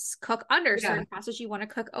want to cook under, Yeah. certain pastas you want to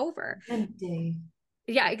cook over. And day.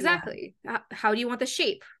 Yeah, Yeah. exactly. How do you want the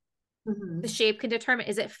shape? The Hmm. shape can determine,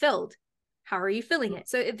 is it filled? How are you filling it?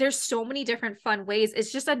 So there's so many different fun ways.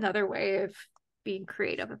 It's just another way of being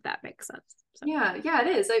creative, if that makes sense. So. Yeah, yeah, it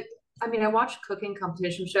is. I mean, I watch cooking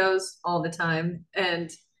competition shows all the time,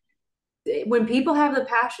 and when people have the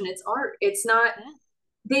passion, it's art. It's not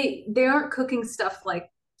Yeah. they aren't cooking stuff like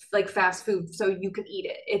fast food so you can eat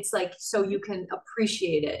it. It's like so you can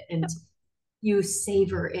appreciate it and you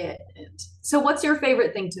savor it. And so what's your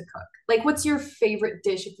favorite thing to cook? Like what's your favorite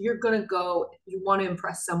dish if you're gonna go, you want to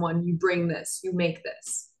impress someone, you bring this, you make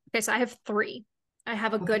this. Okay, so I have three. I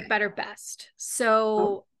have a good, Okay. better, best. Oh,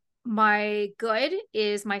 So my good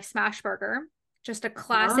is my smash burger, just a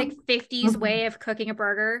classic um, 50s mhm. way of cooking a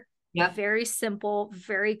burger. Yep. Very simple,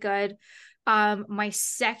 very good. My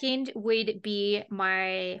second would be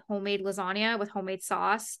my homemade lasagna with homemade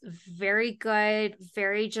sauce. Very good,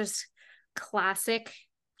 very just classic,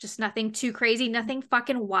 just nothing too crazy, nothing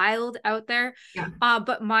fucking wild out there. Yeah.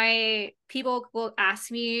 But my people will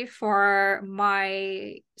ask me for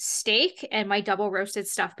my steak and my double roasted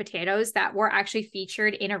stuffed potatoes that were actually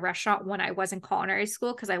featured in a restaurant when I was in culinary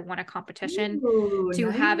school because I won a competition Ooh, to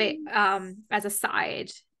have it nice. as a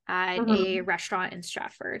side at a Mhm. restaurant in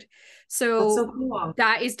Stratford. That's so So cool.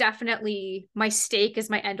 that is definitely my steak is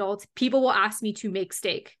my end all. People will ask me to make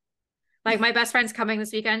steak. Like my best friend's coming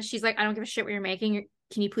this weekend. She's like, I don't give a shit what you're making.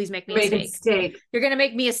 Can you please make me a Making steak? steak. You're gonna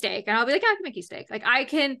make me a steak, and I'll be like, yeah, I can make you steak. Like I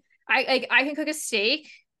can cook a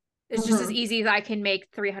steak. It's just as Mhm. easy as I can make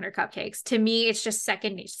 300 cupcakes. To me, it's just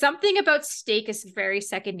second nature. Something about steak is very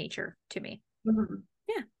second nature to me. Mhm.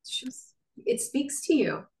 Yeah, It's just it speaks to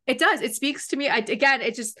you. it does. It speaks to me. Again,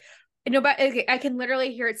 it just no, but I can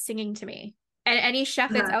literally hear it singing to me. And any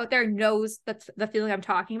chef that's Uh-huh. out there knows that's the feeling I'm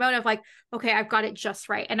talking about of like, okay, I've got it just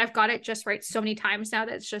right. And I've got it just right so many times now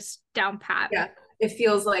that it's just down pat. Yeah. It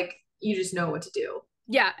feels like you just know what to do.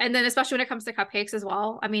 Yeah. And then especially when it comes to cupcakes as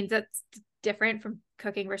well. I mean, that's different from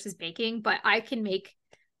cooking versus baking, but I can make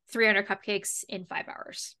 300 cupcakes in 5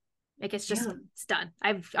 hours. Like it's just, Damn. it's done.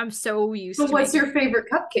 I'm so used So to what's making. your favorite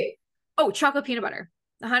cupcake? Oh, chocolate peanut butter.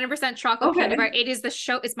 100% chocolate peanut butter. Okay. It is the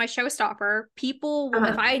show. It's my showstopper. People,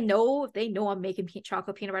 Uh-huh. if they know I'm making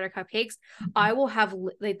chocolate peanut butter cupcakes, I will have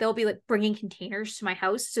like they'll be like bringing containers to my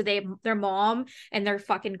house so their mom and their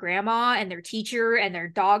fucking grandma and their teacher and their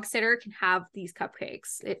dog sitter can have these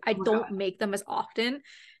cupcakes. I Oh my don't God. make them as often.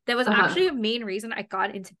 That was Uh-huh. actually a main reason I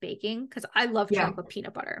got into baking because I love Yeah. chocolate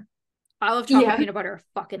peanut butter. I love chocolate Yeah. peanut butter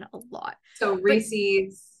fucking a lot. So But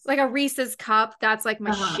Reese's. like a Reese's cup, that's like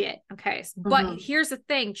my Uh-huh. shit. Okay. But Mm-hmm. here's the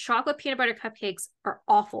thing, chocolate peanut butter cupcakes are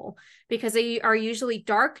awful because they are usually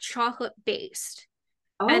dark chocolate based.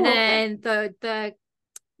 And Oh, okay. then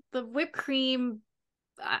the whipped cream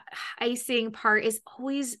uh, icing part is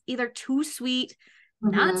always either too sweet,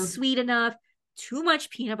 not Mm-hmm. sweet enough, too much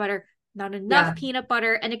peanut butter, not enough Yeah. peanut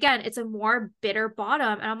butter. And again, it's a more bitter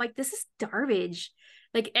bottom. And I'm like, this is garbage.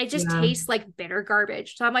 Like it just Yeah. tastes like bitter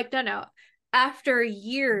garbage. So I'm like, no, no. After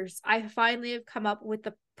years, I finally have come up with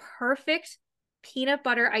the perfect peanut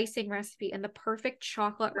butter icing recipe and the perfect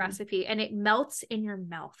chocolate recipe, and it melts in your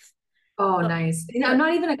mouth. Oh, Look, nice. And I'm look.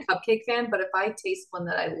 not even a cupcake fan, but if I taste one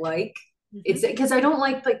that I like, it's Mm-hmm. because I don't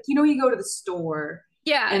like you go to the store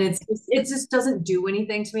Yeah, and it just doesn't do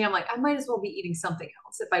anything to me. I'm like, I might as well be eating something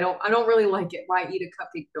else. If I don't really like it, why eat a cupcake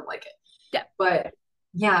if you don't like it? yeah. But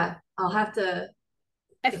yeah, I'll have to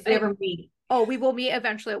If if we I, ever meet. oh, we will meet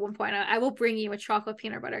eventually at one point. I will bring you a chocolate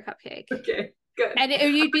peanut butter cupcake. Okay, good. And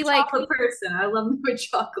I'm you'd be a like, chocolate person. I love my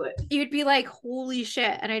chocolate. holy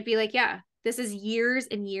shit. And I'd be like, yeah, this is years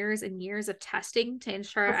and years and years of testing to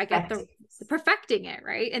ensure I get Perfecting. the perfecting it,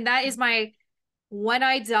 right? And that is my, when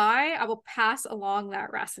I die, I will pass along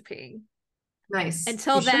that recipe. Nice.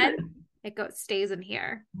 Until You then, should. stays in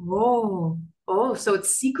here. Oh, oh, so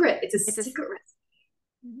it's secret. It's a It's just, secret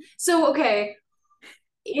recipe. So, okay,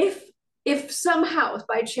 if somehow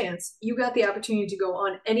by chance you got the opportunity to go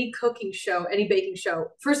on any cooking show, any baking show,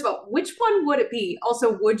 first of all, which one would it be?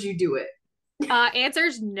 Also, would you do it?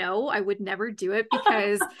 answer's no, I would never do it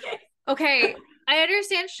because okay, I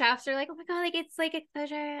understand chefs are like, oh my god, like it's like a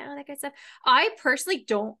pleasure and all that good stuff. I personally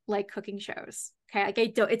don't like cooking shows. Okay, like I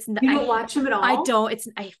don't. It's You don't watch them at I all? don't. It's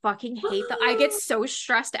I fucking hate them. I get so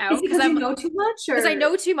stressed Is out it because you know too much because I or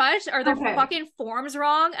know too much or their okay. fucking forms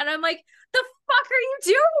wrong, and I'm like, the fuck are you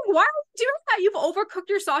doing? Why are you doing that? You've overcooked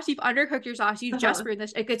your sauce. You've undercooked your sauce. You've just Uh-huh. ruined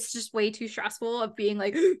this. It gets just way too stressful of being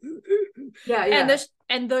like, Yeah, and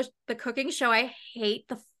yeah. the cooking show I hate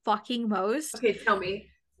the fucking most Okay, tell me.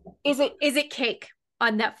 is it Cake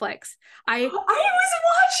on Netflix. I was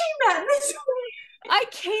watching that this week. I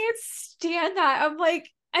can't stand that. I'm like,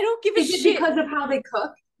 I don't give a Is it shit. because of how they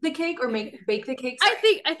cook? the cake or bake the cake? I Sorry.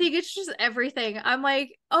 think I think it's just everything. I'm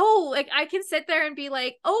like, oh, like I can sit there and be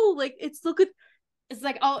like, oh, like it's look at it's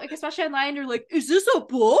like, oh, like especially online, you're like, is this a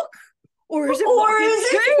book? Or is it Or fucking is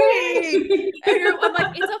cake? it And cake? I'm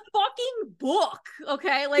like, it's a fucking book,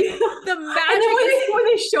 okay? Like Yeah. the And then magic when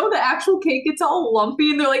is they show the actual cake, it's all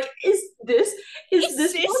lumpy, and they're like, this is it's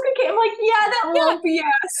this this fucking cake?" I'm like, "Yeah, that yeah, lumpy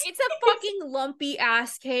ass." it's a fucking lumpy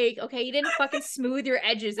ass cake, okay? You didn't fucking smooth your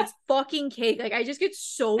edges. It's fucking cake. Like I just get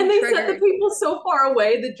so And they set the triggered. people so far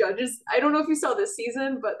away. The judges. I don't know if you saw this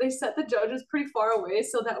season, but they set the judges pretty far away,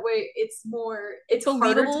 so that way it's harder to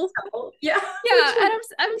Believable. tell. Yeah, Yeah, and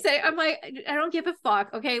I'm saying I'm like I don't give a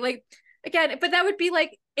fuck. Okay, like again, but that would be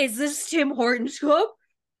like, is this Tim Hortons cup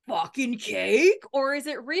fucking cake or is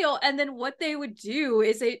it real? And then what they would do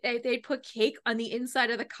is they'd put cake on the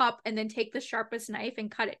inside of the cup and then take the sharpest knife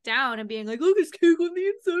and cut it down and being like, look, it's cake on the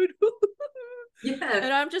inside. yeah.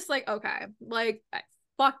 And I'm just like, okay, like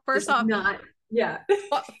fuck. This First is off, not. Yeah,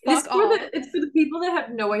 fuck off. it's for the people that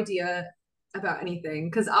have no idea about anything.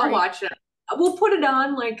 Because I'll Right? watch it. We'll put it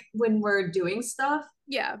on like when we're doing stuff,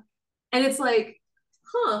 Yeah. and it's like,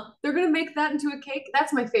 huh, they're gonna make that into a cake.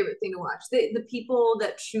 That's my favorite thing to watch. The people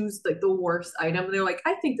that choose like the worst item, and they're like,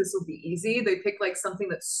 I think this will be easy. They pick like something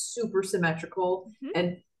that's super symmetrical Mhm.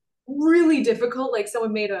 and really difficult. Like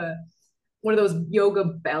someone made a one of those yoga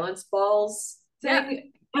balance balls Yeah.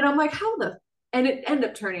 thing, and I'm like, how the and it ended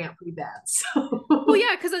up turning out pretty bad. Well, So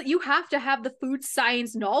yeah, because you have to have the food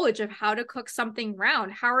science knowledge of how to cook something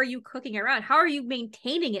round. How are you cooking it round? How are you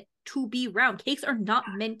maintaining it to be round? Cakes are not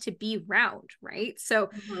meant to be round, right? So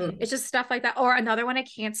Mhm. it's just stuff like that. Or another one I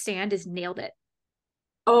can't stand is nailed it.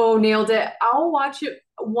 Oh, nailed it. I'll watch it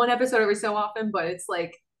one episode every so often, but it's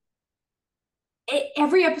like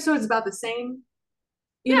every episode is about the same.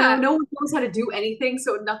 Yeah, No one knows how to do anything,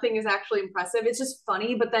 so nothing is actually impressive. It's just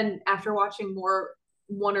funny, but then after watching more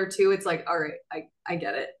one or two, it's like, all right, I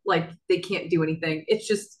get it. Like they can't do anything. It's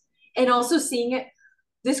just and also seeing it,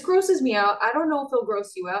 this grosses me out. I don't know if it'll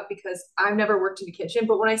gross you out because I've never worked in a kitchen,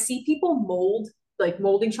 but when I see people like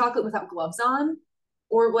molding chocolate without gloves on,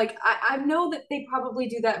 or like I know that they probably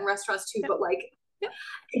do that in restaurants too, yeah, but like yeah,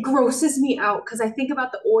 it grosses me out because I think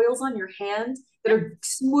about the oils on your hand that yeah. are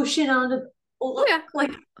smooshing onto Oh yeah.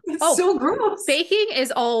 like it's Oh, so gross. baking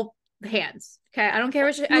is all hands. Okay, I don't care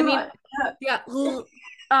what I mean, Yeah.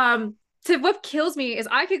 yeah. So what kills me is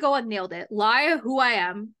I could go and nailed it, lie who I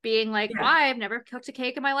am, being like, Yeah. I've never cooked a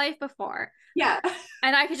cake in my life before. Yeah.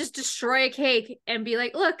 And I could just destroy a cake and be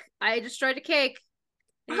like, look, I destroyed a cake.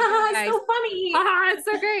 There you go, It's guys. so funny. Haha, it's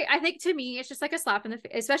so great. I think to me, it's just like a slap in the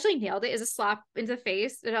face, especially nailed it is a slap into the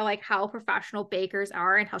face. Like how professional bakers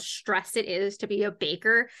are and how stressed it is to be a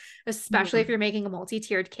baker, especially if Mhm. you're making a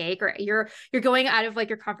multi-tiered cake or you're going out of like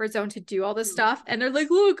your comfort zone to do all this stuff. And they're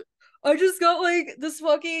like, look, I just got like this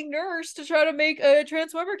fucking nurse to try to make a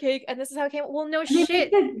transformer cake, and this is how it came. Well, no And they make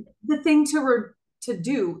shit. the thing to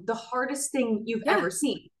do the hardest thing you've Yeah, ever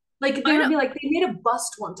seen. Like they I would know. be like they made a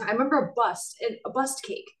bust one time. I remember a bust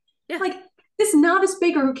cake. Yeah, Like this novice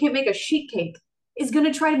baker who can't make a sheet cake is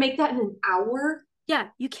gonna try to make that in an hour. yeah,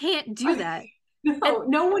 you can't do that. And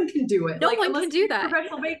No one can do it. no Like one unless can do you're a that.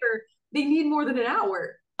 professional baker, they need more than an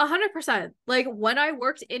hour. 100%. Like when I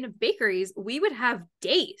worked in bakeries, we would have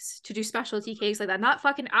days to do specialty cakes like that, not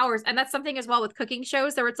fucking hours. And that's something as well with cooking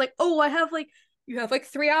shows where it's like, oh, I have like, you have like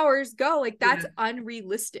 3 hours, go. Like that's Yeah.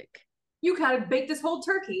 unrealistic. You gotta bake this whole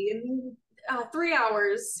turkey in 3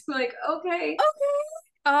 hours. Like, okay.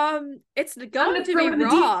 Okay. It's I'm going gonna to throw be it in the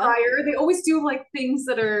deep raw. fryer. They always do like things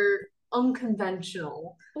that are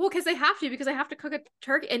unconventional. Well, because they have to, because they have to cook a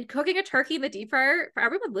turkey, and cooking a turkey in the deep fryer for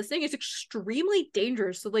everyone listening is extremely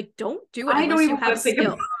dangerous. So like don't do it I don't unless you even want have to think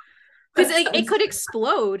about skill. Because that. like it Sounds could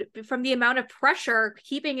explode from the amount of pressure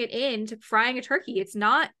keeping it in to frying a turkey. It's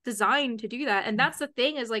not designed to do that. And that's the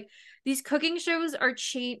thing is like these cooking shows are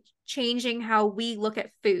changing how we look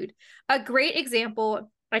at food. A great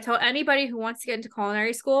example, I tell anybody who wants to get into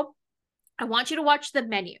culinary school, I want you to watch The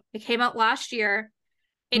Menu. It came out last year.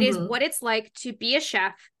 It is Mhm. what it's like to be a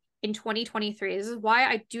chef in 2023. This is why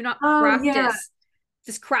I do not Oh yeah, practice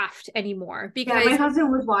this craft anymore, yeah. My because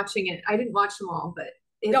husband was watching it. I didn't watch them all, but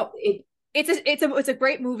no, it. it's a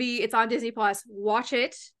great movie. It's on Disney Plus. Watch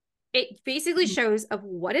it. It basically shows of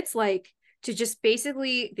what it's like to just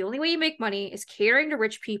basically the only way you make money is catering to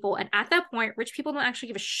rich people. And at that point, rich people don't actually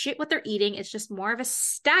give a shit what they're eating. It's just more of a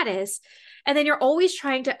status. And then you're always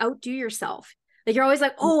trying to outdo yourself. Like you're always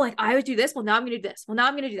like, oh, like I would do this. Well, now I'm gonna do this. Well, now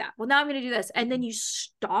I'm gonna do that. Well, now I'm gonna do this. And then you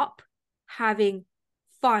stop having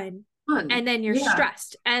fun Fun. and then you're Yeah.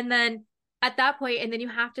 stressed. And then at that point, and then you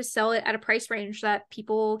have to sell it at a price range that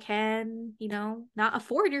people can, you know, not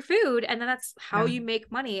afford your food. And then that's how you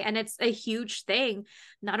make money. And it's a huge thing.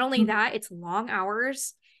 Not only that, it's long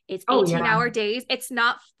hours, it's Oh 18-hour yeah. days. It's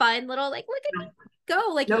not fun little like, look at me go.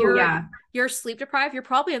 Like No, yeah. you're sleep deprived. You're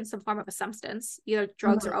probably on some form of a substance, either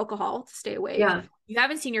drugs or alcohol to stay awake. Yeah. You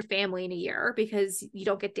haven't seen your family in a year because you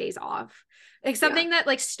don't get days off. Like Yeah. something that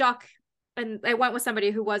like stuck, and I went with somebody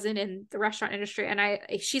who wasn't in the restaurant industry, and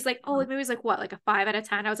she's like, oh, maybe it was like what, like a 5 out of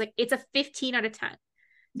 10. I was like, it's a 15 out of 10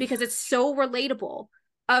 because it's so relatable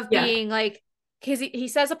of Yeah. being like, because he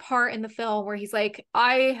says a part in the film where he's like,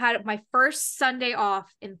 I had my first Sunday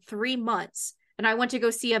off in 3 months and I went to go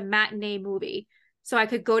see a matinee movie so I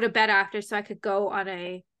could go to bed after, so I could go on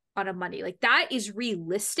a Monday. Like that is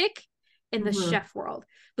realistic in the chef world.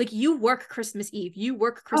 Like you work Christmas Eve, you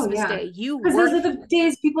work Oh Christmas yeah. Day, you Because work. those are the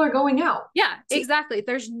days people are going out. Yeah, See, exactly.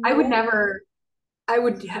 There's I would no. never, I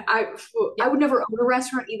Yeah, would never own a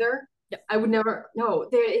restaurant either. yeah, I would never, no,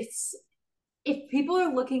 it's, if people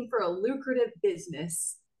are looking for a lucrative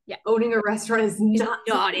business, yeah. owning a restaurant is Is not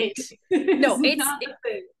the not thing. it. It's No, it's not the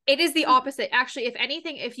thing. it is the opposite. Actually, if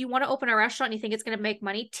anything, if you want to open a restaurant and you think it's going to make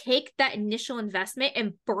money, take that initial investment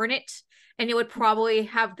and burn it, and it would probably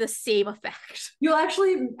have the same effect. You'll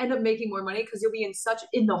actually end up making more money because you'll be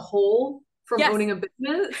in the hole from Yes. owning a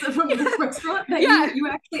business, from Yeah. a restaurant, that Yeah. you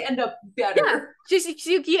actually end up Yeah. better. Just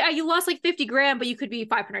you lost like 50 grand, but you could be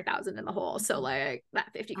 500,000 in the hole. So like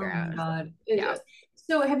that 50 Oh my grand. God. Yeah.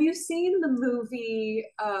 So have you seen the movie,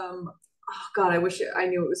 oh God, I wish I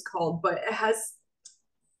knew what it was called, but it has,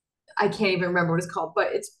 I can't even remember what it's called,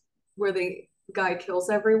 but it's where the guy kills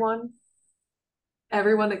everyone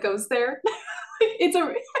that goes there. It's a,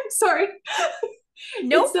 I'm sorry.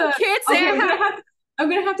 Nope. It's a, Can't say okay, I have. I'm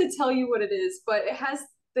gonna have to tell you what it is, but it has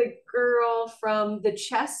the girl from the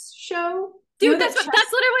chess show. You Dude, know that chess.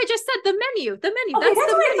 that's literally I just said. The menu. The menu. Okay, That's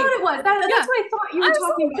that's the what I menu. thought it was. Yeah. That's what I thought you I were was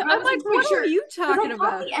talking about. But I I'm like, wasn't quite what are sure you because talking I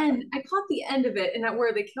caught about? the end. I caught the end of it, and that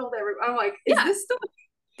where they killed everyone. I'm like, is Yeah. this the?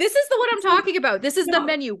 This is the one I'm talking about. This is the No.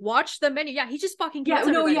 menu. Watch the menu. Yeah, he just fucking Yeah, kills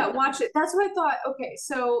no, everybody. yeah, watch it. That's what I thought. Okay,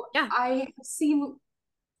 so Yeah. I have seen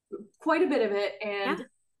quite a bit of it, Yeah. and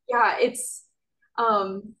yeah, it's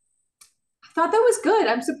I thought that was good.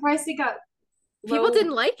 I'm surprised it got People low.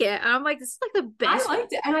 didn't like it. And I'm like, this is like the I best.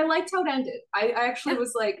 liked it, and I liked how it ended. I actually Yeah.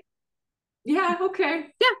 was like, yeah, okay.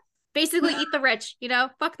 Yeah. Basically eat the rich, you know,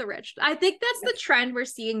 fuck the rich. I think that's the trend we're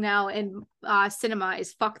seeing now in cinema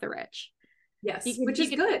is fuck the rich. Yes, which is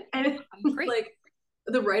good. And great. like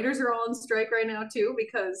the writers are all on strike right now too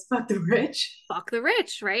because fuck the rich. Fuck the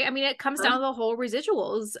rich, right? I mean, it comes down to the whole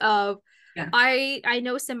residuals of Yeah. I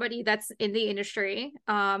know somebody that's in the industry,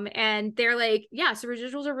 and they're like, yeah, so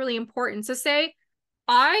residuals are really important. So say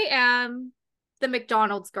I am the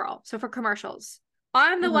McDonald's girl. So for commercials,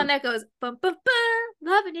 I'm the one that goes bum bum bum,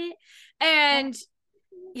 loving it. And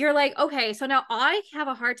you're like, okay, so now I have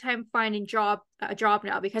a hard time finding a job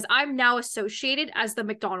now because I'm now associated as the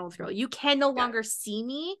McDonald's girl. You can no longer see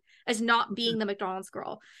me as not being the McDonald's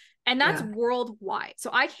girl. And that's worldwide.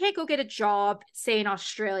 So I can't go get a job, say in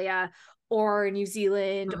Australia or New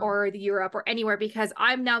Zealand or the Europe or anywhere because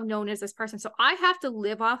I'm now known as this person. So I have to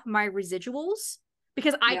live off my residuals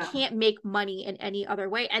because I can't make money in any other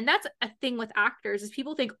way. And that's a thing with actors is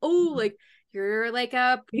people think, oh, like you're like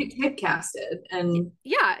a you get typecasted and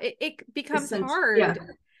yeah, it becomes hard. Yeah.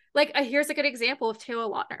 Like here's a good example of Taylor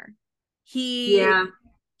Lautner.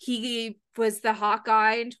 He was the hot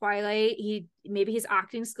guy in Twilight. Maybe his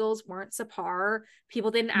acting skills weren't subpar. People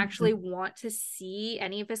didn't actually want to see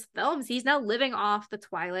any of his films. He's now living off the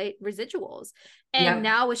Twilight residuals. And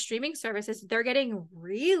now with streaming services, they're getting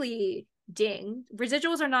really dinged.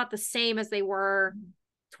 Residuals are not the same as they were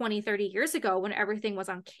 20, 30 years ago when everything was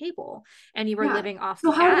on cable and you were living off so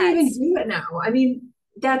the how ads. do they even do it now? I mean,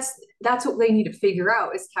 that's what they need to figure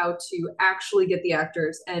out is how to actually get the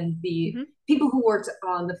actors and the people who worked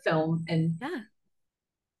on the film and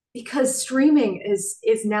because streaming is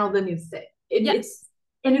now the new thing. It's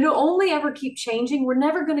and it'll only ever keep changing. We're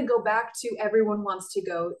never going to go back to everyone wants to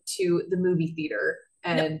go to the movie theater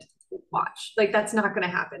and watch. Like that's not going to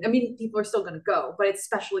happen. I mean, people are still going to go, but it's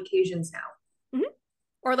special occasions now.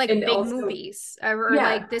 Or like and big also, movies or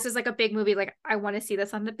like this is like a big movie, like I want to see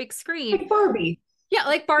this on the big screen, like Barbie.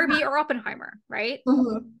 Like Barbie or Oppenheimer, right?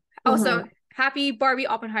 Also happy Barbie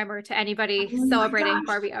Oppenheimer to anybody celebrating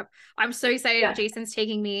Barbie. I'm so excited. Jason's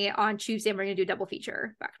taking me on Tuesday and we're gonna do double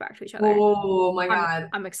feature back to back to each other. Oh my god,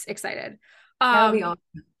 I'm excited. That'll be awesome.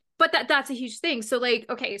 But that's a huge thing. So like,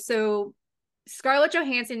 okay, so Scarlett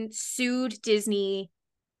Johansson sued Disney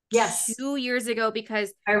 2 years ago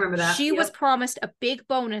because I remember that she was promised a big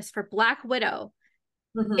bonus for Black Widow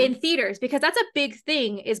in theaters, because that's a big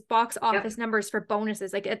thing, is box Yep. office numbers for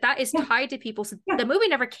bonuses. Like that is Yeah. tied to people. So Yeah. the movie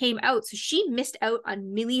never came out. So she missed out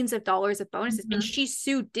on millions of dollars of bonuses. And she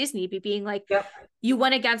sued Disney being like, Yep. you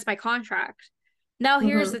went against my contract. Now,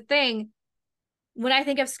 here's the thing. When I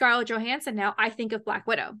think of Scarlett Johansson now, I think of Black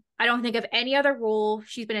Widow. I don't think of any other role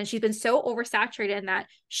she's been in. She's been so oversaturated in that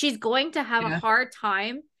she's going to have a hard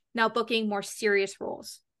time now booking more serious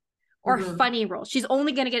roles or funny roles. She's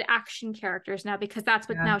only going to get action characters now, because that's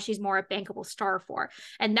what now she's more a bankable star for.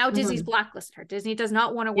 And now Disney's blacklisted her. Disney does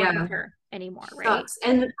not want to work with her anymore, right? Sucks.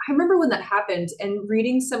 And I remember when that happened and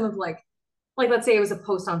reading some of like let's say it was a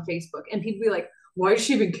post on Facebook and people be like, why does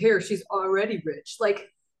she even care? She's already rich. Like,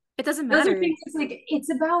 it doesn't those matter. are things, it's like,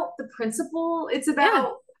 it's about the principle. It's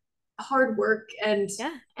about hard work and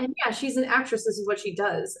she's an actress. This is what she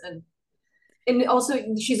does. And also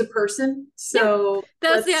she's a person. So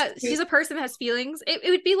she's a person that has feelings. It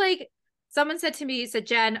would be like someone said to me, said,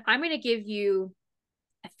 Jen, I'm going to give you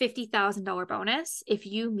a $50,000 bonus if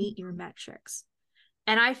you meet your metrics.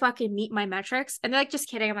 And I fucking meet my metrics. And they're like, just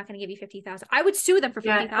kidding. I'm not going to give you 50,000. I would sue them for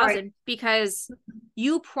 50,000 because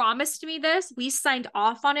you promised me this. We signed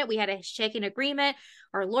off on it. We had a shaking agreement.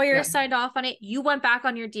 Our lawyers signed off on it. You went back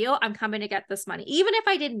on your deal. I'm coming to get this money. Even if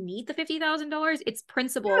I didn't need the $50,000, it's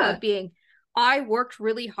principle of being, I worked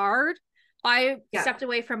really hard. I stepped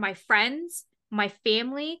away from my friends, my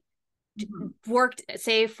family, worked,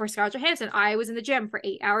 say for Scarlett Johansson, I was in the gym for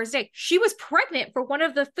 8 hours a day. She was pregnant for one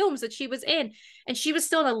of the films that she was in, and she was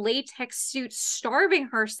still in a latex suit, starving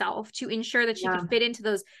herself to ensure that she could fit into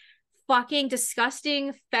those fucking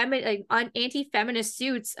disgusting anti-feminist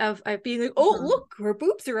suits of being like, oh, look, her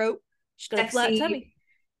boobs are out. She's got a flat tummy.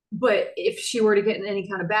 But if she were to get in any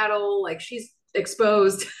kind of battle, like, she's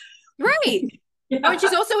exposed. Right. I mean,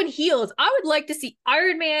 she's also in heels. I would like to see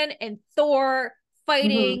Iron Man and Thor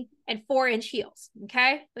fighting and 4-inch heels.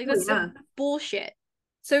 Okay. Like, that's some bullshit.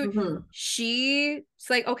 So she's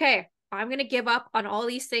like, okay, I'm going to give up on all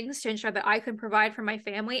these things to ensure that I can provide for my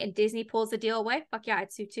family, and Disney pulls the deal away. Fuck yeah,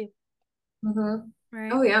 I'd sue too.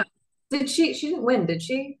 Right. Oh yeah. Did she didn't win, did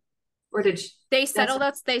she? Or did she? They settled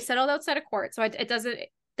outside of court. So it doesn't,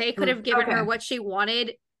 they could have given her what she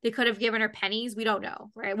wanted. They could have given her pennies. We don't know,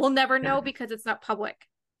 right? We'll never know because it's not public.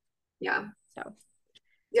 Yeah. So.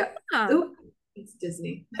 Yeah. Ooh, it's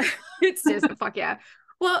Disney. It's Disney. Fuck yeah.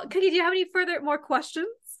 Well, Coki, do you have any more questions?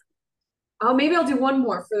 Oh, maybe I'll do one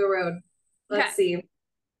more for the road. Let's see.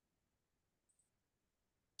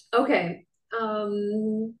 Okay.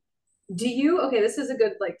 This is a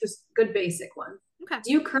good, just good basic one. Okay.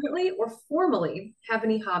 Do you currently or formally have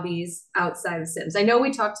any hobbies outside of Sims? I know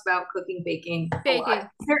we talked about cooking, baking a lot.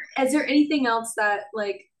 Is there anything else that,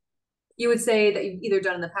 you would say that you've either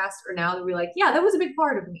done in the past or now that we're like, yeah, that was a big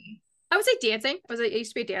part of me? I would say dancing. I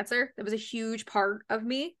used to be a dancer. That was a huge part of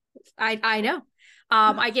me. I know.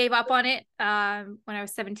 I gave up on it when I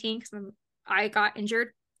was 17 because I got injured.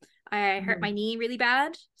 I hurt my knee really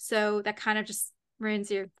bad. So that kind of just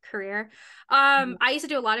ruins your career. I used to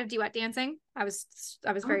do a lot of duet dancing. I was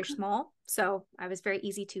very small, so I was very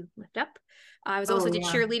easy to lift up. I was also did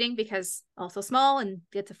cheerleading because also small and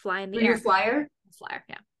get to fly in the air. Were you a flyer? Flyer,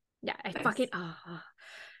 yeah. Yeah, I fucking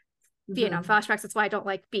Vietnam flashbacks. That's why I don't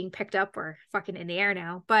like being picked up or fucking in the air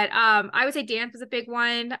now. But I would say dance was a big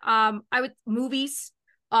one. Movies.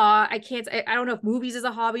 I don't know if movies is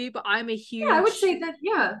a hobby, but I'm a huge I would say that,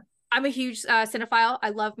 I'm a huge cinephile.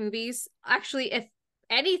 I love movies. Actually, if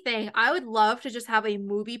anything, I would love to just have a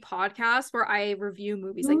movie podcast where I review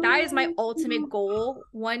movies. Like, that is my ultimate goal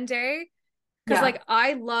one day. Because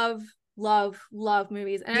I love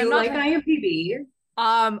movies. And you like IMDb?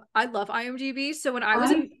 I love IMDb. So when I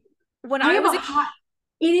was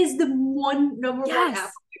it is the number one app on my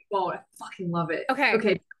phone. I fucking love it.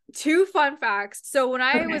 Okay. 2 fun facts. So when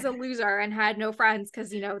I was a loser and had no friends, because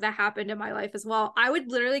that happened in my life as well, I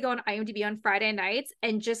would literally go on IMDb on Friday nights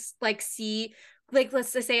and just see,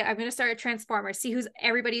 let's just say I'm gonna start a Transformers, see who's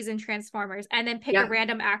everybody's in Transformers, and then pick a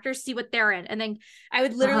random actor, see what they're in, and then I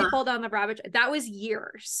would literally fall down the rabbit. That was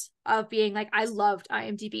years of being like, I loved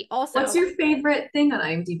IMDb. Also, what's your favorite thing on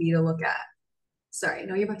IMDb to look at? Sorry,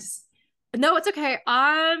 no, you're about to. No, it's okay.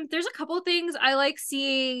 There's a couple of things I like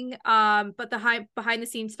seeing, but the behind the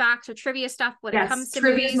scenes facts or trivia stuff when it comes to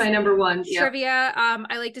trivia is my number one. Trivia.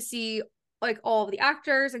 I like to see all of the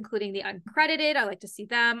actors, including the uncredited. I like to see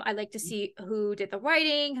them. I like to see who did the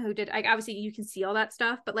writing, obviously you can see all that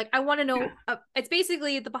stuff, but I want to know. It's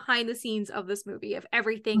basically the behind the scenes of this movie, of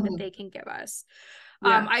everything that they can give us.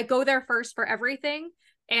 I go there first for everything,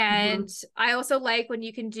 and I also like when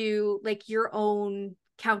you can do your own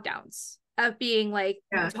countdowns of being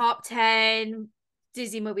top 10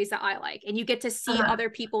 Disney movies that I like, and you get to see Uh-huh. other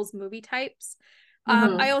people's movie types. I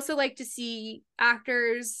Mm-hmm. also like to see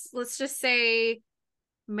actors, let's just say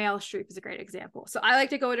Meryl Streep is a great example. So I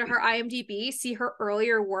like to go into her IMDb, see her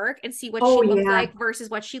earlier work, and see what Oh she looked yeah. like versus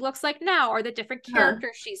what she looks like now, or the different Uh-huh.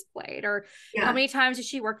 characters she's played, or how Yeah. many times did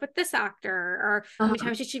she work with this actor, or how many Uh-huh.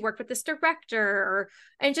 times did she work with this director, or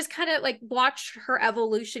and just kind of like watch her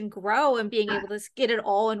evolution grow and being able to get it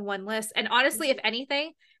all in one list. And honestly, if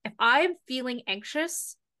anything, if I'm feeling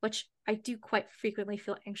anxious, which I do quite frequently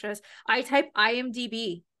feel anxious, I type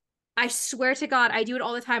IMDb. I swear to God, I do it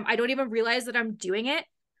all the time. I don't even realize that I'm doing it.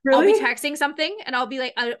 I'll be Really? texting something and I'll be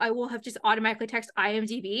like, I will have just automatically text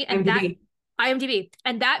IMDb, and that IMDb. IMDb,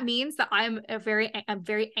 and that means that I'm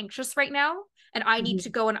very anxious right now, and I need to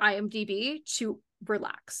Mhm. go on IMDb to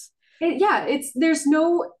relax. Yeah, it's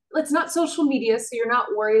not social media, so you're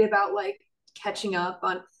not worried about like catching up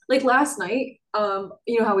on like last night.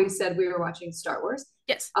 You know how we said we were watching Star Wars.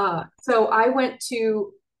 Yes. So I went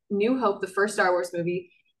to New Hope, the first Star Wars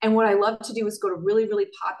movie, and what I love to do is go to really, really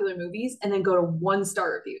popular movies and then go to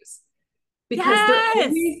 1-star reviews because they're Yes.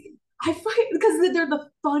 always I find because they're the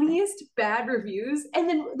funniest bad reviews. And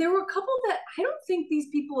then there were a couple that I don't think these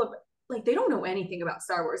people have like they don't know anything about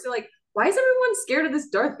Star Wars. They're like, why is everyone scared of this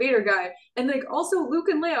Darth Vader guy? And like also Luke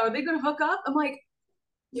and Leia, are they gonna hook up? I'm like,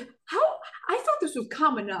 yeah, how I thought this was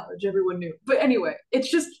common knowledge, everyone knew. But anyway,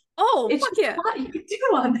 Oh, it's fuck just yeah. a lot you can do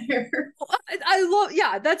on there. I love,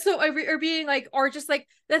 yeah, that's so, or being like, or just like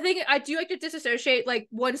the thing, I do like to disassociate like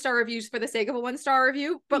 1-star reviews for the sake of a 1-star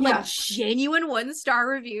review, but like Yeah, genuine 1-star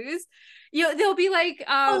reviews, you know, they'll be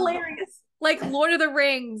hilarious. like Lord of the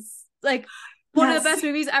Rings, like one of the Yes. best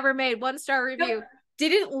movies ever made, 1-star Yep. review.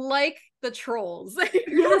 Didn't like the trolls.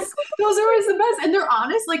 Yes, those are always the best, and they're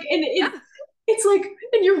honest. Like, and Yeah, it's like,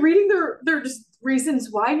 and you're reading their just reasons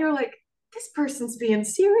why, and you're like, this person's being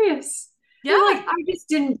serious. They're like, yeah, I just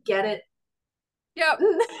didn't get it. yeah. You're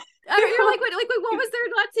like, wait, what was there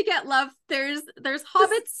not to get, love? There's just,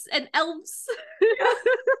 hobbits and elves yeah.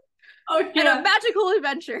 Oh and a yeah. magical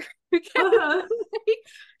adventure. Uh-huh.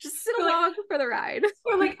 Just sit Or like, along for the ride.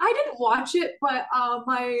 or like, I didn't watch it, but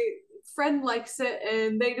my friend likes it,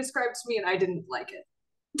 and they described to me, and I didn't like it.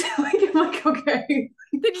 Like, I'm like, okay.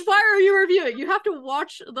 Then why are you reviewing? You have to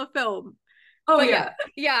watch the film. Oh But yeah,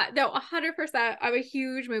 yeah. yeah, no, 100%. I'm a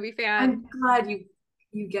huge movie fan. I'm glad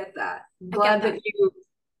you get that. I'm I get glad that. that you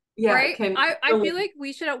yeah Right? can I feel relate. like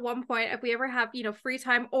we should at one point, if we ever have, free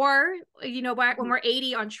time, or when we're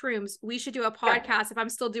 80 on shrooms, we should do a Yeah. podcast if I'm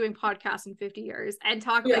still doing podcasts in 50 years and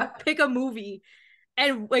talk, like, Yeah. pick a movie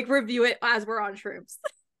and like review it as we're on shrooms.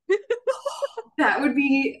 That would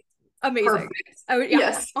be Amazing. perfect. I would, yeah,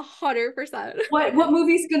 Yes. 100%. What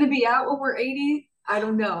movie's gonna be out when we're 80? I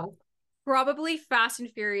don't know. Probably Fast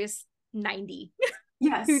and Furious 90.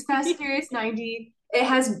 Yes, Fast and Furious 90. It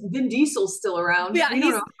has Vin Diesel still around. Yeah, We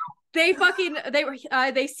don't he's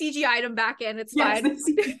know. they CGI'd him back in. It's Yes, fine. the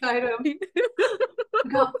CGI item. We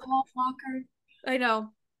got Paul Walker. I know.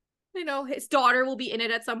 I know his daughter will be in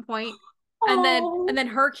it at some point, and Oh, then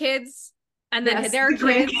her kids, and then yes, their the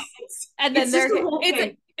kids, grandkids. and then It's just their a kids. whole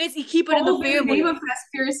thing. It's you keep it What in the will be the name of family. Fast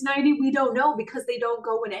and Furious 90? We don't know because they don't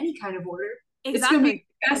go in any kind of order. It's gonna be Exactly.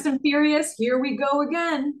 Fast and Furious. Here we go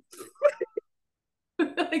again.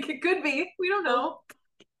 Like it could be. We don't Oh,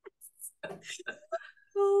 know.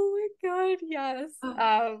 oh my God, yes.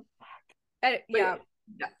 But Yeah.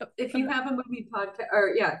 yeah, if you have a movie podcast,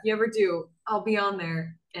 or yeah, if you ever do, I'll be on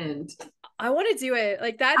there. And I want to do it.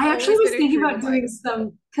 Like that's I actually always been was a thinking dream about of doing mine.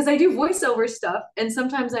 some because I do voiceover stuff, and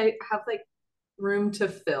sometimes I have like room to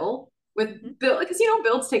fill with Mhm. build because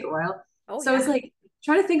builds take a while. Oh So it's yeah. like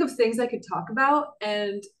trying to think of things I could talk about,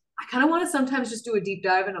 and I kind of want to sometimes just do a deep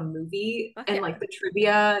dive in a movie Fuck and yeah. like the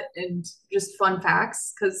trivia and just fun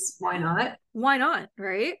facts because why Yeah. not? Why not?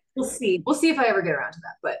 Right? We'll see. We'll see if I ever get around to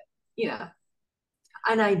that, but you know,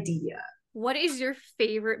 an idea. What is your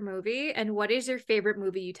favorite movie, and what is your favorite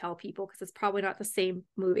movie you tell people? Because it's probably not the same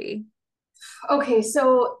movie. Okay,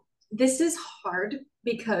 so this is hard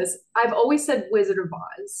because I've always said Wizard of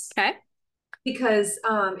Oz Okay. because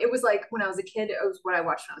it was like when I was a kid, it was what I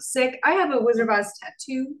watched when I was sick. I have a Wizard of Oz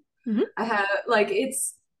tattoo. Mm-hmm. I have like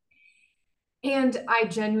it's and I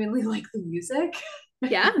genuinely like the music.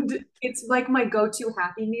 Yeah. And it's like my go-to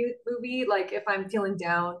happy movie, like if I'm feeling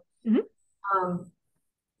down. Mm-hmm. Um,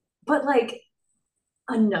 but like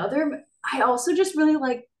another, I also just really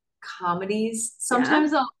like comedies. Yeah.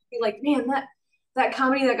 Sometimes I'll be like, man, that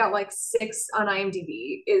comedy that got like 6 on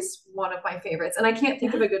IMDb is one of my favorites. And I can't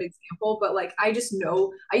think of Yeah. a good example, but like I just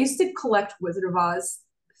know I used to collect Wizard of Oz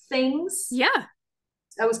things. Yeah.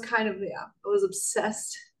 I was kind of I was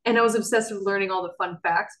obsessed. and I was obsessed with learning all the fun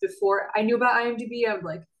facts before I knew about IMDb. I was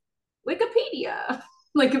like, Wikipedia.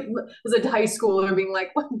 Like it was a high schooler being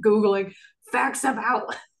like Googling facts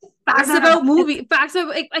about Facts about movie facts of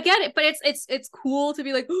I get it, but it's cool to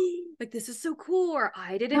be like, oh, like this is so cool, or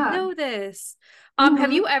I didn't yeah. know this. Have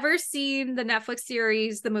Mm-hmm. you ever seen the Netflix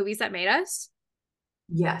series The Movies That Made Us?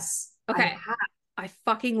 Yes, I Okay. have. I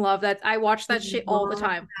fucking love that. I watch I that shit all the love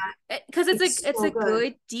time. Because it's it's so a good.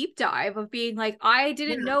 good deep dive of being like, I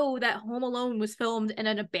didn't Yeah. know that Home Alone was filmed in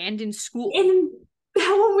an abandoned school. And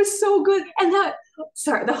that one was so good. And that,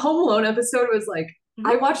 sorry, the Home Alone episode was like,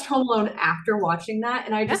 I Mm-hmm. watched Home Alone after watching that,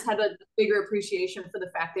 and I Yeah. just had a bigger appreciation for the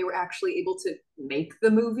fact they were actually able to make the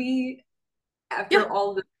movie Yeah. after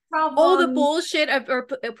all the All the problems. bullshit of or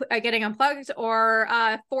getting unplugged, or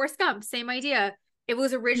Forrest Gump, same idea. It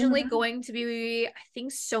was originally Mm-hmm. going to be, I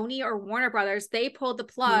think, Sony or Warner Brothers. They pulled the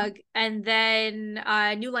Mm-hmm. plug, and then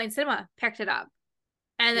New Line Cinema picked it up,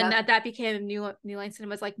 and then Yep. that became New Line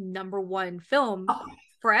Cinema's like number one film Oh,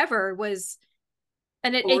 forever. Was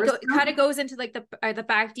and Forrest it kind of Gump. goes into like the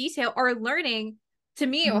back detail or learning. To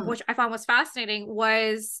me, Mm-hmm. which I found was fascinating,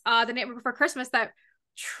 was The Nightmare Before Christmas, that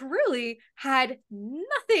truly had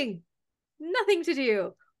nothing to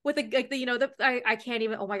do with the I can't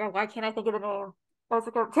even, oh my god, why can't I think of the name? That's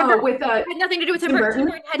like Tim Oh, Burton. with Had nothing to do with Tim Tim Burton. Tim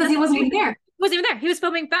Burton Burton had because he nothing to wasn't do even with it. there. He wasn't even there. He was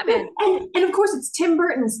filming Yeah, Batman. and of course it's Tim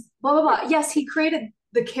Burton's blah blah blah. Yes, he created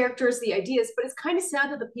the characters, the ideas, but it's kind of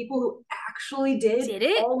sad that the people who actually did Did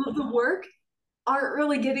it, all of the work aren't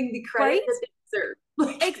really getting the credit right? that they deserve.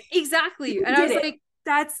 Like Exactly. And I did was it. like,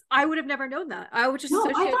 that's, I would have never known that. I would just No,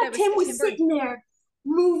 I associate that thought with Tim Tim was Burton. sitting there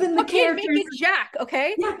moving the Fucking characters. making Jack,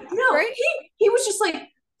 okay? Yeah, no, Right? he was just like,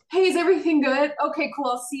 "Hey, is everything good? Okay, cool.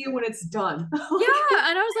 I'll see you when it's done." Yeah. Like,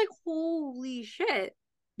 And I was like, holy shit.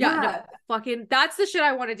 Yeah, no, yeah. fucking that's the shit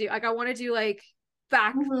I want to do. Like I want to do like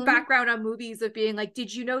Mm-hmm. background on movies of being like,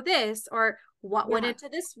 did you know this? Or what went Yeah. into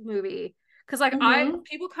this movie? Because like I Mm-hmm.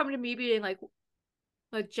 people come to me being like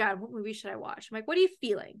Jen, what movie should I watch? I'm like, what are you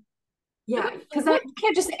feeling? Like, Yeah, because what you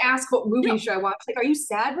can't just ask what movie no. should I watch. Like, are you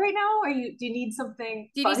sad right now? Are you? Do you need something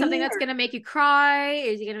Do you need something funny? that's Or gonna make you cry?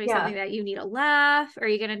 Is it gonna be something yeah, that you need a laugh? Or are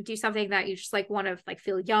you gonna do something that you just like want to like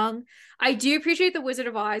feel young? I do appreciate the Wizard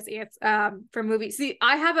of Oz for movies. See,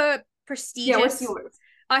 I have a yeah. What's prestigious yours?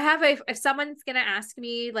 I have a if someone's gonna ask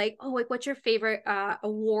me like, oh, like what's your favorite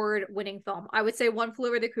award winning film? I would say One Flew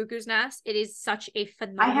Over the Cuckoo's Nest. It is such a I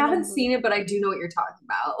phenomenal haven't movie. seen it, but I do know what you're talking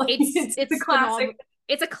about. Like, it's the It's classic. phenomenal.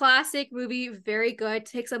 It's a classic movie, very good.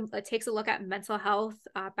 Takes a look at mental health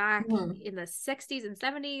back Mm-hmm. in the 60s and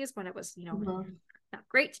 70s when it was, Mm-hmm. not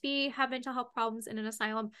great to be have mental health problems in an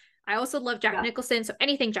asylum. I also love Jack Yeah. Nicholson, so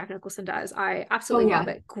anything Jack Nicholson does, I Oh absolutely love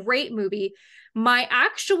yeah. it. Great movie. My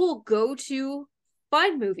actual go-to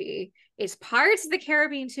fun movie is Pirates of the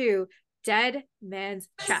Caribbean 2, Dead Man's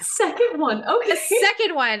Chest. Second one. The Okay.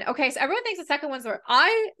 second one, okay, so everyone thinks the second one's the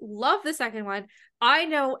I love the second one. I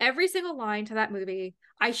know every single line to that movie.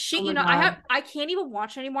 I shit Oh you my not, god. I can't even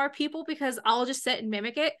watch anymore, people, because I'll just sit and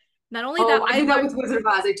mimic it. Not only that, Oh, I I do that learned, with Wizard of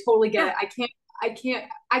Oz. I totally get yeah, it. I can't.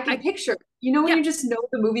 I can I picture. You know when yeah, you just know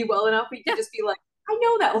the movie well enough, you can yeah, just be like, I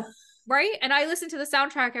know that one. right. And I listen to the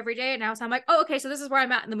soundtrack every day, and now so I'm like, oh, okay, so this is where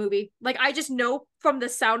I'm at in the movie. Like I just know from the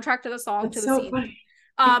soundtrack to the song to That's the so scene. funny.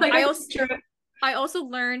 Like I I can also picture it. I also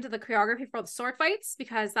learned the choreography for the sword fights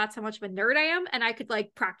because that's how much of a nerd I am. And I could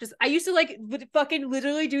like practice. I used to like fucking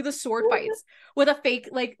literally do the sword fights with a fake,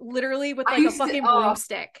 like literally with I like a used to fucking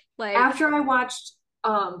broomstick. Like, after I watched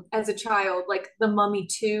as a child, like The Mummy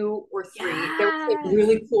 2 or 3, there was a yes,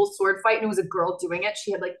 really cool sword fight and it was a girl doing it.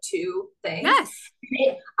 She had like two things. yes,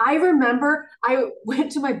 I remember I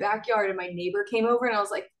went to my backyard and my neighbor came over and I was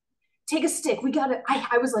like, take a stick. We gotta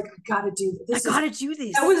I was like, I gotta do this. I gotta do That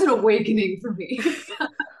this. was an awakening for me.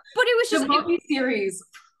 But it was The just, Mummy series.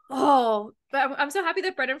 oh, but I'm so happy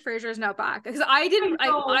that Brendan Fraser is now back because I I didn't,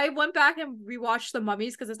 know. I went back and rewatched The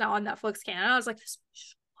Mummies because it's now on Netflix Canada. I was like, this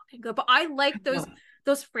is fucking good. But I like I know.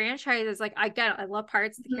 those franchises. Like, I get it. I love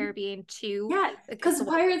Pirates of the Mhm. Caribbean too. Yeah, Like, it's because a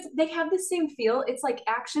pirates they have the same feel. It's like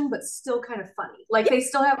action, but still kind of funny. Like yeah, they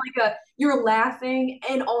still have like a you're laughing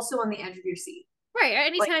and also on the edge of your seat. right.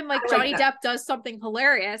 Like Anytime like I like Johnny that. Depp does something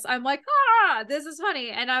hilarious, I'm like, this is funny.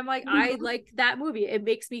 And I'm like, I Mhm. like that movie. It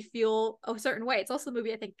makes me feel a certain way. It's also the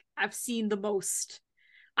movie I think I've seen the most.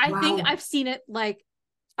 I think Wow. I've seen it like,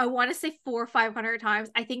 I want to say 400 or 500 times.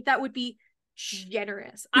 I think that would be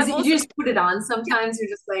generous. Is I'm it you also, just put it on yeah, sometimes? You're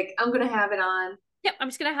just like, I'm gonna have it on. yeah, I'm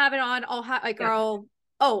just gonna have it on. I'll have like, Yeah. girl.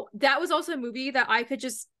 Oh, that was also a movie that I could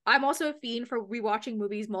just. I'm also a fiend for rewatching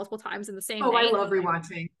movies multiple times in the same Oh, I night. love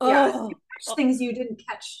rewatching. Yeah. You Oh, catch things you didn't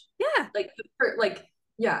catch. yeah. Like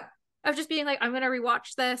yeah. of just being like, I'm gonna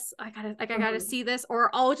rewatch this. I gotta Mhm. see this, or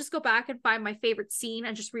I'll just go back and find my favorite scene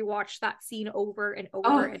and just rewatch that scene over and over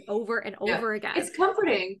Oh, and over and yeah. over again. It's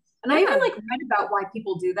comforting. And I even Yeah. like read about why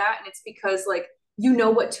people do that, and it's because like you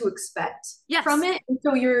know what to expect from Yes. it. And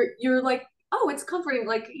so you're like, oh, it's comforting,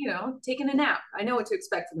 like, taking a nap. I know what to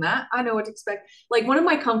expect from that. I know what to expect. Like one of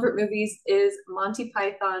my comfort movies is Monty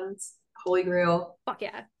Python's Holy Grail. Fuck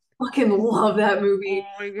yeah. Fucking love that Oh movie.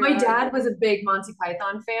 my My god. dad was a big Monty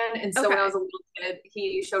Python fan, and so when I Okay. was a little kid,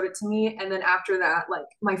 he showed it to me. And then after that, like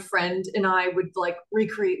my friend and I would like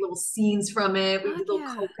recreate little scenes from it. We Fuck did little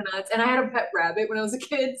yeah. coconuts, and I had a pet rabbit when I was a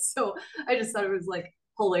kid, so I just thought it was like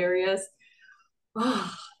hilarious.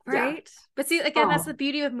 Oh, yeah. Right. But see, again, that's the Oh,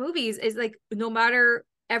 beauty of movies is like no matter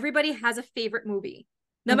everybody has a favorite movie,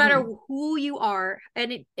 no matter mhm. who you are,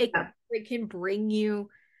 and Yeah. it can bring you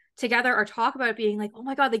together or talk about it being like, oh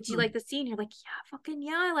my God, like, do you Mhm. like the scene? You're like, yeah, fucking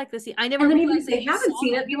yeah, I like the scene. I never And then even realized if that they you haven't saw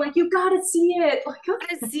seen it, be like, you gotta see it. Like, to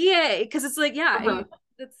okay. see it because it's like, yeah, Uh-huh.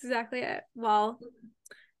 that's exactly it. Well,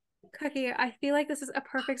 Cookie, I feel like this is a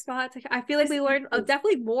perfect spot to. I feel like This we learned is,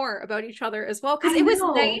 definitely more about each other as well because I it was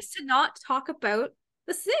know. nice to not talk about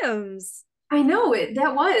The Sims. I know it.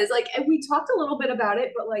 That was like, and we talked a little bit about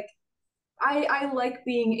it, but like, I like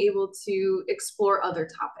being able to explore other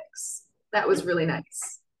topics. That was really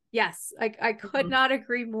nice. Yes, I could Mhm. not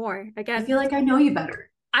agree more. I Again, feel like I know you better.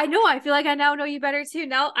 I know I feel like I now know you better too.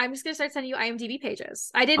 Now I'm just gonna start sending you IMDb pages.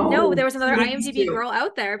 I didn't know there Oh, was another please IMDb do. girl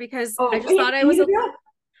out there because I Oh, just yeah, thought I you was do a. that.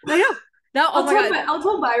 I know. Now, oh my God. I'll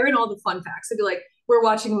tell Byron all the fun facts. I'll be like, we're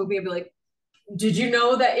watching a movie. I'll be like, did you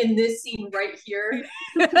know that in this scene right here,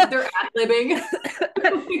 they're ad-libbing?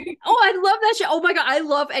 Oh, I love that shit. Oh my God, I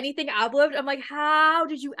love anything ad-libbed. I'm like, how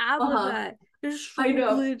did you ad-lib Uh-huh. that? It's I so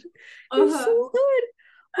know. good. It's Uh-huh. so good.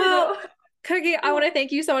 I Well, know. Cookie, I want to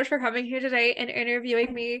thank you so much for coming here today and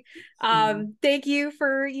interviewing me. Thank you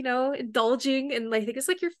for, indulging in like I think it's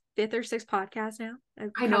like your fifth or sixth podcast now.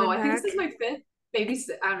 I'm I know. coming I think this back. is my fifth, maybe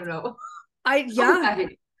I don't know. I'll be Yeah, back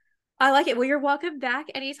again. I like it. Well, you're welcome back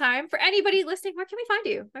anytime. For anybody listening, where can we find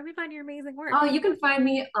you? Where can we find your amazing work? Oh, you can find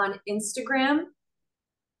me on Instagram,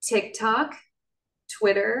 TikTok,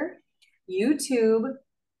 Twitter, YouTube,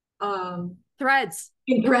 um, Threads.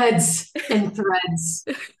 and Threads.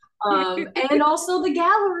 And also the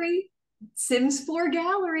gallery, Sims 4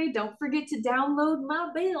 gallery. Don't forget to download my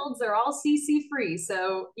builds. They're all CC free.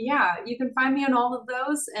 So yeah, you can find me on all of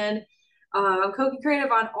those. And I'm Coki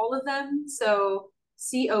Creative on all of them. So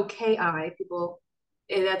COKI, people,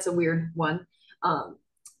 that's a weird one. Um,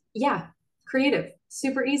 yeah, creative,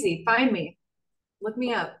 super easy. Find me, look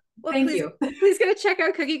me up. Well, Thank please, you. please go check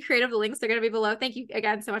out Cookie Creative. The links are going to be below. Thank you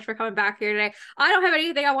again so much for coming back here today. I don't have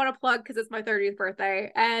anything I want to plug because it's my 30th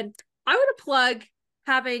birthday. And I want to plug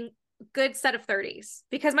having a good set of 30s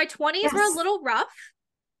because my 20s were a Yes. little rough.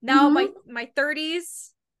 Now Mm-hmm. my 30s,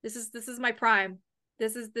 this is my prime.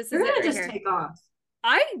 This You're is it gonna right just here. take off.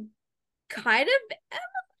 I kind of am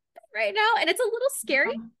right now, and it's a little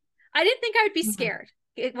scary. I didn't think I would be Mhm. scared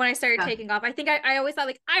when I started Yeah. taking off. I think I always thought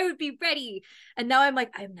like I would be ready, and now I'm like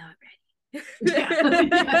I'm not ready. Yeah.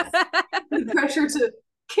 Yes. The pressure to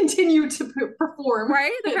continue to perform.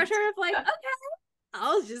 Right? The pressure of like, okay,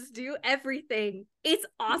 I'll just do everything. It's Mhm.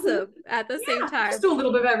 awesome at the same Yeah. Just time. do a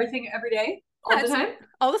little bit of everything every day, all Yeah, the just time.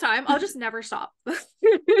 all the time. I'll just never stop.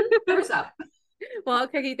 Never stop. Well,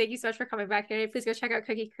 Cookie, thank you so much for coming back here. Please go check out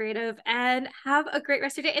Cookie Creative and have a great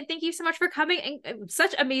rest of your day. And thank you so much for coming and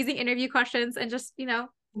such amazing interview questions and just, Thank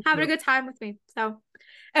having a you. good time with me. So,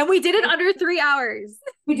 and we did it Thank under 3 hours.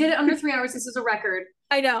 We did it under 3 hours. This is a record.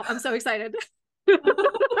 I know. I'm so excited.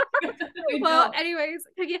 I Well, know. anyways,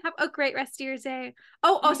 Cookie, have a great rest of your day.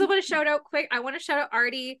 Oh, also want to shout out quick. I want to shout out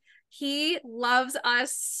Artie. He loves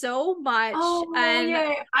us so much. Oh, And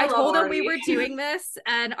yay. I I love told him we Artie. were doing this.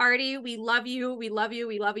 And Artie, we love you. We love you.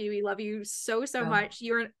 We love you. We love you so, so Yeah. much.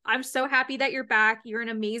 I'm so happy that you're back. You're an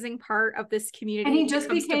amazing part of this And community he when it just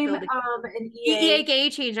comes to became building. an EEA game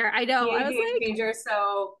changer. I know. I EA was game like, changer.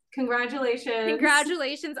 So congratulations.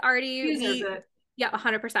 congratulations, Artie. He deserves it. Yeah,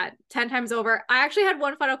 100%, 10 times over. I actually had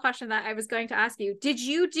one final question that I was going to ask you. Did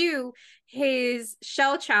you do his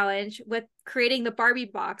shell challenge with creating the Barbie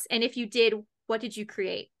box? And if you did, what did you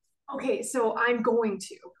create? Okay, so I'm going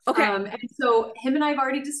to. Okay. And so him and I have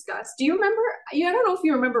already discussed. Do you remember? Yeah, I don't know if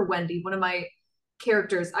you remember Wendy, one of my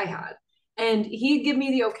characters I had, and he'd give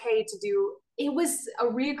me the okay to do. It was a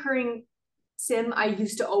reoccurring sim I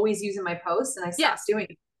used to always use in my posts, and I Yeah. stopped doing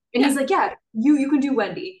it. And Yeah. he's like, "Yeah, you can do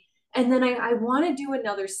Wendy." And then I want to do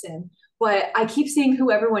another sim, but I keep seeing who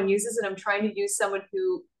everyone uses, and I'm trying to use someone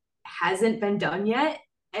who hasn't been done yet,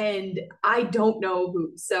 and I don't know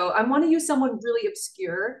who. So I want to use someone really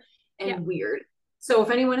obscure Yeah. and weird. So if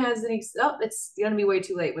anyone has any, oh, it's gonna be way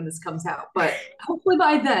too late when this comes out, but hopefully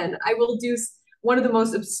by then I will do one of the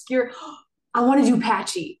most obscure. I want to do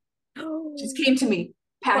Patchy. Just came to me.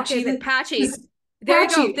 Okay, Patchy. is it Patchy? This, There you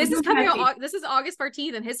go. Patchy. This We're is doing coming Patchy. out. This is August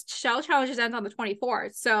 14th, and his shell challenges ends on the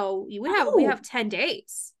 24th. So we have Oh, 10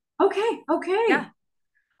 days. okay, Yeah. okay.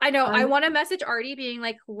 I know. I I'm want to message Artie being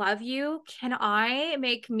like, love you. Can I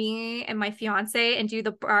make me and my fiance and do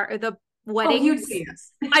the Oh, he would weddings? say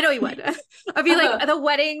yes. I know he would. I'd be like the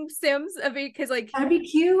wedding sims of because like That'd be that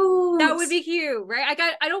cute. would be cute, right?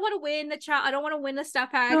 I don't want to win the child. I don't want to win the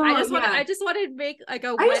stuff pack. No, yeah. I just want to make like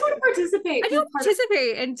a I just wet. want to I participate, just be want to part of.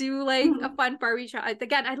 participate and do like a Mhm. fun Barbie challenge.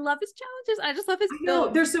 Again, I love his challenges. I just love his I know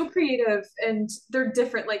builds. they're so creative and they're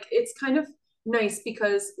different. Like it's kind of nice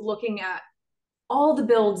because looking at all the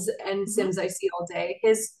builds and Mhm. sims I see all day,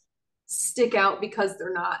 his stick out because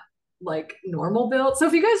they're not like normal builds. So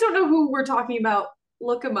if you guys don't know who we're talking about,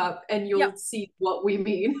 look them up and Yep. you'll see what we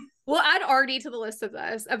mean. We'll add Artie to the list of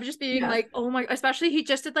this of just being Yeah. like, oh my, especially he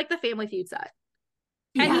just did like the Family Feud set.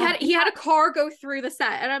 And Yeah. he had a car go through the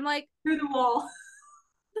set. And I'm like, Through the wall.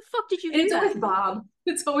 the fuck did you And do it's that? always Bob.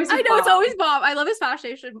 It's always I with know it's Bob. always Bob. I love his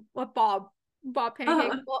fascination with Bob. Bob Pancake.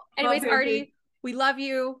 Well, Bob anyways, Pancake. Artie, we love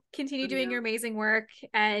you. Continue Love doing your you. amazing work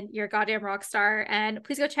and you're a goddamn rock star. And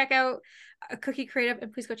please go check out Cookie Creative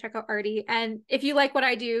and please go check out Artie. And if you like what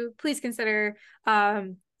I do, please consider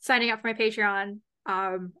signing up for my Patreon.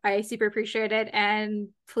 I super appreciate it. And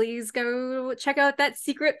please go check out that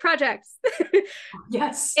secret project.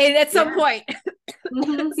 Yes. And at some Yes. point.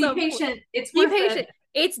 Mm-hmm. Be So patient. It's be worth it. patient.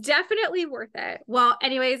 It's definitely worth it. Well,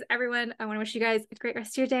 anyways, everyone, I want to wish you guys a great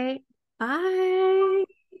rest of your day. Bye.